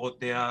presenters for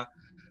their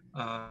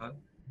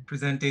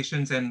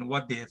presentations and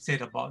what they have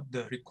said about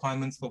the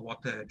requirements for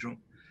Water Aerodrome.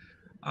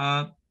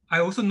 I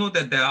also know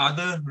that there are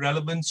other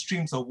relevant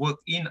streams of work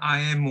in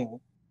IMO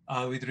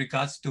with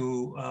regards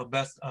to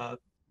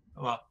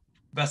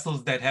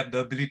vessels that have the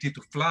ability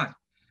to fly.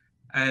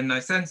 And I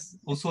sense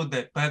also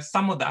that perhaps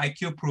some of the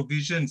ICAO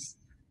provisions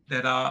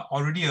that are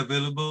already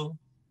available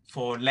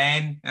for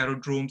land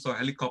aerodromes or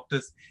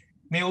helicopters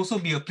may also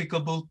be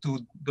applicable to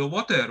the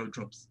water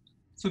aerodromes.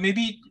 So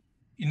maybe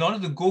in order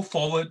to go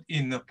forward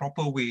in a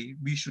proper way,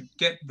 we should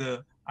get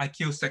the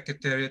ICAO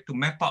Secretariat to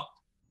map out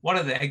what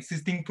are the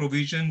existing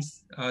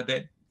provisions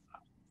that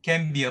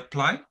can be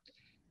applied,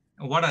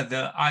 and what are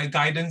the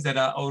guidance that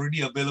are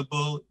already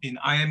available in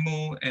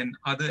IMO and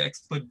other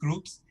expert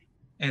groups,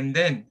 and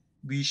then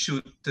we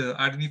should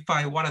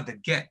identify what are the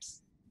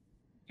gaps,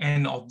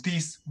 and of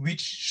these,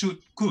 which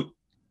could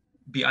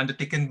be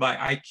undertaken by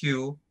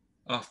ICAO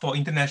for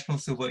international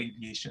civil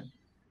aviation.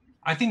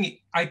 I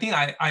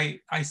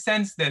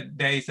sense that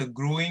there is a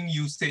growing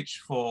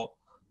usage for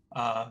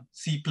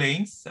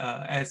seaplanes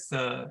as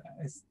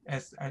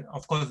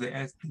of course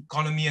as the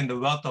economy and the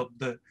wealth of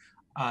the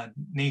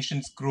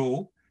nations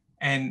grow,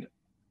 and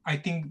I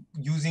think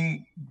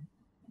using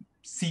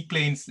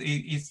seaplanes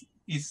is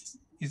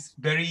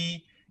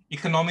very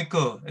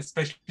economical,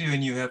 especially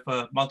when you have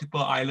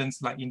multiple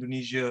islands like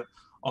Indonesia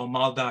or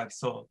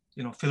Maldives or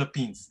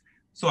Philippines.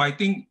 So I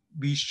think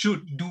we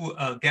should do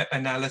a gap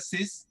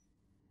analysis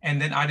and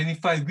then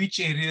identify which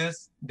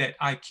areas that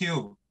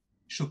ICAO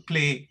should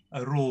play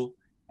a role,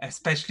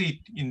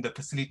 especially in the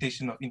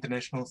facilitation of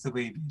international civil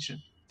aviation.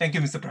 Thank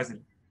you, Mr.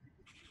 President.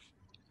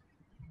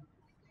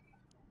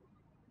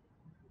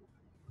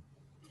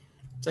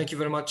 Thank you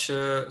very much,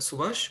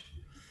 Subhash.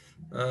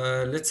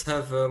 Let's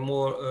have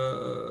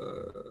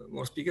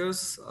more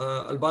speakers.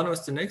 Albano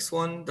is the next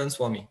one, then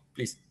Swami,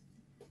 please.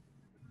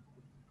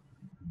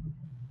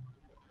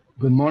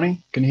 Good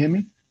morning. Can you hear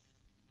me?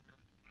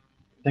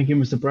 Thank you,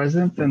 Mr.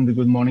 President, and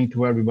good morning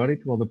to everybody,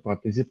 to all the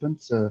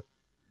participants. A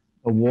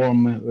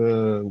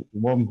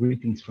warm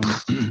greetings from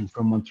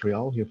from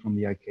Montreal, here from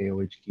the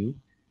ICAO HQ.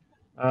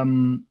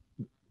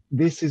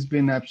 This has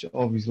been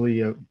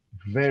obviously a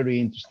very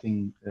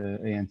interesting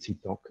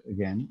ANC talk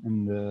again,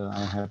 and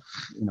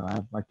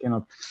I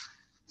cannot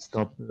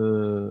stop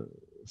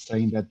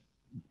saying that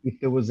if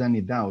there was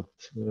any doubt,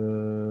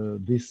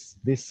 this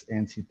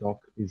ANC talk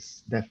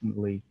is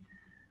definitely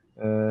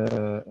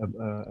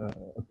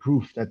a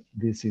proof that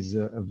this is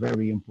a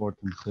very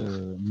important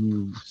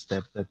new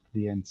step that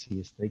the ANC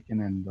has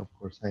taken, and of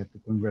course I have to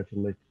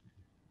congratulate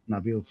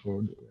Nabil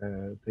for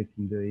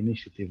taking the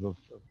initiative of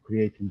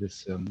creating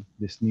this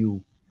this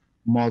new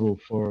model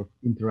for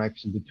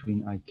interaction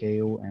between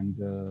ICAO and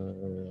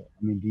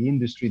the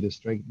industry, the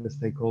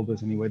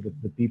stakeholders anyway,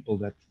 the people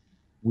that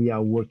we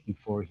are working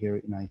for here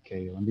in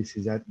ICAO. And this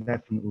is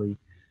definitely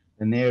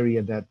an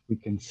area that we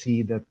can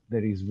see that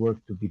there is work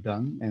to be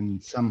done,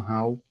 and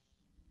somehow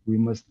we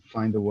must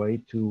find a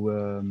way to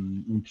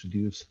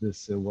introduce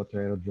this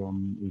water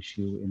aerodrome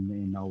issue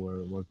in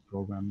our work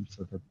program,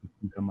 so that we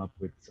can come up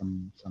with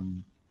some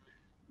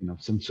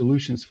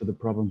solutions for the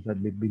problems that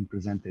have been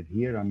presented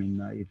here. I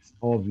mean, it's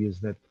obvious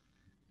that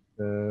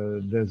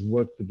there's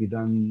work to be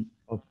done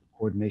of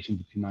coordination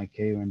between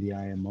ICAO and the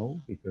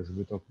IMO, because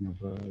we're talking of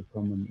a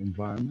common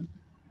environment.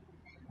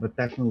 But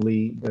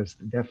definitely, there's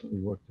definitely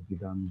work to be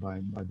done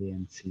by the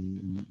NC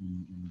in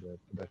the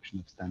production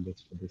of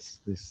standards for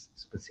this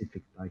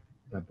specific type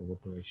of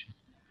operation.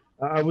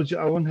 I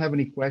won't have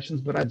any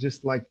questions, but I'd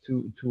just like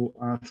to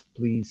ask,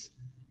 please.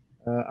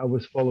 I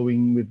was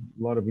following with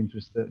a lot of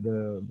interest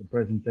the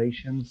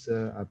presentations.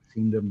 I've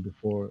seen them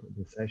before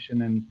the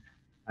session, and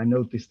I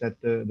noticed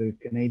that the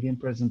Canadian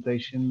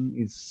presentation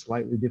is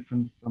slightly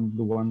different from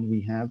the one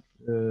we have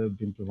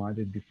been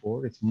provided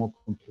before. It's more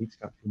complete, it's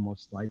got a few more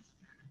slides.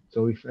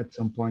 So if at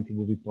some point it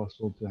will be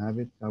possible to have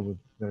it, I would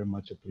very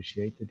much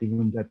appreciate it.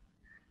 Even that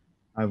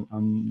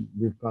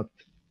we've got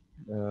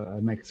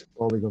an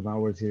ex-colleague of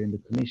ours here in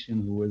the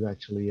Commission who was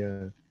actually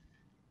a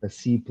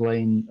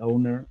seaplane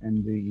owner,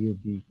 and he'll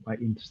be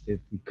quite interested.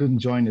 He couldn't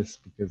join us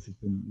because he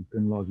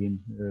couldn't log in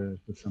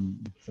for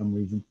some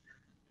reason,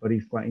 but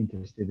he's quite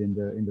interested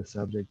in the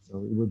subject. So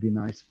it would be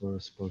nice for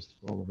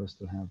all of us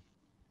to have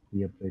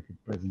the updated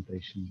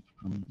presentation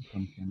from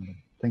Canada.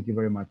 Thank you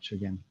very much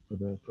again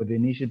for the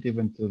initiative,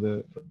 and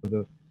to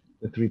the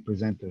three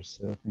presenters.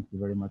 Thank you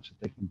very much for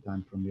taking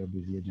time from your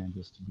busy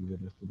agendas to be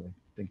with us today.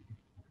 Thank you.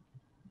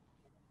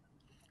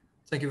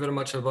 Thank you very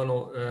much,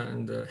 Albano,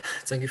 and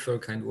thank you for your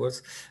kind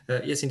words.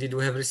 Yes, indeed,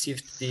 we have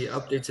received the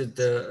updated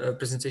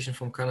presentation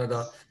from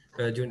Canada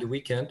during the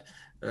weekend.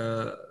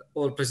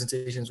 All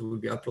presentations will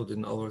be uploaded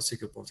in our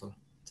secure portal.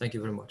 Thank you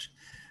very much.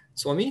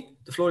 Swami,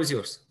 the floor is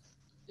yours.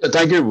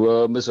 Thank you,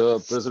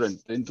 Mr.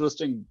 President.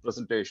 Interesting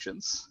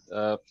presentations.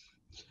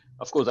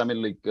 Of course, I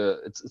mean, like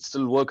it's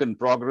still work in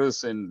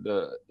progress, and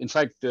in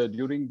fact,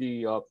 during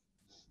the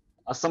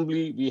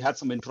Assembly, we had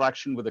some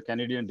interaction with the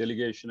Canadian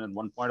delegation, and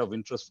one point of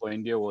interest for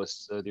India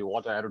was the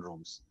water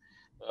aerodromes.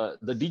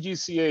 The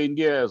DGCA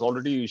India has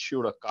already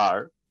issued a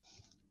car.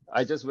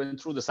 I just went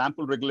through the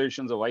sample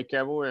regulations of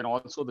ICAO and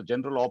also the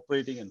general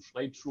operating and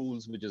flight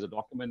rules, which is a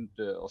document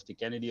of the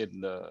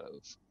Canadian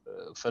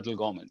federal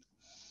government.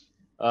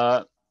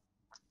 I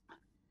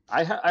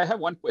have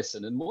one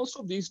question. In most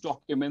of these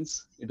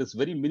documents, it is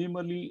very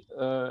minimally,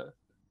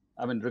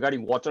 I mean,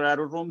 regarding water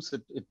aerodromes,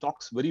 it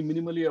talks very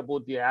minimally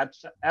about the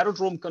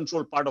aerodrome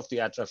control part of the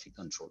air traffic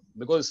control,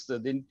 because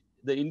the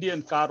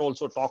Indian car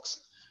also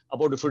talks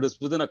about if it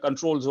is within a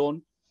control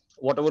zone,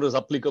 whatever is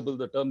applicable,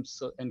 the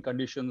terms and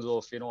conditions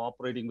of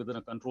operating within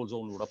a control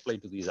zone would apply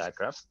to these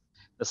aircraft.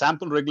 The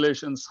sample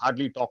regulations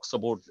hardly talks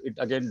about it.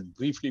 Again,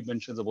 briefly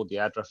mentions about the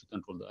air traffic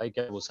control, the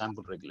ICAO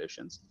sample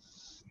regulations.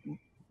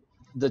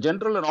 The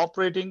general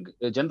operating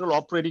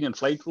and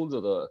flight rules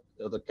of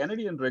the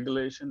Canadian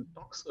regulation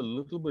talks a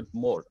little bit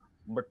more.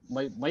 But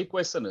my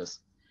question is,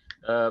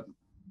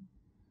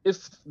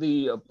 if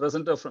the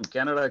presenter from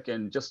Canada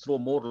can just throw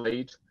more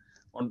light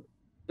on,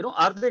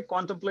 are they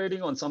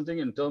contemplating on something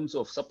in terms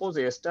of, suppose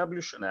they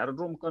establish an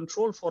aerodrome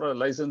control for a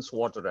licensed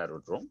water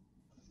aerodrome?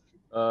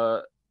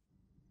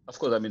 Of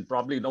course, I mean,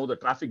 probably now the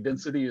traffic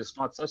density is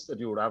not such that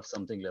you would have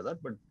something like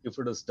that, but if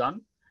it is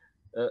done,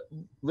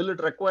 will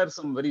it require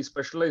some very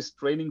specialized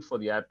training for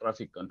the air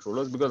traffic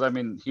controllers? Because I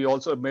mean, he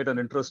also made an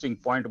interesting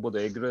point about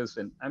the egress,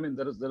 and I mean,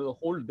 there is a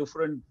whole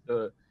different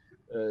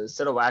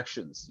set of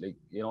actions, like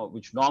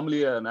which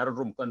normally an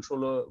aerodrome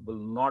controller will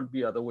not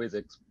be otherwise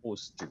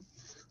exposed to.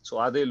 So,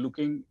 are they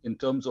looking in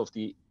terms of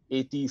the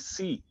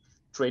ATC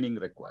training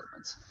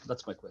requirements?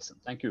 That's my question.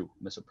 Thank you,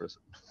 Mr.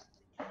 President.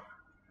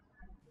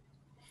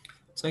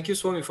 Thank you,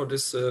 Swami, for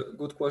this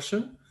good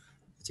question.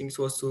 I think it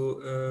was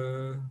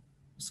to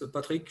Mr.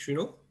 Patrick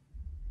Junot.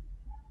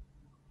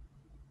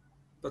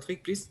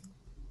 Patrick, please.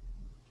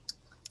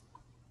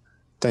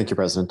 Thank you,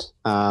 President.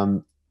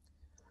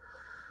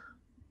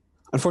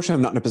 Unfortunately,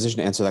 I'm not in a position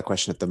to answer that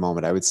question at the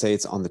moment. I would say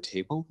it's on the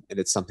table, and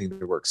it's something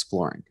that we're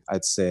exploring.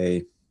 I'd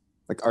say,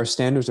 like, our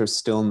standards are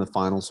still in the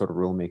final sort of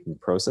rulemaking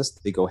process.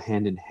 They go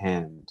hand in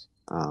hand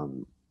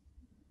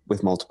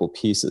with multiple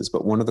pieces.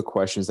 But one of the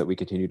questions that we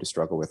continue to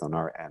struggle with on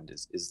our end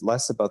is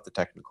less about the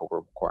technical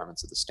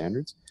requirements of the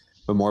standards,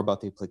 but more about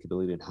the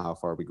applicability and how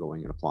far are we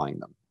going in applying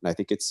them. And I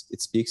think it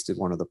speaks to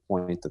one of the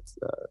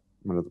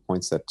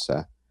points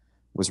that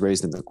was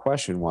raised in the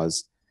question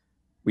was,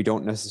 we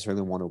don't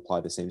necessarily want to apply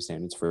the same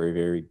standards for a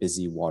very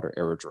busy water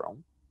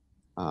aerodrome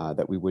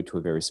that we would to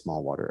a very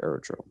small water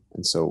aerodrome.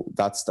 And so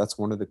that's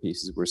one of the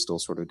pieces we're still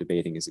sort of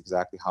debating, is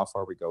exactly how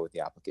far we go with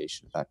the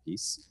application of that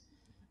piece.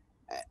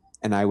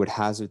 And I would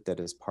hazard that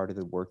as part of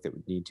the work that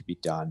would need to be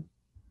done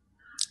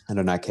at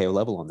an ICAO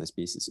level on this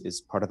piece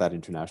is part of that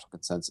international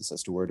consensus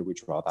as to where do we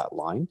draw that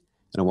line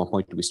And at one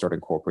point, do we start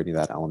incorporating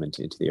that element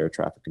into the air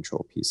traffic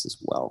control piece as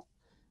well?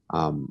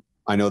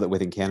 I know that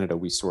within Canada,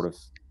 we sort of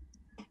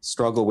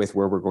struggle with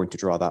where we're going to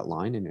draw that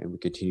line, and we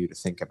continue to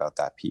think about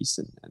that piece.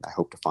 And I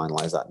hope to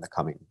finalize that in the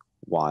coming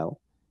while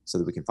so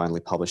that we can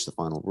finally publish the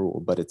final rule.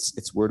 But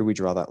it's where do we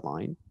draw that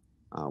line?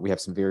 We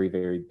have some very,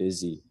 very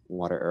busy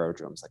water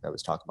aerodromes, like I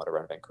was talking about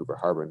around Vancouver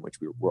Harbor, in which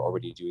we're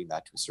already doing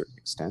that to a certain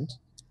extent.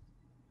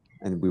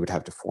 And we would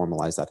have to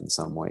formalize that in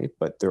some way.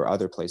 But there are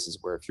other places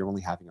where if you're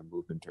only having a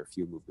movement or a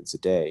few movements a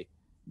day,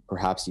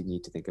 perhaps you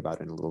need to think about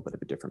it in a little bit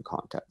of a different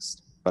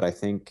context. But I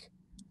think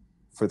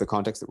for the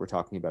context that we're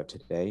talking about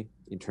today,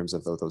 in terms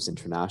of those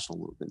international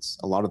movements,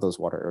 a lot of those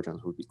water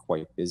aerodromes would be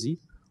quite busy.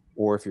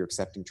 Or if you're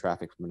accepting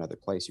traffic from another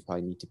place, you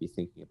probably need to be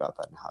thinking about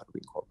that and how do we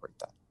incorporate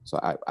that. So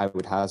I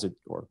would hazard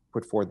or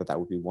put forward that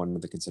would be one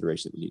of the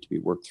considerations that would need to be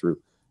worked through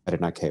at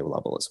an ICAO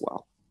level as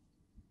well.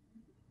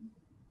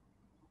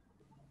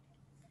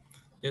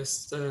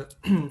 Yes,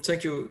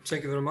 thank you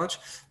very much.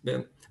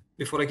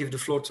 Before I give the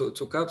floor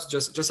to Caps,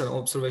 just an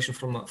observation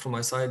from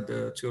my side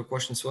to your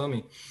question,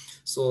 Swami.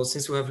 So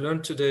since we have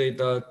learned today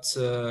that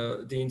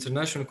the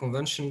International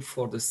Convention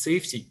for the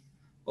Safety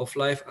of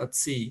Life at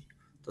Sea,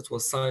 that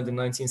was signed in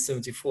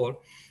 1974,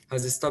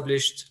 has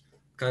established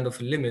kind of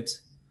a limit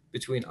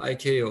between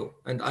ICAO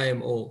and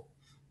IMO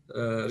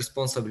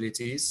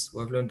responsibilities.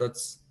 We have learned that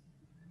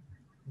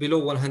below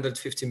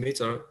 150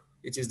 meters,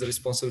 it is the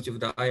responsibility of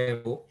the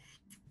IMO,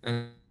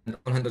 and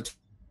 100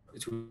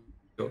 it will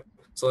go.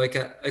 So I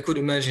could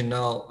imagine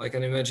now, I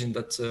can imagine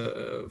that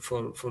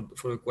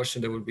for a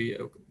question, there will be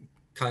a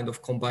kind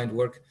of combined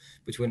work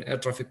between air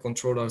traffic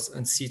controllers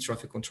and sea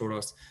traffic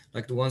controllers,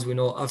 like the ones we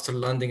know after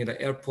landing at the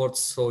airport.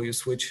 So you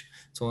switch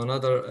to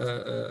another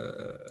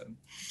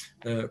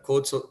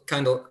code. So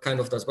kind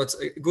of that. But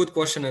a good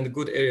question and a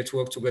good area to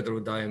work together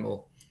with the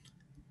IMO.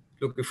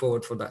 Looking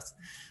forward for that.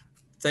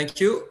 Thank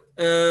you.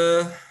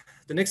 The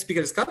next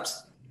speaker is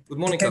Caps. Good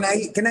morning.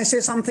 Can I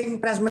say something,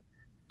 President?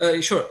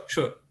 Sure.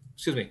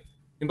 Excuse me,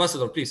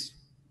 Ambassador, please.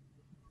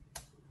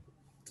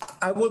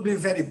 I will be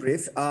very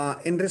brief.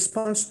 In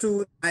response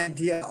to the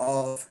idea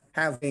of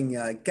having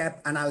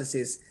gap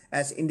analysis,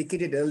 as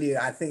indicated earlier,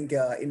 I think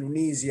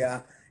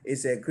Indonesia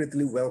is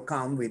greatly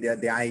welcome with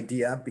the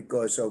idea,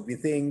 because we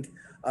think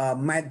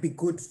might be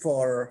good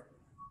for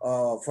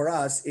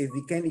us if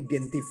we can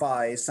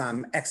identify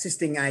some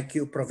existing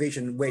IQ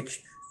provision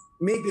which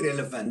may be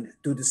relevant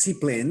to the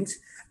seaplanes.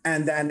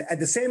 And then at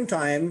the same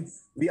time,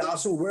 we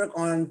also work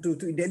on to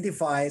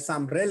identify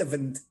some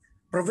relevant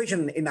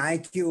provision in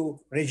IQ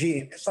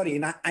regime,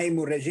 in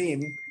IMO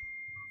regime.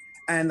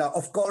 And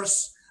of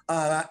course,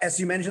 as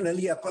you mentioned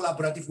earlier,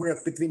 collaborative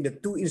work between the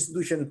two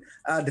institutions,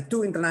 the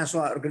two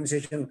international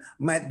organizations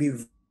might be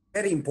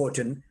very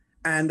important.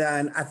 And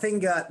I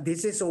think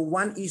this is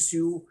one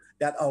issue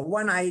that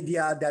one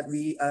idea that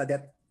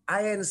that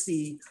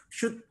INC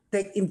should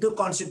take into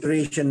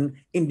consideration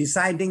in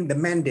deciding the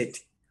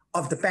mandate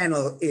of the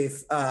panel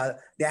if the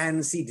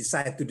INC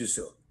decide to do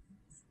so.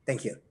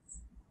 Thank you.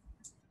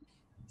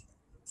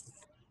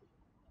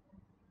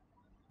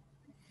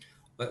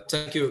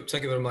 Thank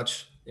you very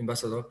much,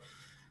 Ambassador.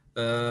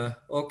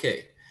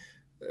 Okay,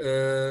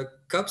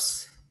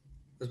 Caps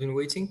has been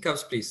waiting.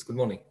 Caps, please. Good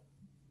morning.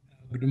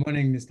 Good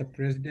morning, Mr.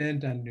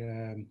 President,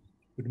 and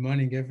good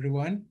morning,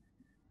 everyone.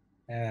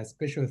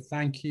 Special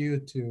thank you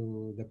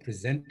to the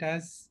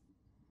presenters,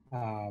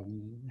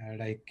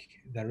 like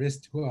the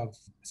rest who have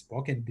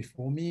spoken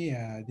before me.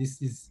 This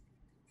is,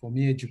 for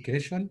me,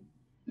 education.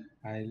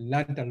 I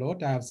learned a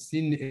lot. I've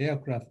seen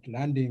aircraft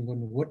landing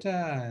on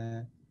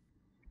water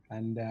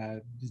and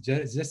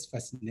just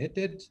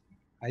fascinated.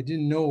 I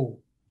didn't know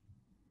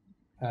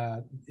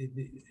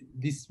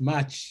this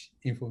much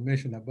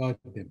information about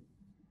them.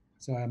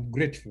 So I'm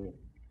grateful.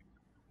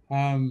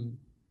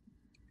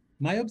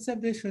 My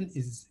observation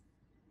is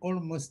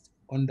almost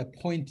on the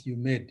point you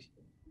made.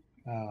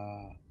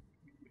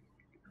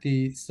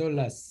 The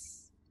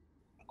SOLAS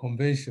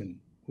Convention,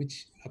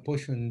 which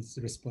apportions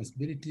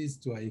responsibilities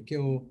to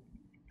ICAO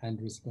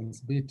and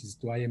responsibilities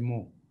to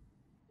IMO.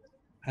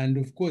 And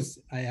of course,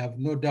 I have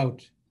no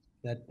doubt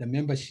that the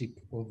membership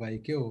of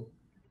ICAO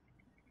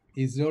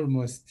is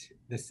almost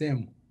the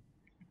same.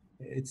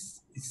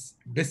 It's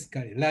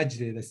basically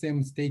largely the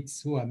same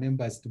states who are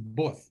members to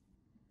both.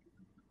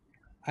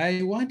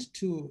 I want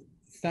to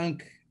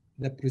thank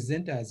the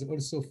presenters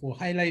also for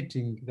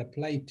highlighting the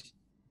plight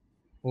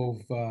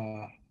of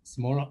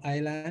small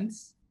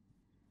islands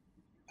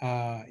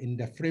in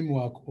the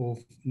framework of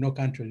no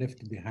country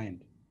left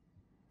behind.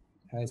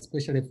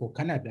 Especially for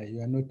Canada,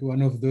 you are not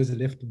one of those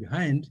left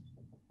behind.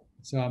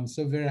 So I'm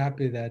so very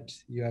happy that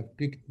you have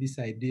picked this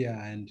idea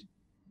and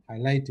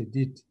highlighted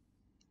it.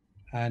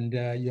 And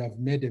you have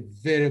made a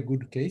very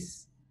good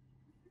case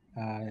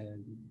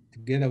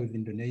together with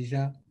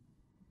Indonesia,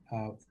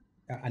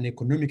 an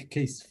economic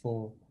case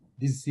for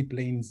these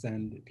seaplanes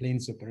and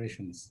planes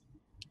operations.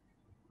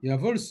 You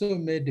have also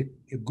made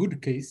a good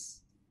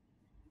case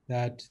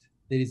that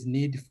there is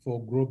need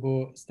for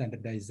global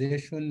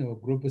standardization or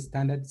global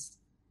standards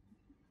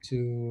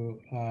to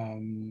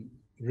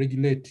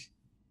regulate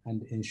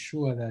and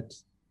ensure that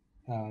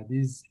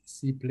these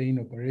seaplane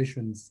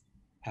operations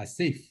are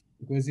safe.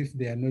 Because if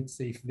they are not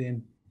safe,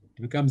 then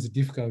it becomes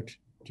difficult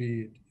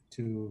to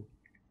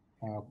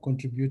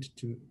contribute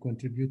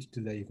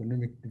to the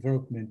economic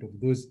development of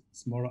those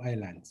small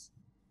islands.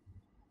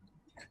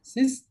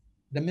 Since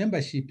the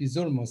membership is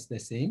almost the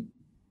same,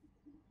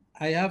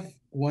 I have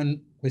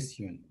one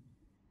question.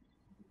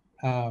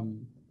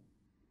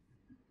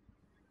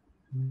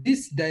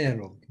 This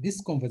dialogue,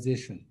 this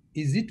conversation,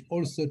 is it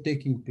also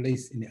taking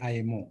place in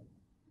IMO?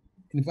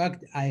 In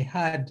fact, I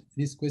had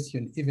this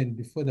question even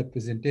before the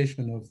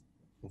presentation of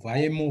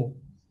IMO.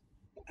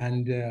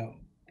 And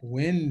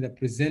when the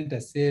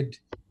presenter said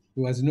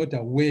he was not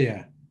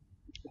aware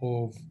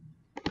of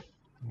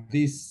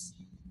this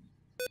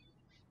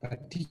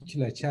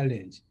particular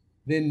challenge,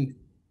 then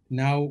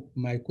now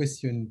my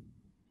question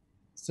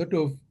sort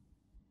of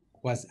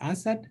was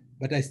answered,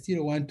 but I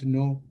still want to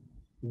know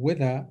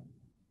whether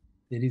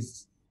there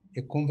is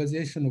a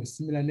conversation of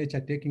similar nature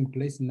taking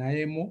place in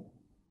IMO,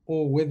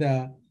 or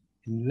whether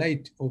in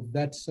light of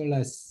that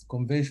SOLAS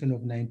Convention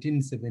of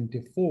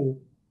 1974,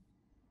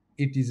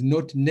 it is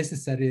not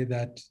necessary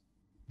that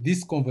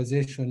this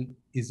conversation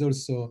is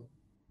also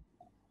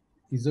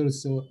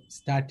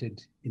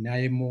started in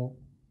IMO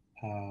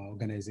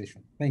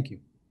organization. Thank you.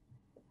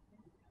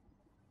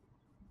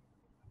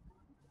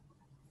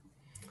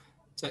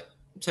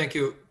 Thank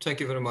you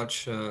very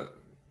much,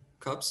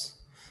 Cubs.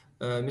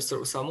 Mr.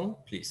 Osamu,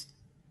 please.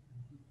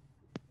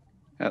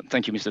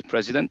 Thank you, Mr.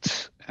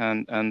 President,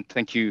 and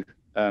thank you,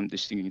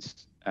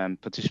 distinguished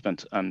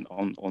participant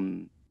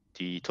on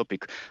the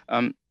topic.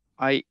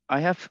 I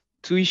have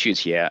two issues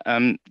here.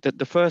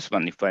 The first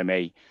one, if I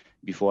may,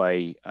 before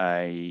I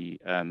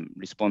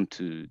respond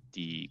to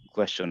the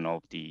question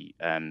of the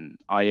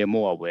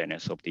IMO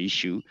awareness of the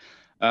issue.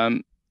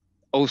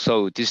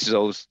 Also, this is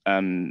also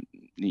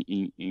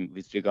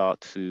with regard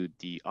to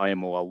the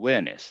IMO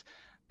awareness,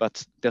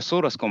 but the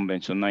SOLAS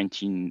Convention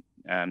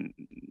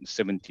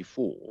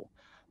 1974.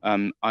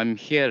 I'm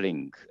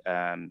hearing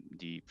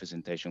the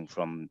presentation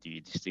from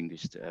the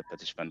distinguished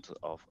participant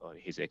of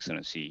His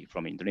Excellency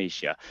from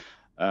Indonesia.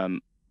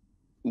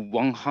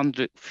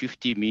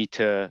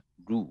 150-meter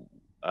rule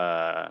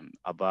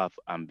above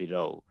and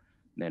below,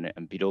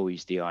 and below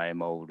is the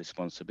IMO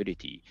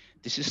responsibility.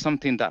 This is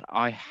something that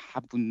I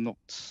have not,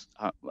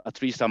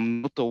 at least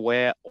I'm not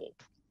aware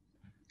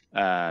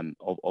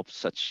of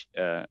such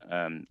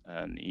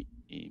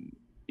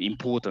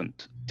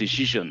important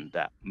decision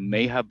that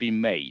may have been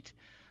made.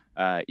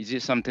 Is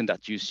it something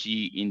that you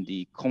see in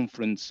the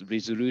conference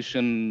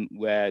resolution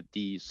where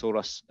the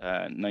SOLAS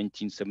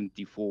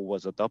 1974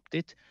 was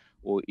adopted?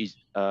 Or is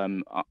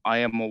I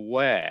am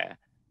aware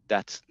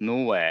that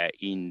nowhere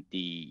in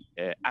the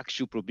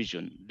actual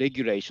provision,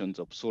 regulations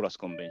of SOLAS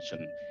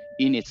Convention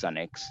in its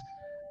annex,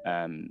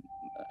 and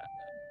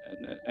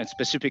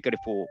specifically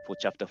for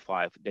Chapter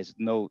 5, there's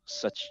no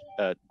such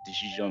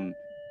decision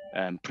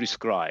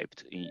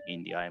prescribed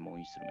in the IMO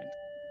instrument.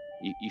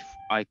 If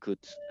I could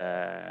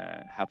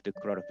have the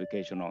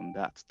clarification on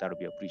that, that would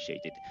be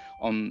appreciated.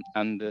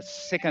 And the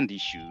second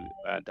issue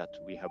that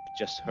we have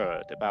just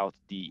heard about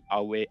the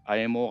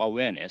IMO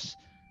awareness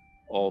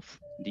of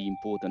the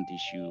important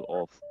issue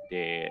of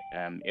the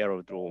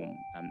aerodrome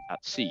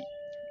at sea.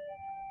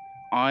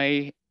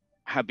 I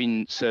have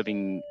been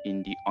serving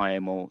in the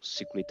IMO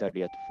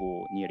Secretariat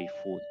for nearly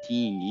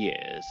 14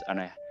 years,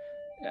 and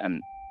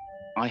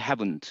I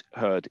haven't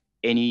heard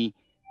any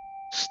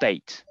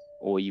state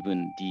or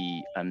even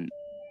the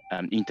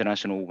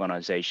international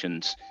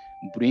organizations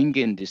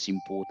bringing this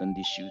important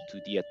issue to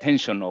the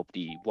attention of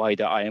the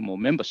wider IMO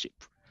membership.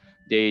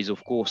 There is,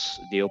 of course,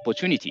 the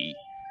opportunity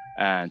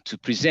to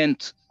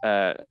present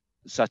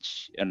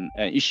such an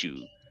issue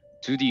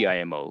to the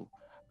IMO,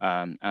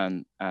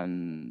 and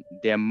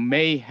there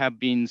may have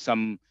been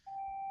some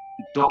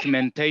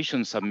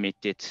documentation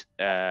submitted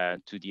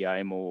to the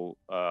IMO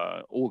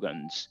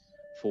organs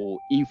for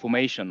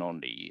information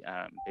only.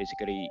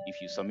 Basically,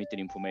 if you submitted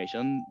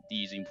information,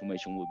 these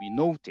information will be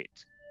noted,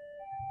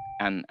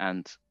 and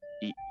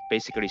it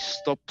basically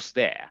stops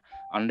there,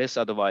 unless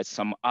otherwise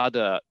some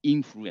other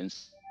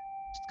influenced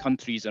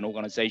countries and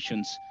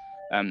organizations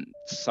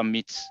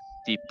submit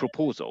the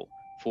proposal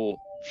for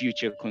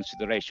future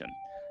consideration.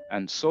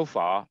 And so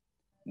far,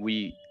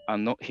 we are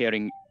not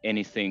hearing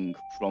anything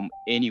from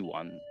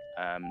anyone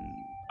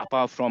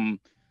apart from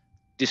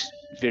this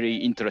very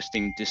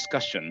interesting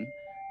discussion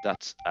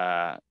that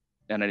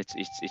and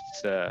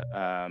it's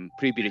a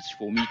privilege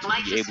for me to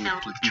be able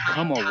to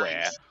become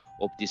aware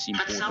of this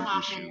important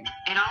issue.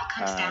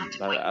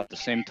 But at the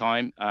same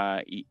time,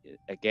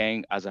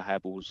 again, as I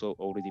have also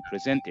already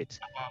presented,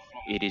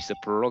 it is a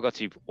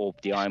prerogative of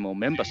the IMO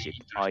membership,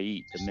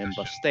 i.e. the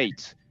member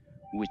states,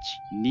 which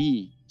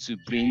need to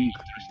bring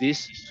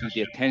this to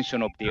the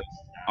attention of the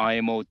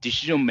IMO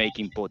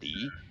decision-making body,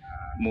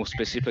 more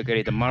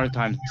specifically the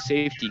Maritime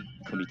Safety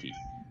Committee.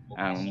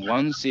 And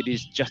once it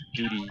is just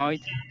duly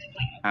decided,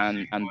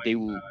 and they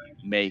will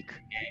make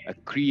a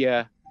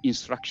clear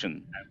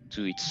instruction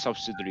to its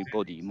subsidiary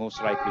body,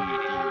 most likely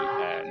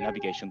the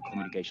Navigation,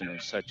 Communication,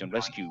 and Search and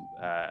Rescue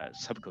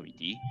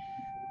subcommittee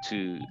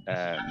to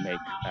make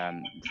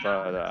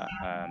further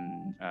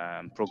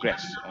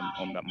progress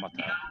on that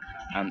matter,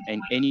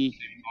 and any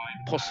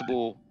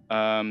possible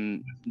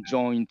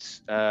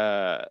joint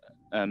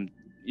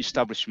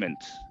establishment,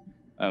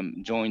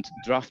 joint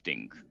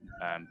drafting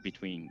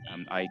between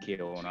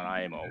ICAO and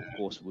IMO, of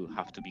course, will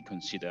have to be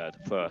considered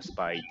first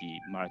by the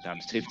Maritime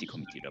Safety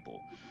Committee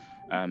level.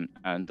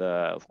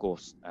 Of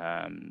course,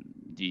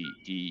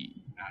 the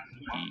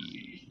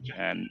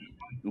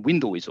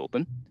window is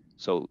open.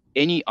 So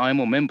any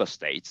IMO member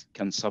states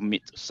can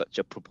submit such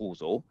a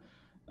proposal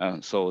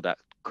so that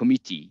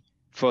committee,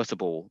 first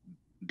of all,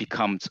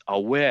 becomes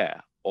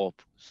aware of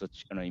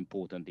such an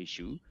important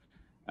issue.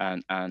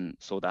 And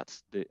so that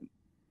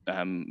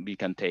we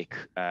can take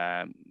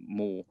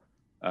more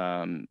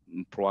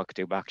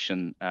proactive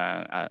action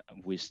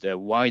with the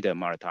wider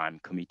maritime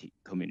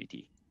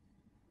community.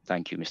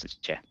 Thank you, Mr.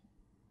 Chair.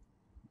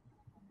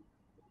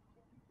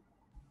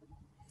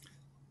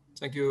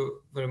 Thank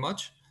you very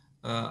much.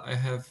 I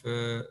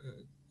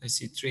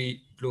see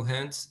 3 blue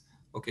hands.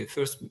 Okay,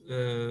 first,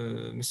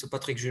 Mr.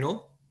 Patrick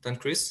Junot, then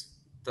Chris,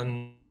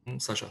 then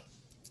Sasha.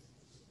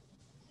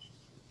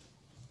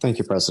 Thank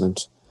you,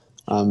 President.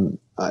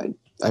 I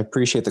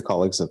appreciate the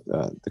colleagues of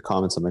the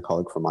comments of my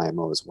colleague from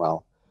IMO as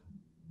well.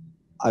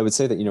 I would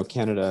say that,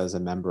 Canada as a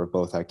member of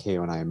both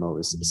ICAO and IMO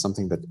is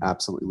something that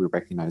absolutely we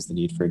recognize the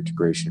need for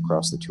integration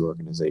across the two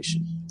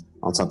organizations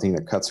on something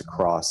that cuts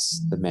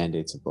across the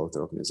mandates of both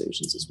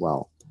organizations as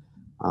well.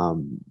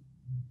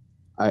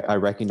 I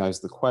recognize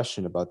the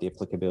question about the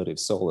applicability of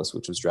SOLAS,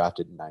 which was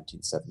drafted in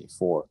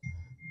 1974.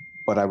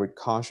 But I would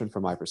caution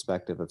from my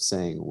perspective of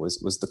saying,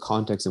 was the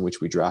context in which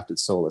we drafted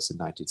SOLAS in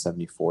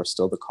 1974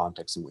 still the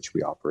context in which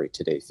we operate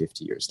today,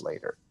 50 years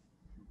later?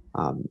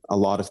 A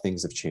lot of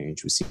things have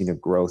changed. We've seen a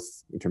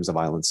growth in terms of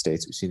island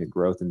states. We've seen a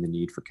growth in the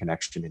need for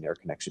connection and air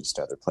connections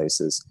to other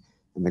places,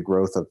 and the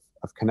growth of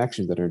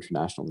connections that are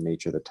international in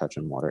nature that touch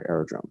on water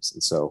aerodromes.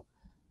 And so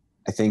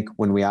I think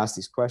when we ask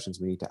these questions,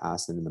 we need to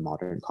ask them in the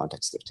modern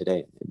context of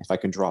today. And if I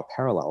can draw a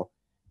parallel,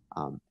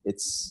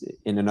 it's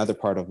in another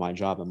part of my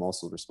job, I'm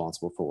also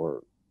responsible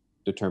for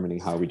determining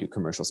how we do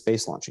commercial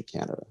space launch in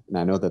Canada. And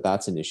I know that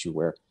that's an issue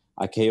where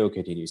ICAO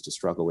continues to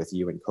struggle with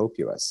UN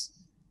COPUS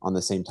on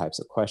the same types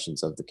of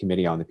questions of the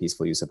Committee on the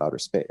Peaceful Use of Outer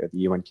Space, or the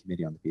UN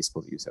Committee on the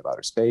Peaceful Use of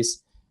Outer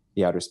Space,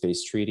 the Outer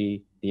Space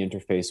Treaty, the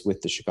interface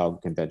with the Chicago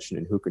Convention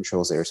and who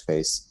controls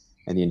airspace,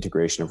 and the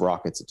integration of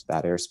rockets into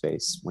that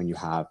airspace. When you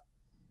have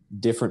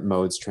different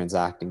modes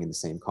transacting in the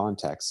same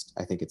context,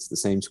 I think it's the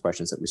same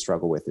questions that we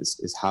struggle with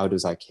is how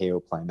does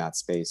ICAO play in that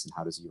space and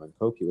how does UN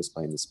COPUS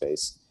play in the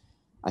space?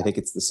 I think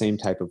it's the same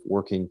type of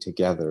working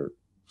together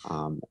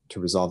to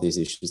resolve these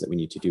issues that we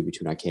need to do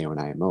between ICAO and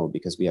IMO,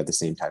 because we have the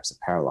same types of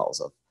parallels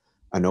of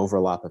an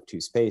overlap of two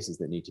spaces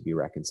that need to be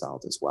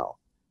reconciled as well.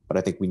 But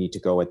I think we need to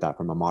go at that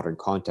from a modern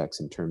context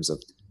in terms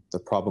of the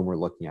problem we're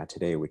looking at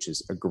today, which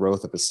is a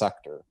growth of a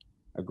sector,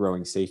 a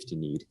growing safety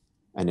need,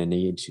 and a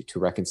need to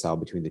reconcile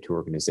between the two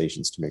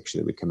organizations to make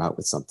sure that we come out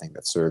with something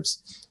that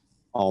serves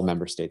all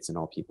member states and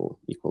all people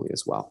equally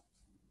as well.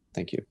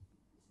 Thank you.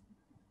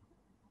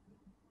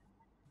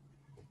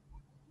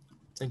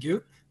 Thank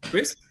you.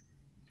 Chris?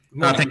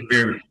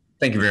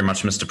 Thank you very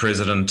much, Mr.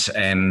 President,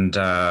 and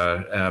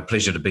a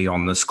pleasure to be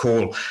on this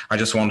call. I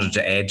just wanted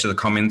to add to the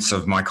comments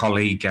of my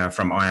colleague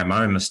from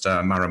IMO,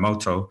 Mr.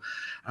 Marumoto,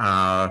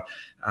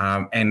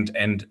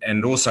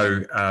 and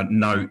also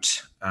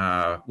note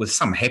with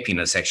some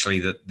happiness, actually,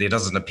 that there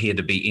doesn't appear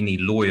to be any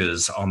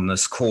lawyers on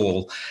this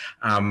call.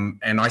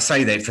 And I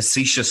say that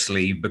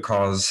facetiously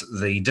because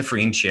the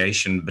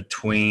differentiation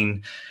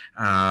between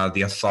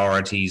the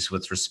authorities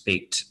with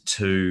respect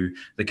to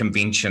the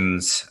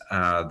conventions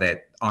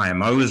that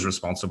IMO is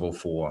responsible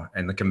for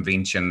and the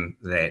convention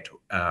that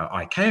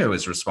ICAO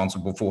is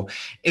responsible for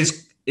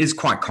is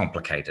quite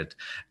complicated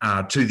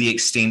to the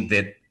extent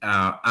that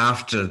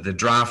after the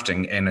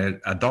drafting and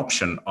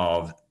adoption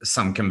of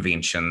some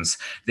conventions,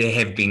 there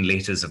have been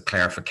letters of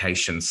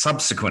clarification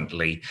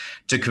subsequently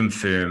to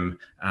confirm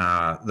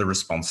the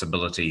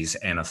responsibilities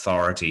and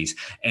authorities.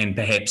 And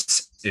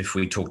perhaps if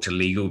we talk to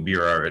Legal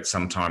Bureau at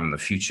some time in the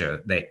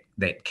future,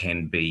 that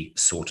can be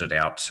sorted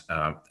out.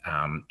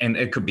 And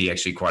it could be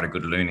actually quite a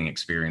good learning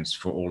experience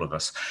for all of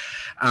us.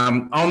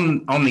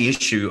 On the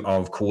issue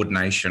of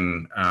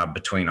coordination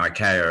between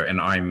ICAO and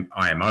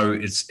IMO,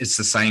 it's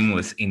the same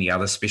with any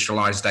other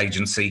specialized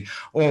agency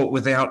or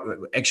without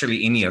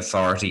actually any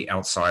authority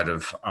outside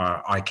of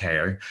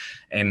ICAO.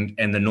 And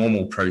the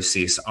normal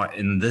process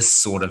in this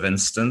sort of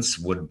instance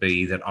would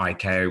be that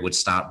ICAO would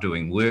start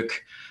doing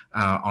work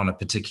on a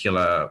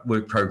particular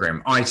work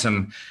program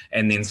item,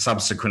 and then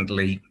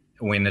subsequently,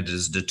 when it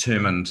is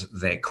determined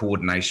that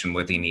coordination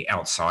with any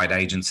outside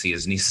agency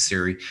is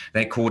necessary,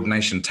 that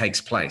coordination takes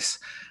place.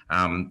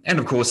 And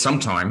of course,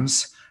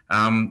 sometimes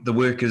the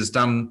work is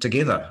done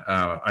together.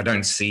 I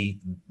don't see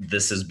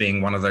this as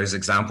being one of those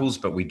examples,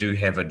 but we do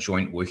have a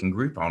joint working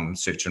group on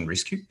search and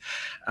rescue,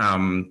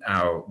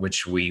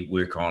 which we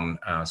work on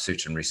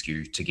search and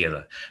rescue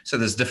together. So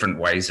there's different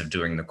ways of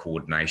doing the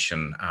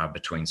coordination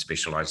between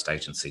specialized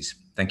agencies.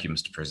 Thank you,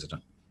 Mr.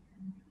 President.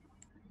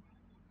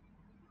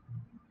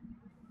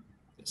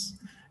 Yes,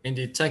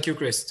 indeed. Thank you,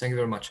 Chris. Thank you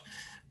very much.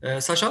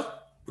 Sasha,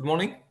 good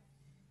morning.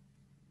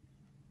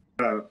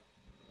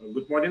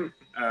 Good morning.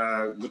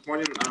 Good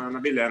morning,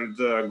 Nabil, and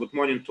good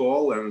morning to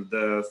all. And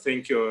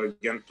thank you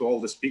again to all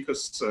the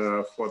speakers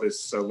for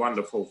this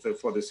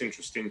for this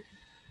interesting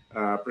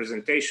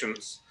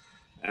presentations.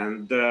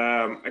 And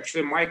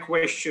actually, my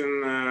question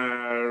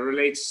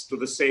relates to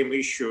the same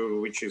issue,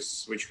 which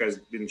has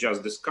been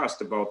just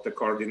discussed about the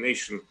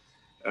coordination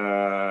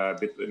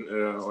between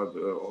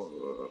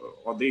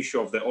on the issue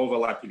of the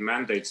overlapping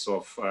mandates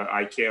of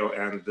ICAO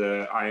and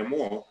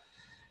IMO.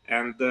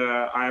 And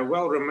I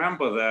well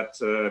remember that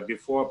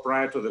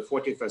prior to the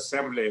 40th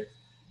Assembly,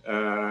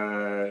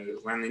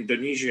 when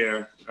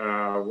Indonesia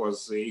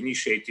was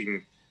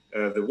initiating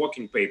the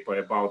working paper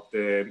about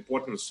the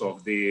importance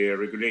of the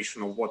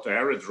regulation of water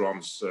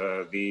aerodromes,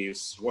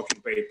 this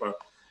working paper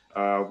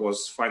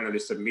was finally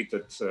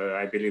submitted,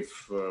 I believe,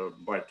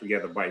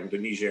 together by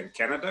Indonesia and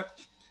Canada,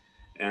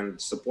 and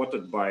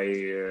supported by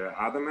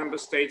other member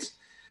states.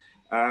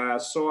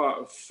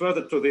 So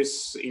further to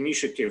these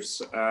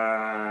initiatives,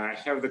 I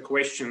have the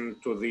question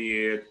to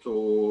the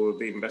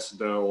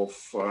ambassador of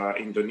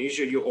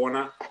Indonesia, Your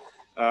Honor.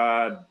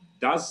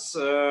 Does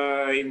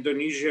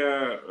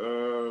Indonesia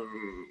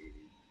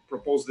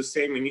propose the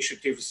same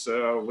initiatives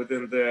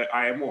within the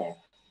IMO?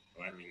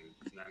 I mean,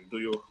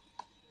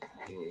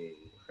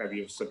 have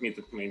you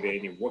submitted maybe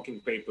any working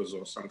papers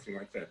or something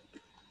like that?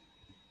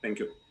 Thank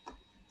you.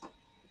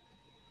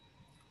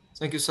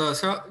 Thank you, sir.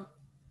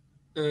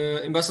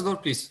 Ambassador,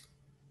 please.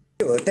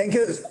 Thank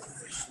you.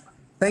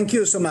 Thank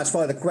you so much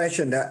for the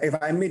question. If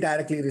I may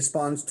directly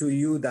respond to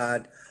you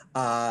that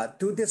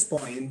to this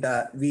point,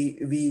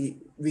 we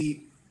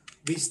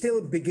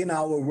still begin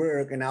our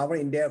work and our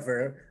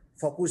endeavor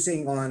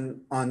focusing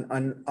on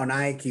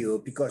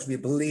ICAO, because we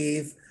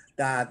believe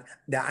that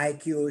the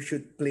ICAO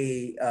should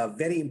play a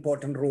very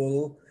important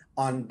role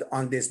on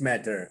this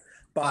matter.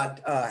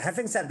 But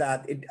having said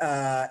that,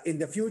 in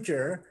the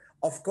future,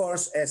 of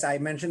course, as I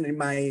mentioned in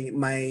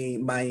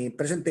my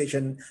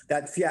presentation,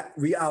 that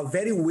we are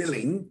very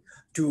willing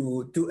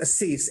to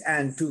assist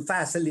and to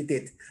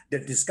facilitate the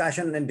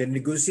discussion and the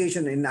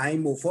negotiation in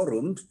IMO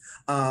forums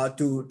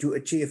to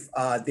achieve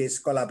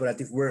this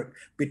collaborative work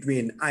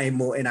between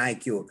IMO and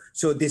ICAO.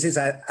 So this is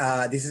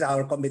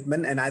our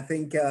commitment, and I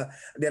think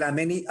there are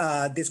many.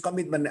 This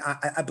commitment,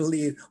 I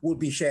believe, will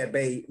be shared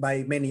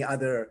by many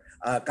other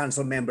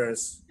council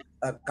members,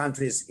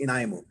 countries in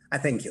IMO. I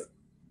thank you.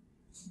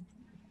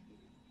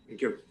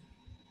 Thank you.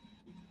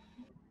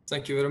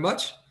 Thank you very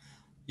much.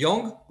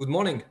 Yong, good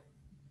morning.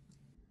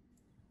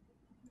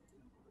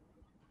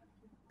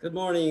 Good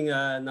morning,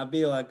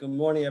 Nabil. Good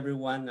morning,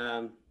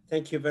 everyone.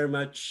 Thank you very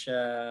much,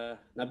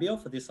 Nabil,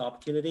 for this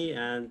opportunity.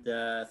 And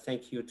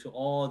thank you to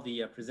all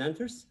the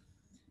presenters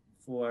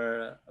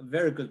for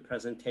very good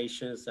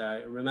presentations.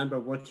 I remember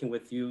working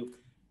with you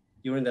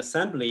during the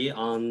assembly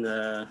on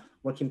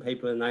working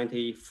paper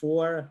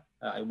 94.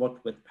 I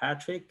worked with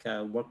Patrick,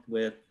 worked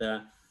with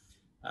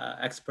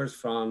experts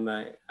from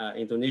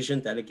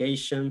Indonesian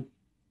delegation,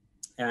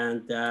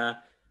 and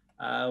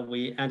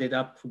we ended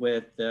up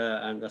with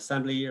an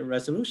assembly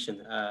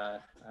resolution.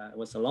 It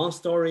was a long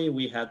story.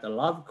 We had a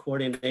lot of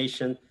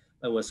coordination,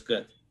 but it was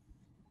good.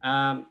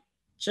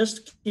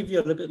 Just to give you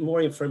a little bit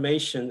more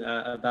information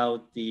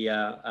about the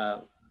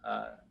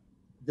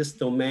this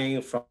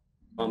domain from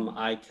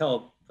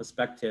ICAO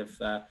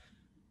perspective,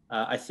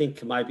 I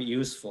think might be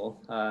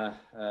useful,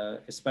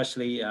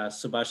 especially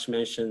Subhash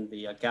mentioned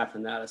the gap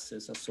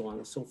analysis and so on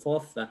and so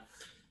forth.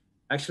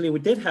 Actually, we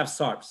did have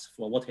SARPs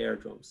for water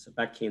aerodromes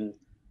back in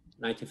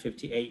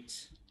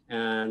 1958,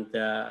 and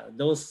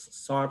those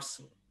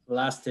SARPs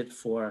lasted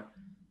for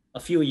a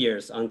few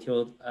years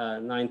until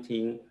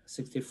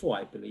 1964,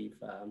 I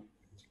believe.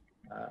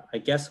 I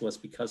guess it was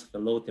because of the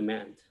low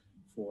demand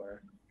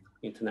for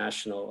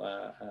international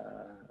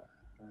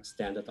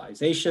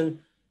standardization.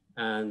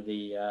 And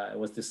it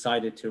was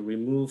decided to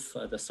remove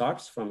the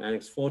SARPs from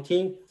Annex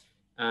 14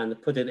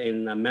 and put it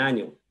in a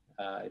manual.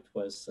 It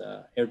was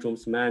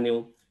Aerodromes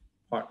Manual,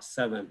 Part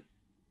 7,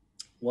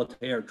 Water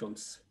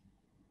Aerodromes.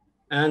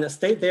 And it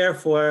stayed there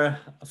for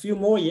a few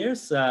more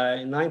years.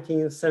 In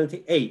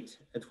 1978,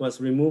 it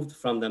was removed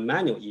from the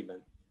manual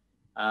even.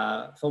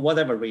 For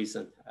whatever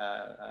reason,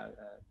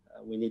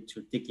 we need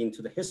to dig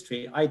into the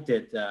history. I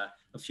did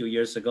a few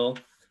years ago.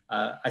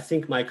 I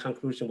think my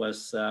conclusion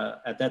was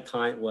at that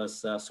time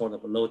was sort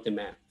of a low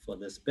demand for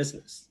this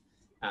business,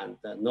 and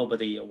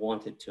nobody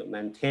wanted to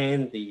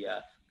maintain the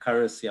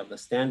currency of the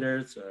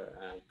standards or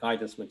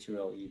guidance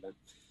material even.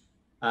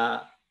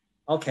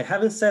 Okay,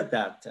 having said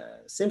that,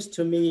 seems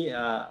to me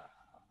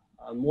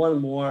more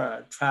and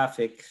more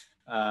traffic,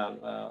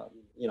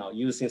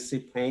 using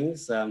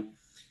seaplanes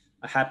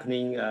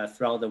happening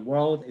throughout the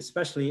world,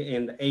 especially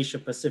in the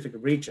Asia-Pacific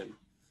region.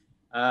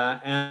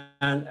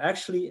 And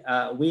actually,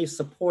 we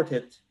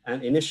supported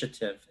an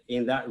initiative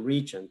in that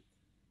region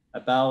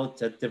about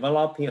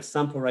developing a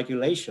sample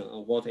regulation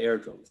on water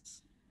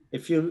aerodromes.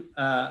 If you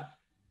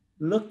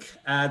look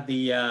at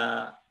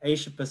the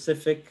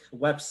Asia-Pacific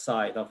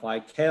website of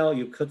ICAO,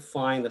 you could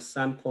find a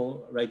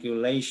sample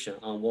regulation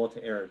on water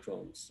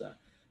aerodromes.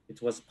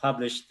 It was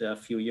published a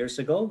few years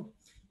ago.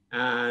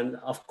 And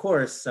of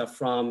course,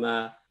 from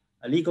a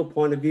legal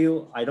point of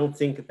view, I don't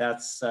think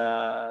that's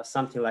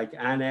something like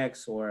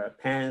annex or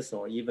appends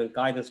or even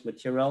guidance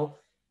material.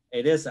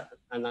 It is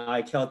an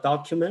ICAO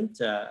document,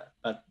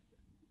 but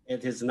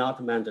it is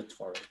not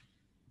mandatory.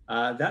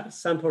 That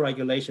sample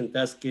regulation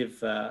does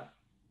give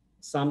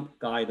some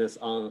guidance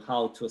on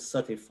how to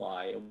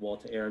certify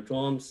water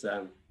aerodromes,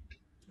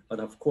 but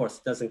of course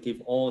doesn't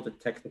give all the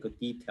technical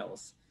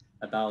details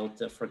about,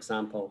 for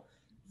example,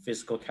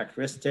 physical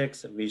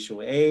characteristics,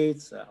 visual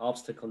aids,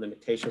 obstacle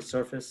limitation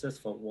surfaces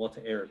for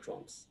water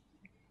aerodromes.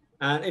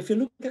 And if you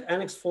look at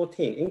Annex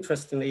 14,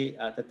 interestingly,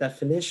 the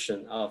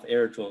definition of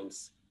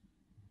aerodromes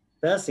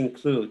does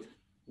include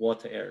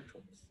water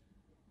aerodromes.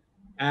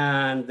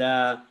 And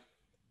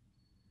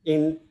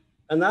in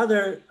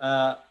another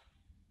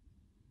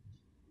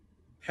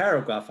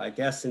paragraph, I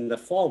guess, in the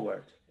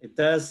foreword, it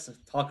does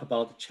talk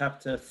about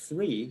chapter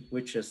 3,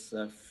 which is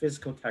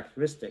physical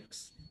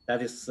characteristics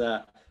that is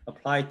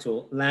applied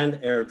to land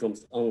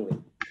aerodromes only.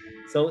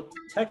 So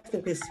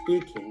technically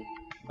speaking,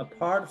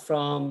 apart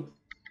from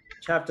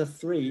chapter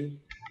 3,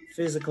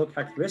 physical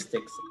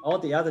characteristics, all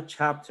the other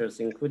chapters,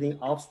 including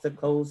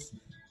obstacles,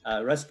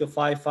 rescue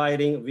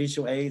firefighting,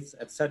 visual aids,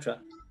 etc.,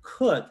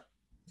 could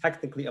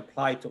technically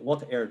apply to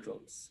water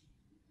aerodromes.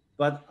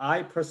 But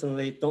I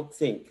personally don't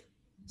think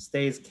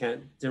states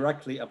can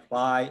directly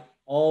apply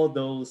all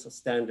those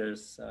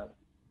standards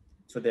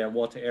to their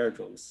water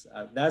aerodromes.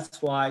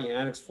 That's why in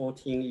Annex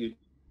 14, you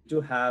do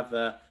have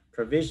a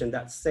provision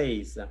that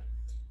says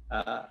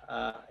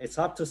it's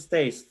up to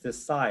states to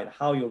decide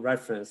how you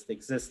reference the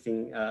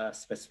existing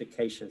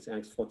specifications in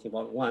Annex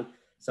 14.1.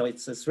 So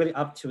it's really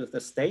up to the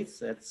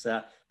states. It's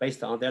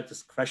based on their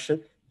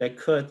discretion. They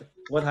could,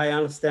 what I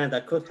understand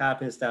that could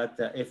happen is that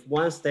if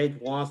one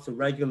state wants to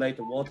regulate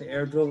the water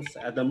aerodromes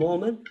at the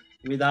moment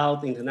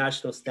without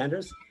international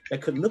standards, they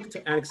could look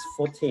to Annex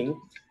 14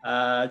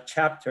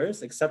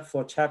 chapters, except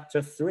for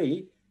chapter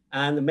 3,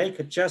 and make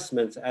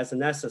adjustments as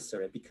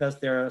necessary because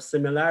there are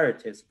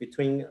similarities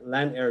between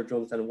land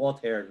aerodromes and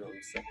water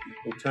aerodromes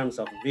in terms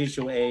of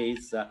visual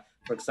aids,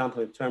 for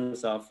example, in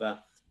terms of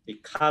the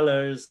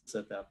colors,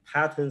 the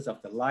patterns of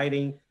the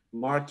lighting,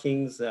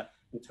 markings,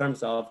 in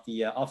terms of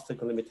the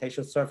obstacle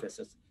limitation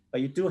surfaces. But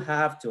you do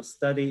have to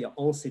study your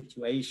own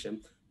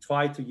situation,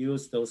 try to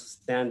use those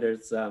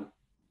standards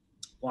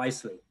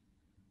wisely.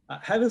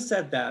 Having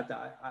said that,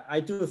 I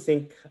do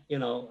think, you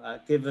know,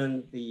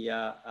 given the,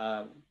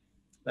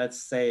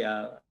 let's say,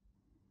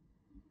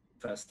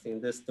 interest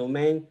in this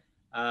domain,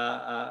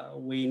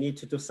 we need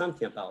to do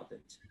something about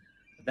it.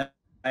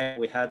 That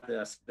we had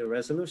the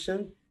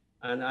resolution,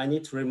 and I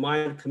need to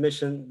remind the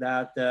Commission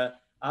that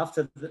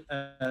after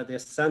the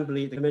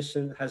Assembly, the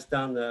Commission has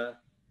done a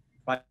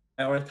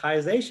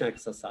prioritization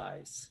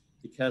exercise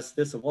because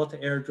this water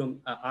aerodrome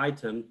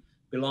item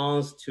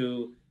belongs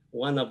to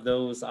one of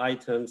those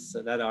items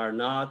that are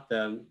not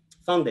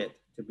funded,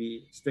 to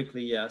be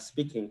strictly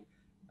speaking,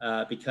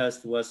 because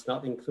it was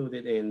not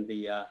included in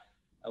the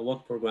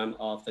work program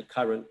of the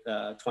current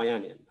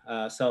triennium.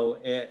 So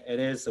it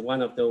is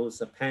one of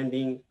those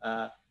pending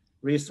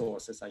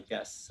resources, I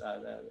guess,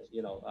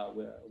 you know,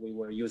 we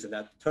were using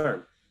that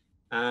term.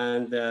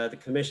 And the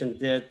Commission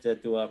did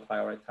do a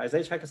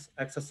prioritization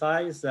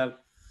exercise.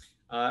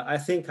 I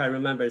think I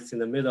remember it's in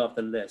the middle of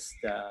the list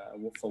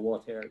for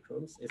water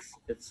aerodromes.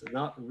 It's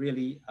not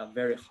really a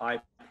very high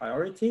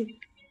priority.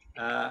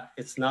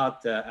 It's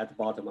not at the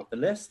bottom of the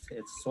list.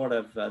 It's sort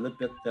of a little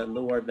bit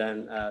lower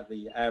than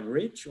the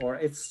average, or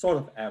it's sort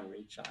of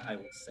average, I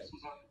would say.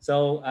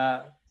 So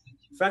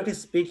frankly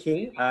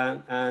speaking,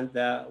 and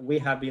we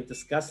have been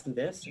discussing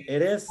this,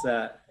 it is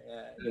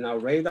in our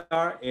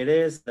radar, it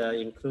is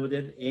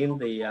included in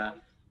the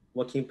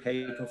working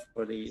paper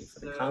for the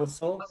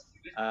council.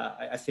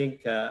 I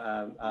think,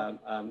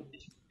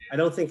 I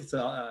don't think it's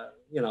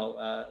you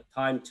know,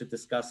 time to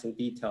discuss in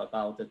detail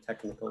about the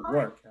technical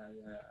work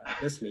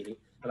at this meeting.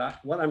 But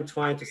what I'm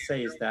trying to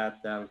say is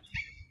that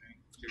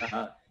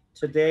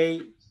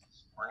today,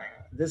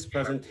 these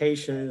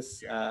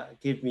presentations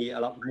give me a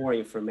lot more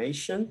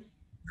information.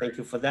 Thank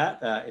you for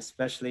that,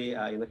 especially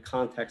in the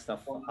context of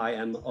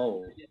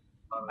IMO.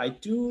 I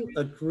do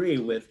agree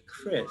with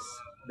Chris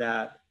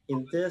that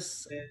in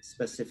this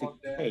specific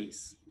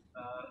case,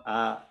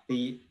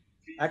 the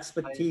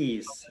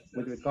expertise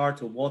with regard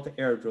to water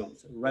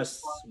aerodromes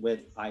rests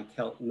with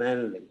ICAO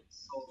mainly.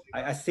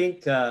 I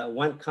think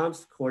when it comes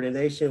to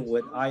coordination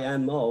with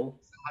IMO,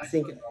 I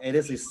think it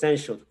is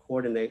essential to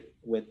coordinate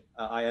with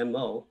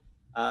IMO.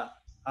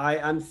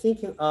 I'm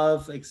thinking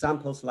of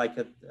examples like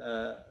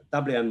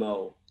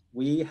WMO.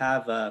 We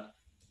have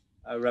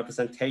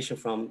representation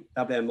from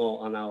WMO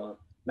on our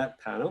MET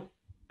panel,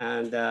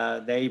 and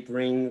they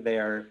bring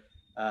their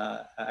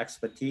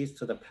expertise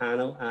to the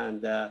panel,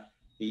 and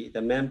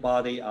the main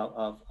body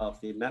of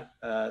the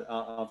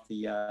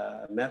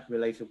MET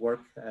related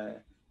work.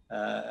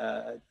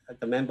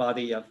 The main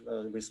body of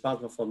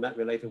responsible for MET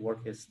related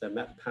work is the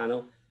MET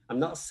panel. I'm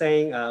not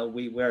saying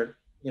we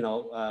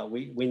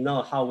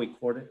know how we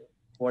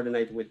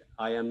coordinate with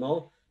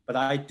IMO, but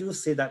I do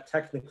see that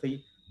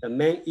technically the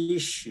main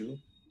issue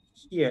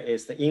here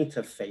is the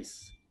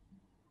interface,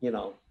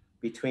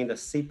 between the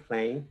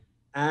seaplane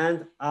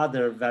and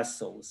other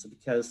vessels,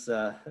 because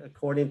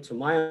according to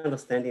my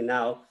understanding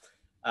now,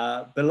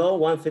 below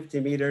 150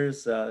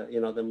 meters,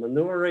 the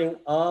maneuvering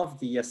of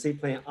the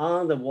seaplane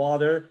on the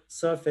water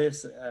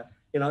surface,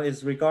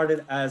 is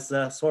regarded as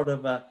a sort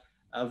of a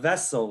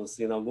vessel's,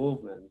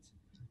 movement.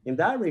 In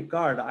that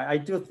regard, I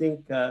do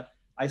think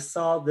I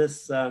saw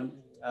this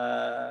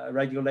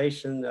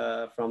regulation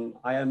from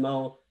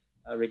IMO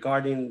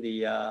regarding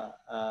the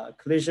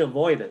collision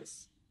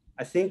avoidance.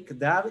 I think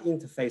that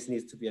interface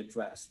needs to be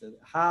addressed.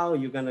 How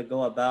you're going to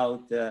go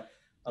about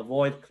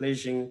avoid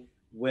collision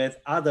with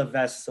other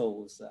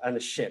vessels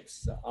and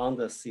ships on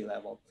the sea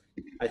level.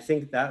 I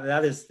think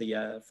that is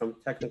the, from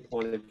a technical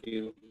point of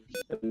view,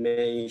 the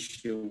main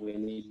issue we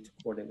need to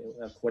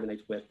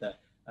coordinate with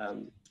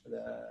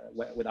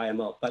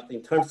IMO. But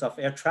in terms of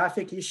air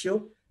traffic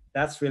issue,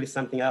 that's really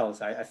something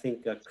else. I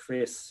think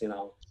Chris,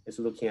 is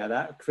looking at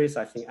that. Chris,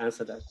 I think,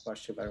 answered that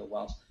question very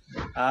well.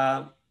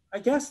 I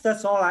guess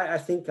that's all I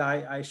think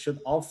I should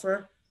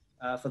offer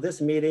for this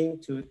meeting,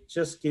 to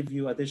just give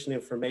you additional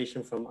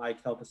information from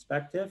ICAO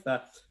perspective.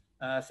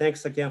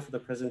 Thanks again for the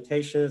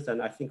presentations,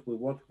 and I think we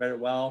worked very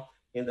well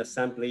in the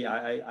assembly.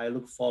 I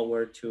look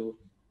forward to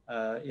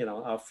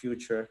our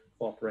future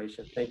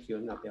cooperation. Thank you,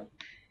 Nabil.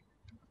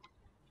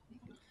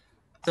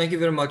 Thank you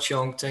very much,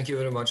 Young. Thank you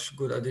very much.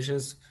 Good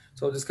additions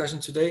to our discussion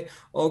today.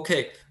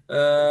 Okay.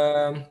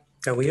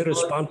 Can we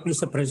respond,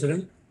 Mr.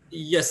 President?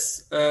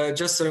 Yes.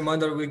 Just a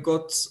reminder, we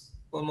got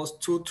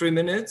almost 2-3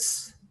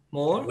 minutes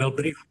more.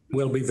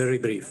 We'll be very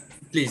brief.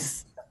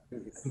 Please.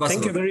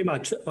 Thank you very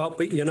much.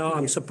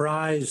 I'm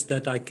surprised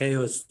that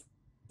ICAO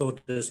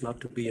thought this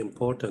not to be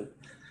important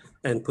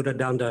and put it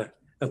down the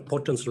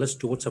importance list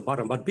towards the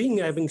bottom. But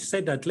having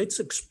said that, let's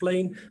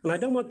explain, and I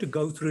don't want to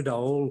go through the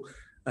whole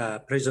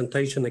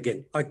presentation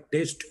again.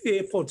 There's 2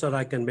 airports that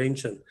I can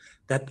mention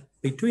that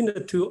between the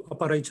two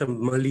operates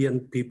 1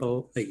 million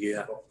people a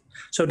year.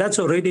 So that's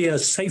already a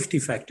safety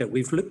factor.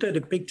 We've looked at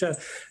a picture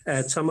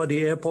at some of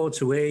the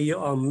airports where you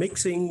are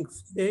mixing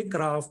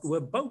aircraft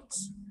with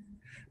boats,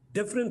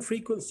 different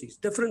frequencies,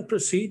 different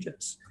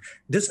procedures.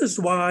 This is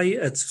why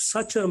it's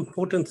such an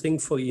important thing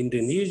for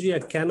Indonesia,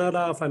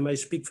 Canada, if I may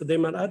speak for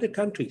them, and other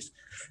countries.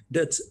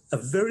 That's a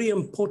very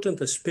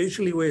important,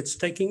 especially where it's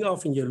taking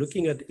off and you're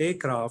looking at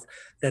aircraft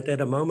that at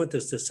the moment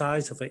is the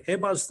size of an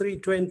Airbus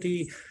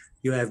 320.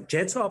 You have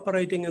jets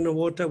operating in the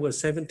water with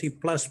 70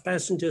 plus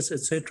passengers,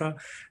 etc.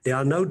 There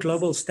are no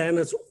global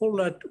standards. All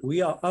that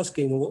we are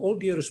asking, with all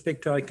due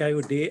respect to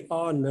ICAO, there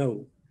are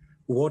no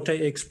water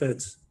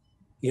experts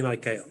in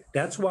ICAO.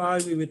 That's why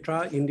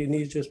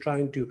Indonesia is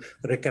trying to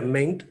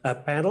recommend a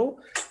panel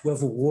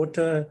with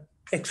water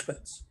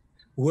experts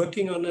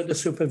working under the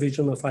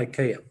supervision of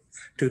ICAO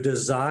to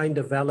design,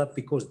 develop,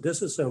 because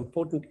this is an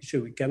important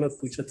issue. We cannot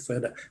push it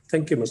further.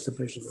 Thank you, Mr.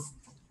 President.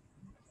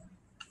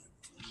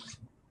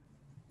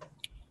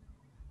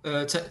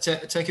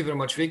 Thank you very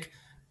much, Vic.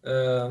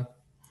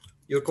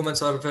 Your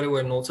comments are very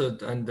well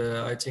noted, and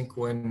I think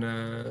when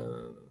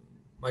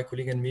my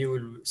colleague and me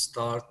will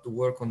start to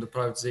work on the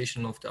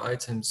privatization of the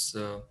items,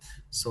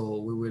 so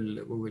we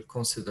will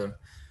consider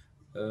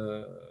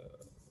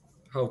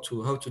how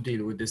to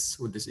deal with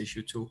this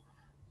issue too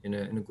in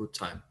a good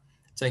time.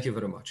 Thank you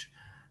very much.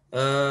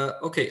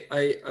 Okay,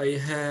 I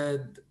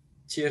had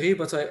Thierry,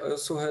 but I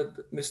also had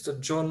Mr.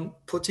 John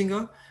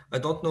Pottinger. I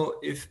don't know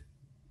if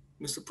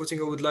Mr.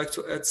 Pottinger would like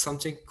to add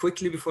something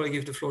quickly before I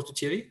give the floor to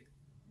Thierry.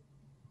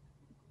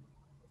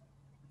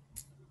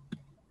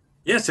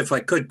 Yes, if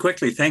I could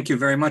quickly. Thank you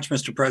very much,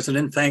 Mr.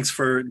 President. Thanks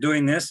for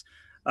doing this.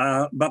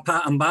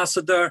 Bapak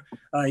Ambassador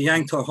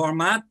yang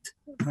terhormat,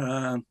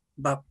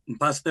 Bapak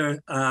Ambassador,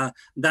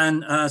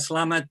 dan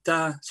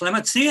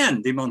selamat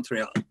siang di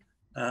Montreal.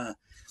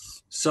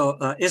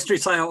 Istri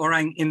saya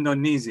orang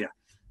Indonesia.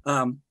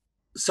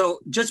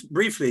 So just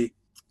briefly,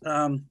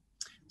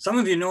 some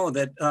of you know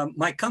that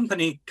my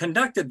company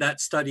conducted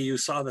that study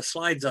you saw the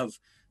slides of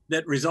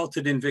that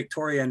resulted in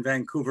Victoria and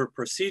Vancouver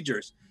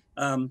procedures.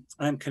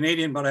 I'm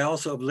Canadian, but I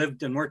also have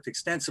lived and worked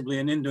extensively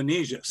in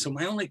Indonesia. So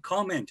my only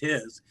comment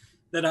is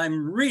that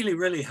I'm really,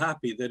 really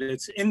happy that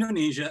it's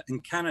Indonesia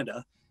and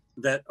Canada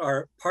that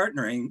are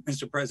partnering,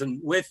 Mr.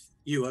 President, with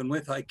you and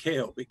with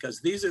ICAO,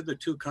 because these are the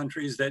 2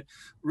 countries that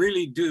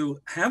really do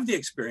have the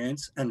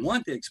experience and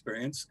want the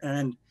experience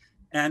and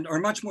are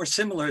much more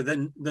similar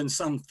than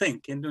some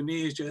think.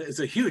 Indonesia is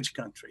a huge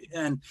country,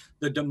 and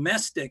the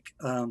domestic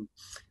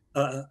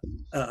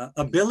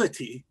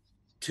ability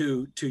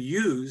to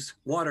use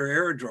water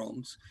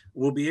aerodromes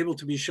will be able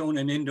to be shown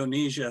in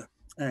Indonesia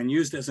and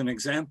used as an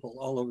example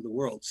all over the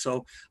world.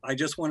 So I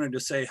just wanted to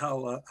say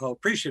how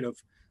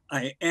appreciative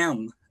I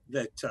am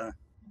that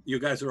you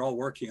guys are all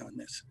working on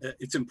this.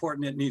 It's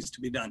important, it needs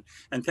to be done.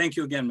 And thank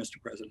you again, Mr.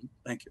 President.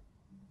 Thank you.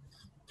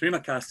 Terima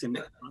kasih,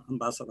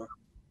 Ambassador.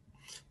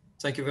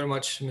 Thank you very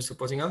much, Mr.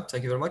 Pottinger.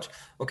 Thank you very much.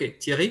 Okay,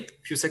 Thierry,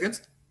 a few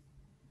seconds.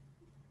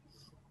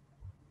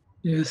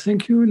 Yes,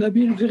 thank you,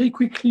 Nabil. Very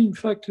quickly, in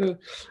fact,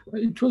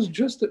 it was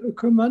just a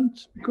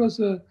comment because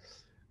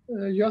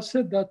you have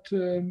said that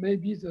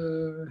maybe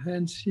the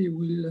ANC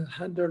will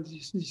handle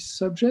this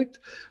subject.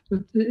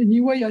 But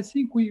anyway, I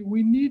think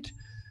we need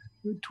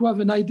to have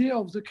an idea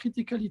of the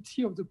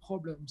criticality of the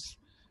problems.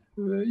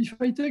 If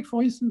I take,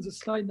 for instance, the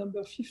slide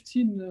number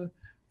 15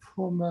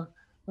 from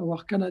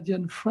our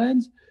Canadian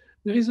friends,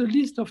 there is a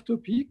list of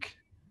topics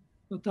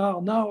that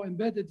are now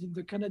embedded in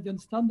the Canadian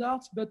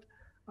standards, but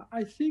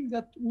I think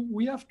that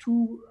we have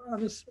to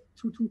address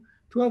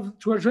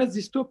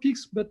these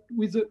topics, but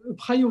with a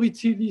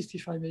priority list,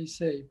 if I may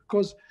say,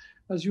 because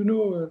as you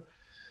know,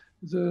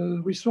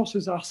 the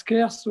resources are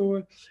scarce,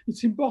 so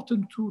it's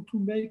important to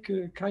make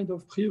a kind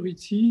of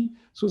priority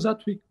so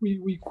that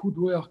we could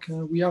work.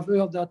 We have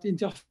heard that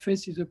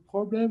interface is a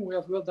problem. We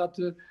have heard that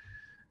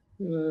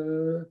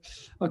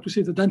how to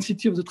say, the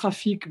density of the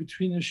traffic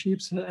between the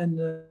ships and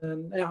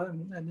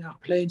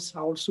airplanes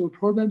are also a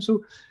problem.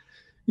 So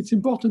it's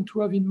important to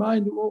have in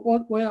mind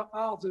where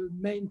are the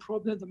main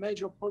problems, the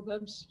major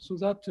problems, so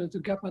that the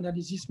gap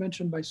analysis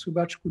mentioned by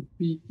Subhash could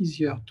be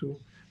easier to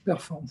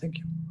perform. Thank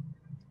you.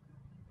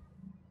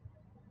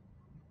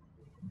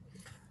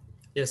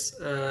 Yes,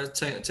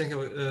 thank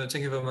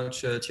you very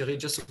much, Thierry.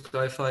 Just to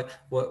clarify,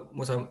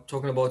 what I'm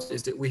talking about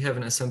is that we have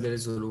an assembly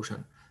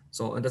resolution.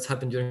 So, and that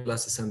happened during the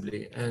last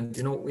assembly. And,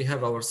 you know, we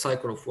have our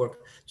cycle of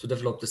work to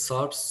develop the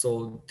SARPs.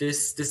 So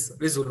this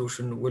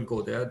resolution will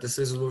go there. This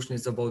resolution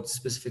is about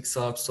specific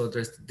SARPs. So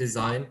there's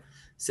design,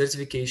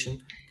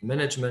 certification,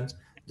 management,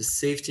 the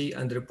safety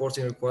and the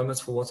reporting requirements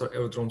for water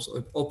aerodromes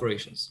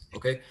operations.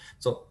 Okay,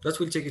 so that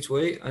will take its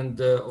way. And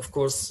of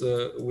course,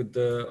 with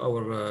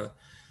our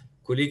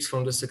colleagues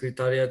from the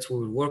Secretariat, we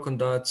will work on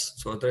that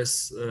to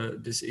address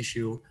this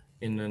issue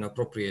in an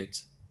appropriate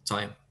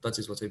time. That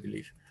is what I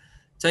believe.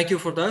 Thank you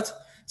for that.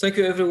 Thank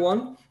you,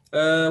 everyone.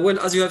 Well,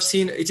 as you have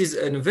seen, it is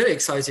a very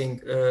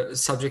exciting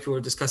subject we're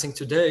discussing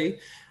today.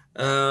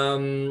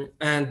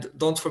 And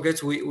don't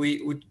forget,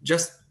 we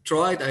just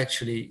tried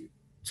actually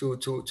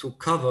to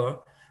cover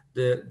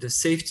the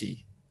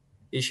safety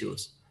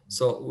issues.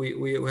 So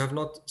we have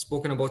not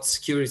spoken about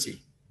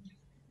security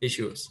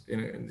issues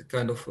in the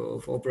kind of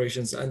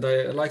operations. And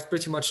I liked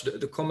pretty much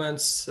the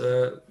comments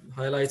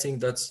highlighting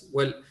that,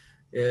 well,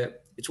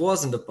 it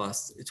was in the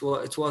past. It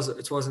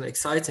was an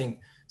exciting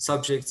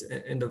subject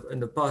in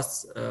the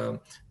past.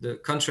 The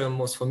country I'm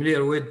most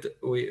familiar with,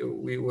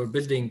 we were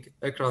building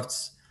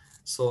aircrafts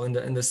so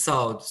in the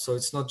south. So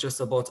it's not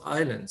just about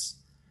islands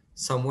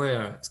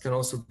somewhere. It can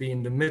also be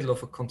in the middle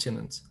of a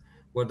continent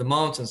where the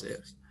mountains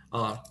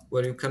are,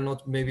 where you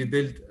cannot maybe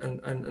build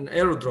an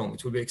aerodrome.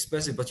 It will be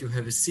expensive, but you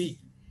have a sea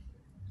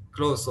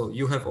close, so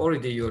you have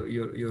already your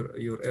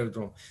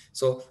aerodrome.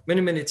 So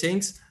many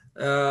things.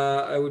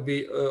 I would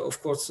be,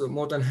 of course,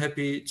 more than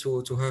happy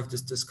to have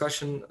this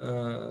discussion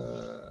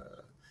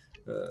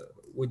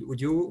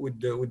with you, with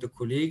the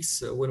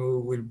colleagues when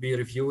we will be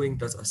reviewing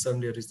that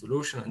assembly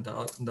resolution and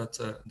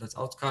that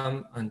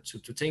outcome, and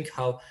to think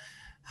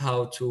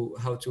how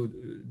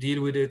to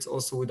deal with it,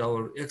 also with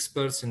our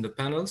experts in the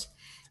panels.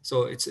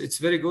 So it's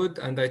very good,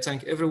 and I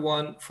thank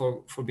everyone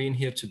for being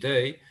here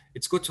today.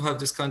 It's good to have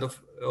this kind of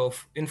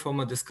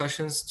informal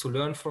discussions to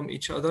learn from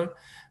each other.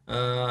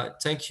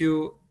 Thank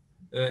you,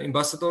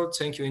 Ambassador.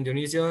 Thank you,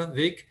 Indonesia,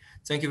 Vic.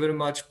 Thank you very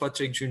much,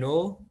 Patrick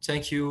Junot.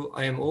 Thank you,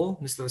 IMO,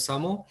 Mr.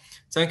 Osamu.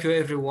 Thank you,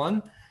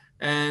 everyone.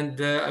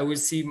 And I will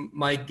see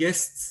my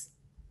guests,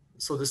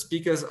 so the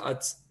speakers,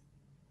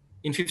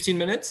 in 15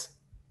 minutes.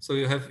 So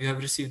you have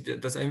received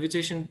that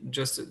invitation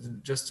just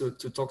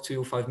to talk to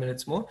you 5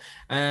 minutes more.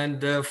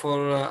 And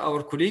for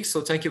our colleagues,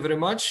 so thank you very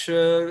much.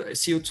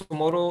 See you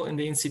tomorrow in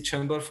the INSEAD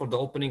chamber for the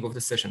opening of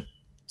the session.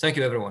 Thank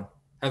you, everyone.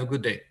 Have a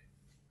good day.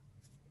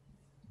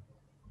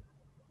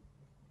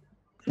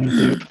 Thank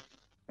you.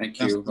 Thank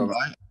you.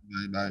 Bye-bye.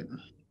 Bye.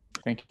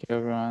 Thank you,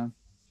 everyone.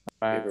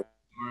 Bye.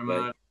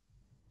 Bye.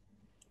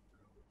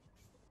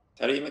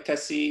 Terima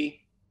kasih.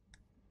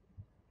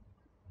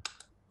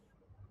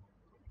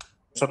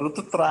 Seru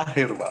itu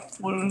terakhir, Pak.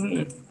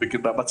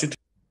 Bikin dapat sih.